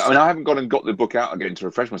 I haven't gone and got the book out again to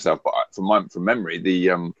refresh myself, but from memory,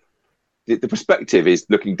 the perspective is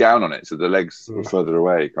looking down on it, so the legs are further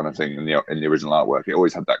away, kind of thing. In the original artwork, it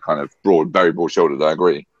always had that kind of very broad shoulders. I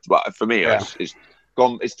agree, but for me,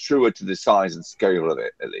 it's truer to the size and scale of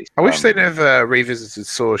it, at least. I wish they'd have revisited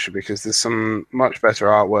Sorsha, because there's some much better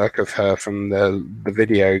artwork of her from the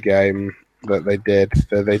video game that they did.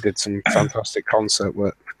 They did some fantastic concert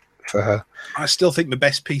work for her. I still think the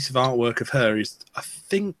best piece of artwork of her is, I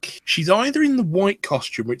think she's either in the white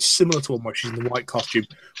costume, which is similar to one where she's in the white costume,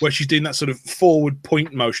 where she's doing that sort of forward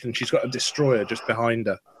point motion and she's got a destroyer just behind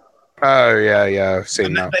her. Oh, yeah, I've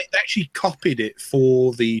seen that. They actually copied it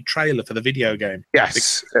for the trailer for the video game. Yes,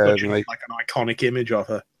 It's certainly. like an iconic image of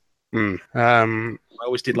her. I I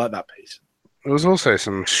always did like that piece. There was also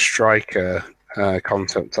some Striker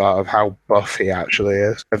concept art of how buff he actually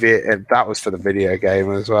is. That was for the video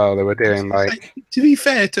game as well. They were doing like... To be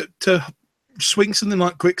fair, to swing something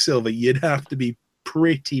like Quicksilver, you'd have to be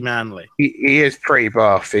pretty manly. He is pretty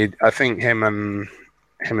buff. I think him and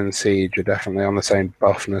Siege are definitely on the same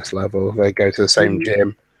buffness level. They go to the same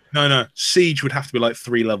gym. No. Siege would have to be like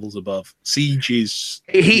 3 levels above. Siege is...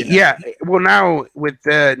 Yeah. Well, now with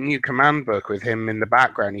the new command book, with him in the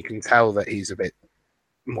background, you can tell that he's a bit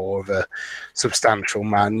more of a substantial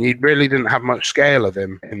man. You really didn't have much scale of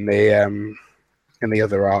him in the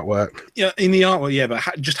other artwork. Yeah, in the artwork, yeah, but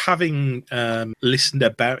just having listened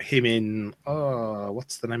about him in...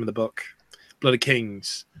 what's the name of the book? Blood of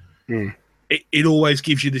Kings. It always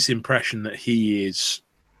gives you this impression that he's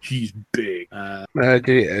big.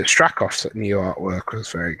 Strakov's new artwork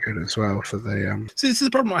was very good as well for the... So this is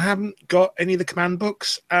the problem. I haven't got any of the command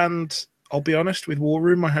books, and I'll be honest, with War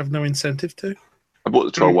Room, I have no incentive to. I bought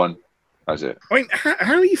the Troll one. That's it. I mean,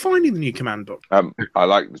 how are you finding the new command book? I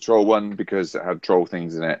like the Troll one because it had troll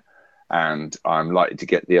things in it, and I'm likely to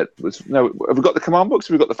get the... have we got the command books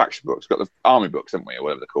or have we got the faction books? We've got the army books, haven't we, or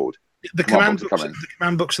whatever they're called? The command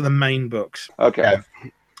books are the main books. Okay. Yeah.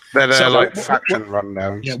 They're like faction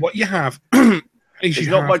rundowns. Yeah, what you have... There's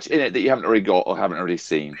not much in it that you haven't already got or haven't already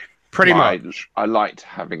seen. Pretty much. I liked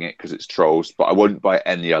having it because it's trolls, but I wouldn't buy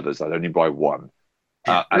any others. I'd only buy one.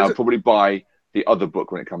 And I'll probably buy the other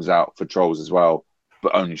book when it comes out for trolls as well,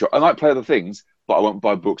 but only I might play other things, but I won't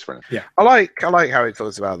buy books for anything. Yeah, I like how it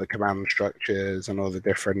talks about the command structures and all the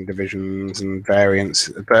different divisions and variants,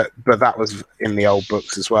 but that was in the old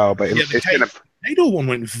books as well. But Khador one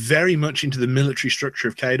went very much into the military structure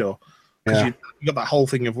of Khador. Because you got that whole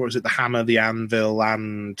thing of, what was it, the hammer, the anvil,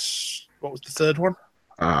 and what was the third one?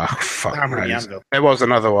 Fuck. The hammer and the anvil. There was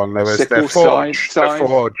another one. There was Sickle, the forge. side. The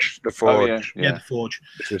forge. Oh, Yeah, the forge.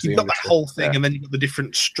 You got that whole thing, and then you got the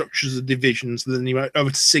different structures of divisions. And then you went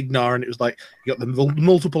over to Signar, and it was like you got the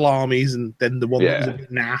multiple armies, and then the one that was a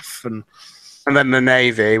bit naff, and then the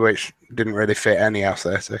navy, which didn't really fit any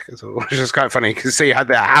aesthetic at all, which is quite funny because you had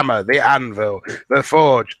the hammer, the anvil, the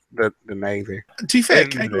forge, the navy. To be fair,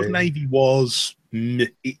 Khador's navy was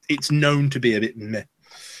it's known to be a bit meh,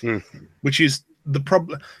 which is the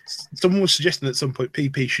problem. Someone was suggesting at some point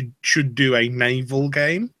PP should do a naval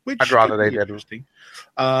game, which I'd rather they did. Interesting.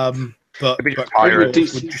 But maybe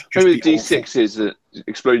D6 is an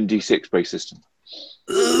exploding D6 based system.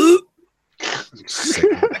 That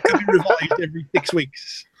could be revived every 6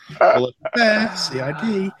 weeks.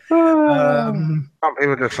 CID. Can't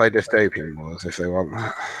people just play Dystopian Wars if they want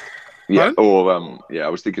that? Yeah, or I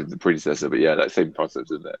was thinking of the predecessor, but yeah, that same concept,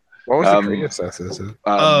 isn't it? What was the predecessor?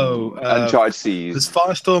 Uncharted Seas. There's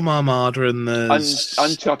Firestorm Armada and there's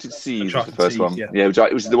Uncharted Seas was the first one. Yeah,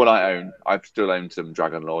 it was the one I own. I still own some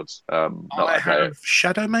Dragon Lords. I have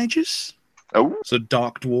Shadow Mages. Oh, so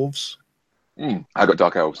Dark Dwarves. I got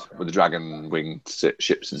Dark Elves with the dragon winged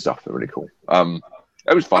ships and stuff. They're really cool.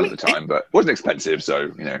 It was fun at the time, but it wasn't expensive,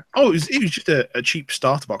 so you know. Oh, it was just a cheap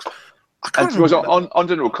starter box. And on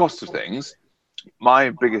general cost of things,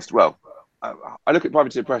 my biggest I look at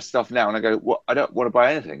Privateer Press stuff now and I go, "What? I don't want to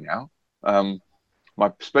buy anything now."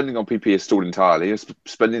 My spending on PP is stalled entirely.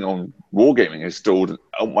 Spending on wargaming is stalled.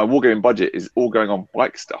 My wargaming budget is all going on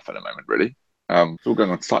bike stuff at the moment. Really, it's all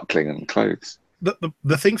going on cycling and clothes.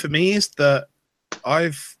 The thing for me is that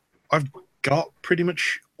I've got pretty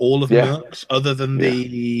much all of Mercs other than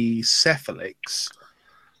the Cephalics,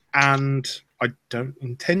 and I don't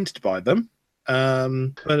intend to buy them.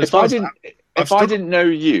 But if I didn't know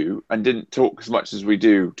you and didn't talk as much as we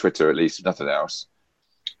do Twitter, at least if nothing else,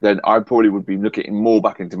 then I probably would be looking more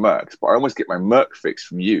back into Mercs. But I almost get my Merc fix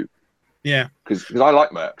from you. Yeah, because I like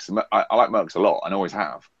Mercs. I like Mercs a lot, and always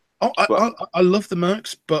have. Oh, I love the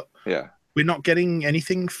Mercs, but we're not getting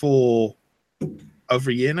anything for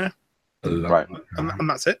over a year now. Right, and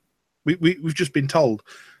that's it. We've just been told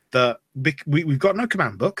that we've got no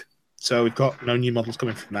command book, so we've got no new models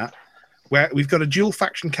coming from that. Where we've got a dual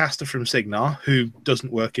faction caster from Signar who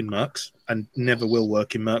doesn't work in Mercs and never will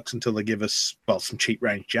work in Mercs until they give us some cheap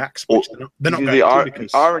range jacks. Which they're not the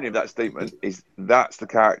irony of that statement is that's the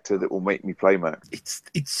character that will make me play Mercs.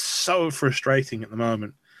 It's so frustrating at the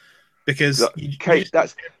moment. because Kane,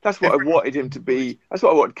 that's what I wanted him to be. That's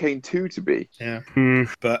what I wanted Kane 2 to be. Yeah,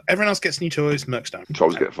 but everyone else gets new toys. Mercs don't.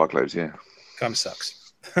 Trolls get fuckloads, yeah. Kind of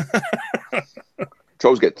sucks.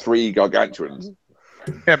 Trolls get 3 gargantuans.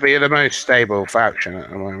 Yeah, but you're the most stable faction at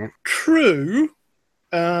the moment. True.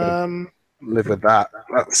 Live with that.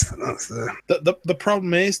 That's The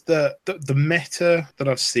problem is that the meta that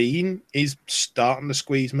I've seen is starting to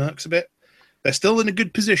squeeze Mercs a bit. They're still in a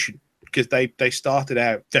good position because they started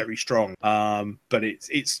out very strong. But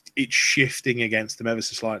it's shifting against them ever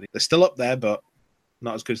so slightly. They're still up there, but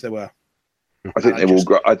not as good as they were. I think they will.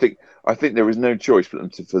 I think there is no choice for them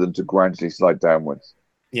to gradually slide downwards.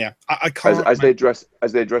 Yeah, I can't. As they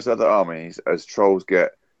address other armies, as Trolls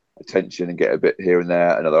get attention and get a bit here and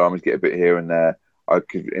there, and other armies get a bit here and there, I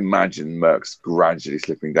could imagine Mercs gradually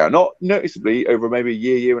slipping down. Not noticeably over maybe a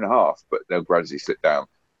year and a half, but they'll gradually slip down.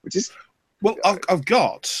 Which is well, I've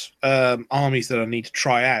got armies that I need to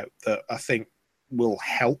try out that I think will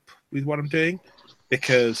help with what I'm doing,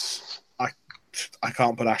 because I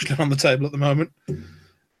can't put Ashlyn on the table at the moment.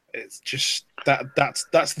 It's just that's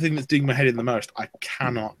the thing that's doing my head in the most. I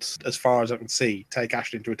cannot, as far as I can see, take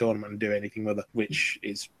Ashley into a tournament and do anything with her, which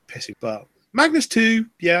is pissing. But Magnus 2,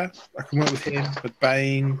 yeah, I can work with him, with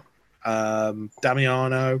Bane,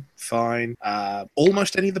 Damiano, fine.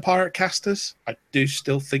 Almost any of the pirate casters. I do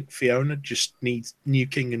still think Fiona just needs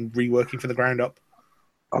nuking and reworking from the ground up.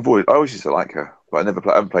 I always used to like her, but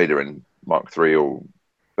I haven't played her in Mark 3 or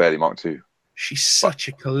barely Mark 2. She's such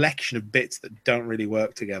a collection of bits that don't really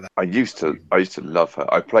work together. I used to love her.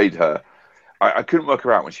 I played her. I couldn't work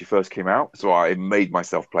her out when she first came out, so I made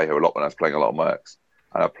myself play her a lot when I was playing a lot of Mercs,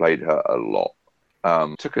 and I played her a lot.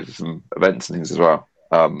 Took her to some events and things as well.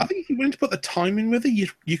 I think if you're willing to put the time in with her, you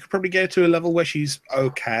could probably get her to a level where she's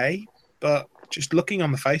okay, but just looking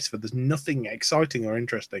on the face of her, there's nothing exciting or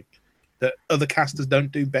interesting that other casters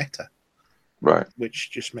don't do better. Right.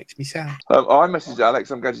 Which just makes me sad. I messaged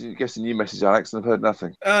Alex. I'm guessing you messaged Alex, and I've heard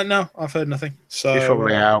nothing. No, I've heard nothing. So he's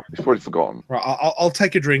probably out. He's probably forgotten. Right, I'll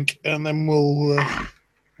take a drink, and then we'll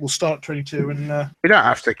start 22. And we don't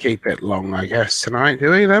have to keep it long, I guess, tonight,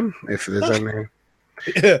 do we? Then, if there's only.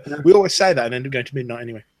 Yeah, we always say that and end up going to midnight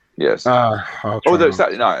anyway. Yes. Although it's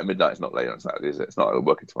Saturday night, and midnight is not late on Saturday, is it? It's not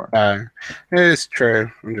working tomorrow. It is true.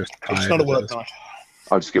 I'm just tired. It's not a work night.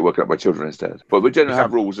 I'll just get woken up by children instead. But we generally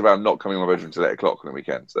have rules around not coming in my bedroom until 8 o'clock on the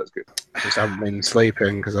weekend, so that's good. I just haven't been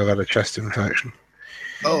sleeping because I've had a chest infection.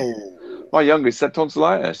 Oh. My youngest had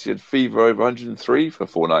tonsillitis. She had fever over 103 for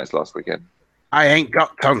 4 nights last weekend. I ain't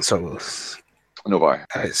got tonsils. No, bye.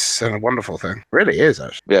 It's a wonderful thing. It really is,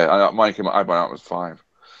 actually. Yeah, mine came out. I went out was 5.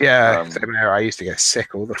 Yeah, same here. I used to get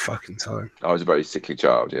sick all the fucking time. I was a very sickly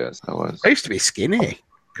child, yes, I was. I used to be skinny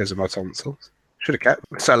because of my tonsils. Should have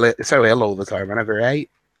kept so ill all the time. I never ate.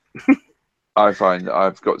 I find that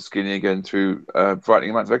I've got skinny again through frightening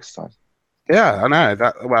amounts of exercise. Yeah, I know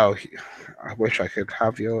that. Well, I wish I could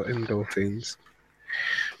have your endorphins.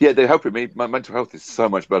 Yeah, they're helping me. My mental health is so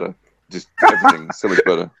much better. Just everything so much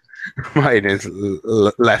better. Mine is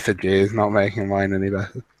lethargy is not making mine any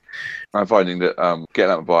better. I'm finding that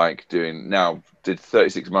getting out my bike, did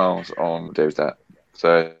 36 miles on Thursday,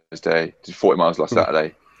 did 40 miles last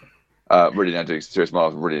Saturday. Really now doing serious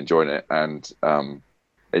miles, really enjoying it, and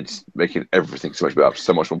it's making everything so much better,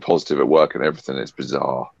 so much more positive at work and everything. It's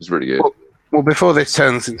bizarre. It's really good. Well, before this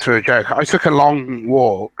turns into a joke, I took a long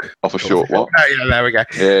walk. Off a short walk? Oh, yeah, there we go.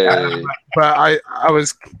 Yeah. But I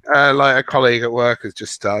was, like a colleague at work has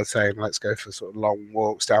just started saying, let's go for sort of long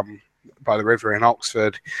walks down by the river in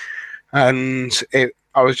Oxford. And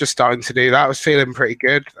I was just starting to do that. I was feeling pretty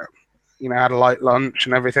good. I had a light lunch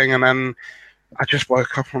and everything. And then I just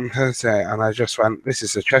woke up on Thursday and I just went, this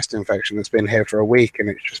is a chest infection that's been here for a week and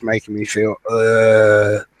it's just making me feel,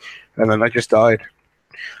 and then I just died.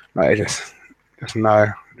 Like, no.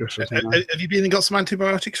 Have you been and got some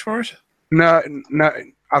antibiotics for it? No,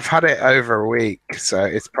 I've had it over a week, so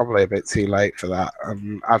it's probably a bit too late for that.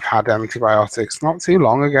 I've had antibiotics not too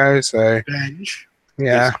long ago, so... Benj.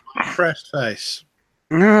 Yeah. Pressed face.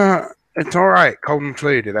 No, it's all right. Cold and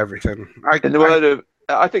flu did everything. I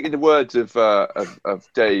think in the words of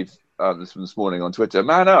Dave this morning on Twitter,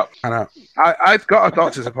 man up. I know. I've got a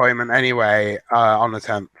doctor's appointment anyway on the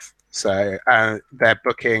 10th. So they're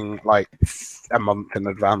booking like a month in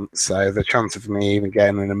advance. So the chance of me even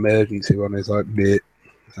getting an emergency one is like bit.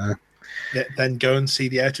 So. Yeah, then go and see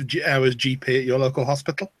the out-of-hours GP at your local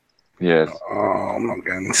hospital. Yes. Oh, I'm not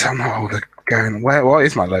going. I'm not going. What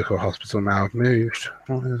is my local hospital now? I've moved.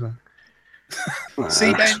 What is it?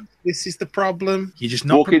 See, Ben, this is the problem. You're just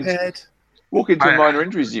not prepared. Walk into a minor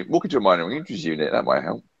injuries unit. That might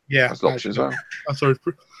help. Yeah, that's an option as well. That's a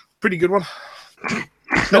pretty good one.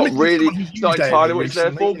 It's not really, Someone who's it's not used entirely AIM what it's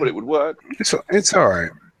there recently, for, but it would work. It's all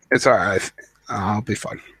right. It's all right. I'll be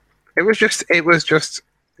fine. It was just.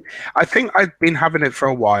 I think I've been having it for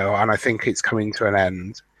a while, and I think it's coming to an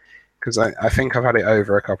end because I think I've had it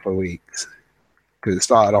over a couple of weeks because it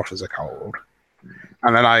started off as a cold,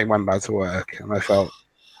 and then I went back to work and I felt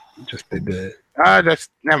just just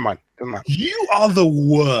never mind. Doesn't matter. You are the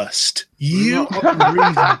worst. You are the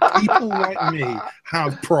reason people like me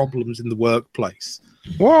have problems in the workplace.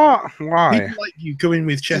 What? Why? People like you go in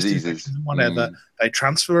with chest Diseases. infections and whatever. They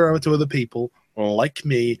transfer over to other people like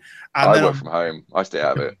me. And I then work from home. I stay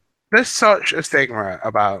out of it. There's such a stigma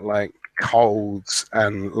about like colds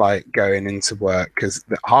and like going into work because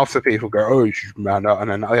half the people go, "Oh, you should man up," and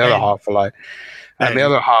then the other half are like,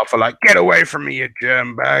 "Get away from me, you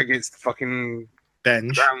germ bag! It's the fucking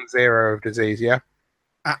Benj, ground zero of disease." Yeah.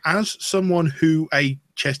 as someone who a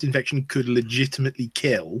chest infection could legitimately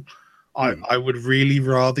kill, I would really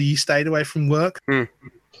rather you stayed away from work.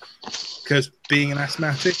 Because being an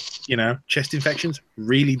asthmatic, chest infections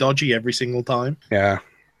really dodgy every single time. Yeah,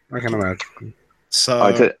 I can imagine. So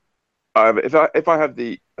if I have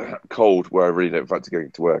the cold where I really don't fancy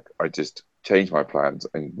going to work, I just change my plans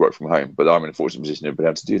and work from home. But I'm in a fortunate position of being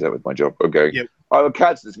able to do that with my job. I'm going, I'll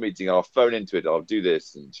cancel this meeting, I'll phone into it, I'll do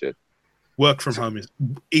this and shit. work from home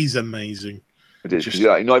is amazing. It is.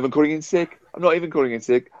 You're like, not even calling in sick. I'm not even calling in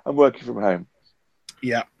sick. I'm working from home.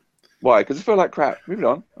 Yeah. Why? Because I feel like crap. Moving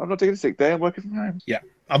on. I'm not taking a sick day. I'm working from home. Yeah.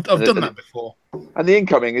 I've done that before. And the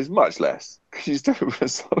incoming is much less. Because you just don't want to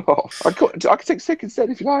sort off. I can take sick instead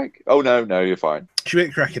if you like. Oh, no, you're fine. Should we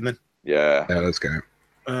get cracking then? Yeah. Yeah, let's go.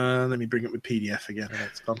 Let me bring up the PDF again.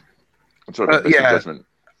 It's gone. I'm sorry about judgment.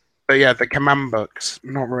 But yeah, the command books,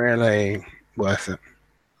 not really worth it.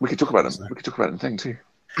 We could talk about them. We could talk about the thing too.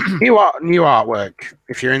 New artwork,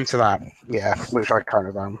 if you're into that, yeah, which I kind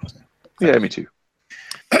of am. Yeah, me too.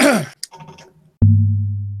 There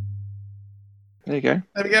you go.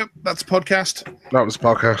 There we go. That's a podcast. That was a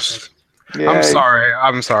podcast. Yay.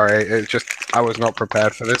 I'm sorry. It just I was not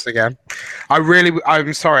prepared for this again.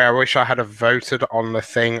 I'm sorry. I wish I had have voted on the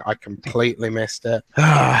thing. I completely missed it.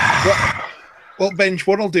 Well, Benj,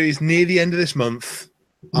 what I'll do is near the end of this month,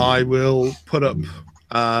 I will put up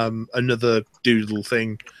another doodle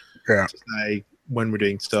thing to say when we're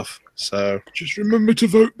doing stuff. So just remember to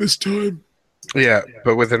vote this time. Yeah,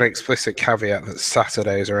 but with an explicit caveat that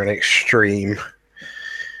Saturdays are an extreme.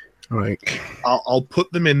 Like, I'll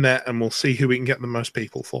put them in there and we'll see who we can get the most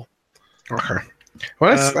people for. Okay.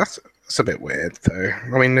 Well, that's a bit weird, though.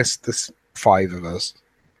 I mean, there's 5 of us.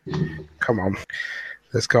 Come on,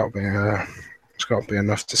 there's got to be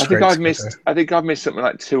enough to. I think I've missed something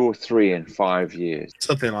like 2 or 3 in 5 years.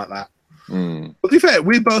 Something like that. But to be fair,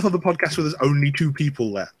 we both on the podcast where there's only 2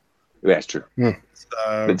 people there. Yeah, that's true.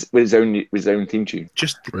 So with his own theme tune.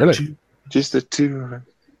 Just the Really? 2. Just the 2 of them.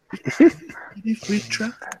 If we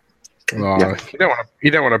try. Oh, yeah.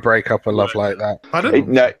 You don't want to break up a love like that. I don't.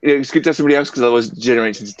 No, it's good to have somebody else because I was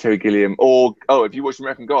generating to Terry Gilliam. Or have you watched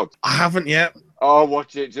American Gods? I haven't yet. Oh,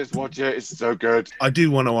 watch it! Just watch it. It's so good. I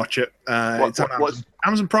do want to watch it. It's on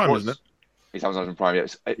Amazon Prime, isn't it? It's Amazon Prime.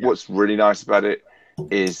 Yes. What's really nice about it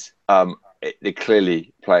is they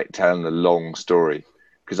clearly telling the long story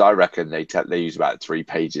because I reckon they use about 3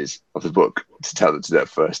 pages of the book to tell it to that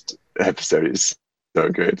first episode. It's so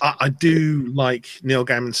good. I do like Neil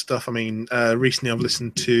Gaiman stuff. I mean, recently I've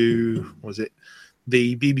listened to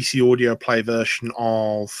the BBC audio play version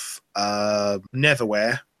of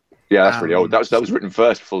Neverwhere. Yeah, that's really old. That was written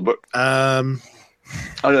first before the book. Oh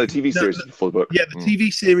no, the TV series before the book. Yeah, the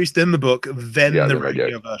TV series, then the book, then the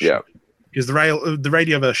radio version. Yeah, because the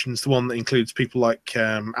radio version is the one that includes people like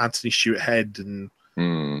Anthony Stewart Head, and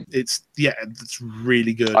it's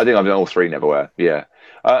really good. I think I've done all 3 Neverwhere. Yeah,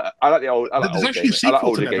 I like the old. There's actually a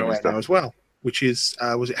sequel to Neverwhere now as well, which is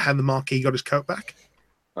was it How the Marquis Got His Coat Back?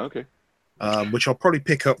 Okay. Which I'll probably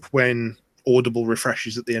pick up when Audible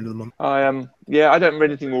refreshes at the end of the month. I don't read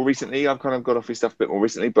anything more recently. I've kind of got off his stuff a bit more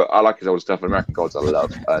recently, but I like his old stuff. American Gods, I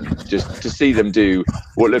love, and just to see them do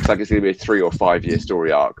what looks like it's going to be a 3 or 5 year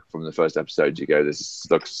story arc from the first episode. You go, this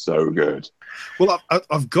looks so good. Well,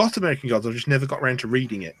 I've got American Gods. I've just never got around to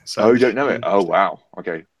reading it. So you don't know it? Oh wow.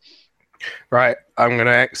 Okay. Right, I'm gonna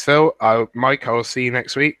exfil. Mike, I'll see you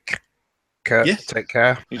next week. Kurt, yes. Take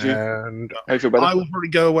care. You too. And how you feel better? I will probably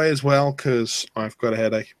go away as well because I've got a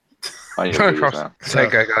headache. I need to do this now.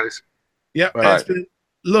 Take care, guys. Yeah, it's been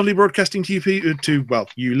lovely broadcasting to you,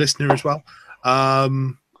 you listener as well.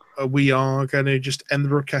 We are going to just end the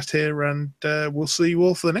broadcast here, and we'll see you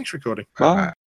all for the next recording. Bye.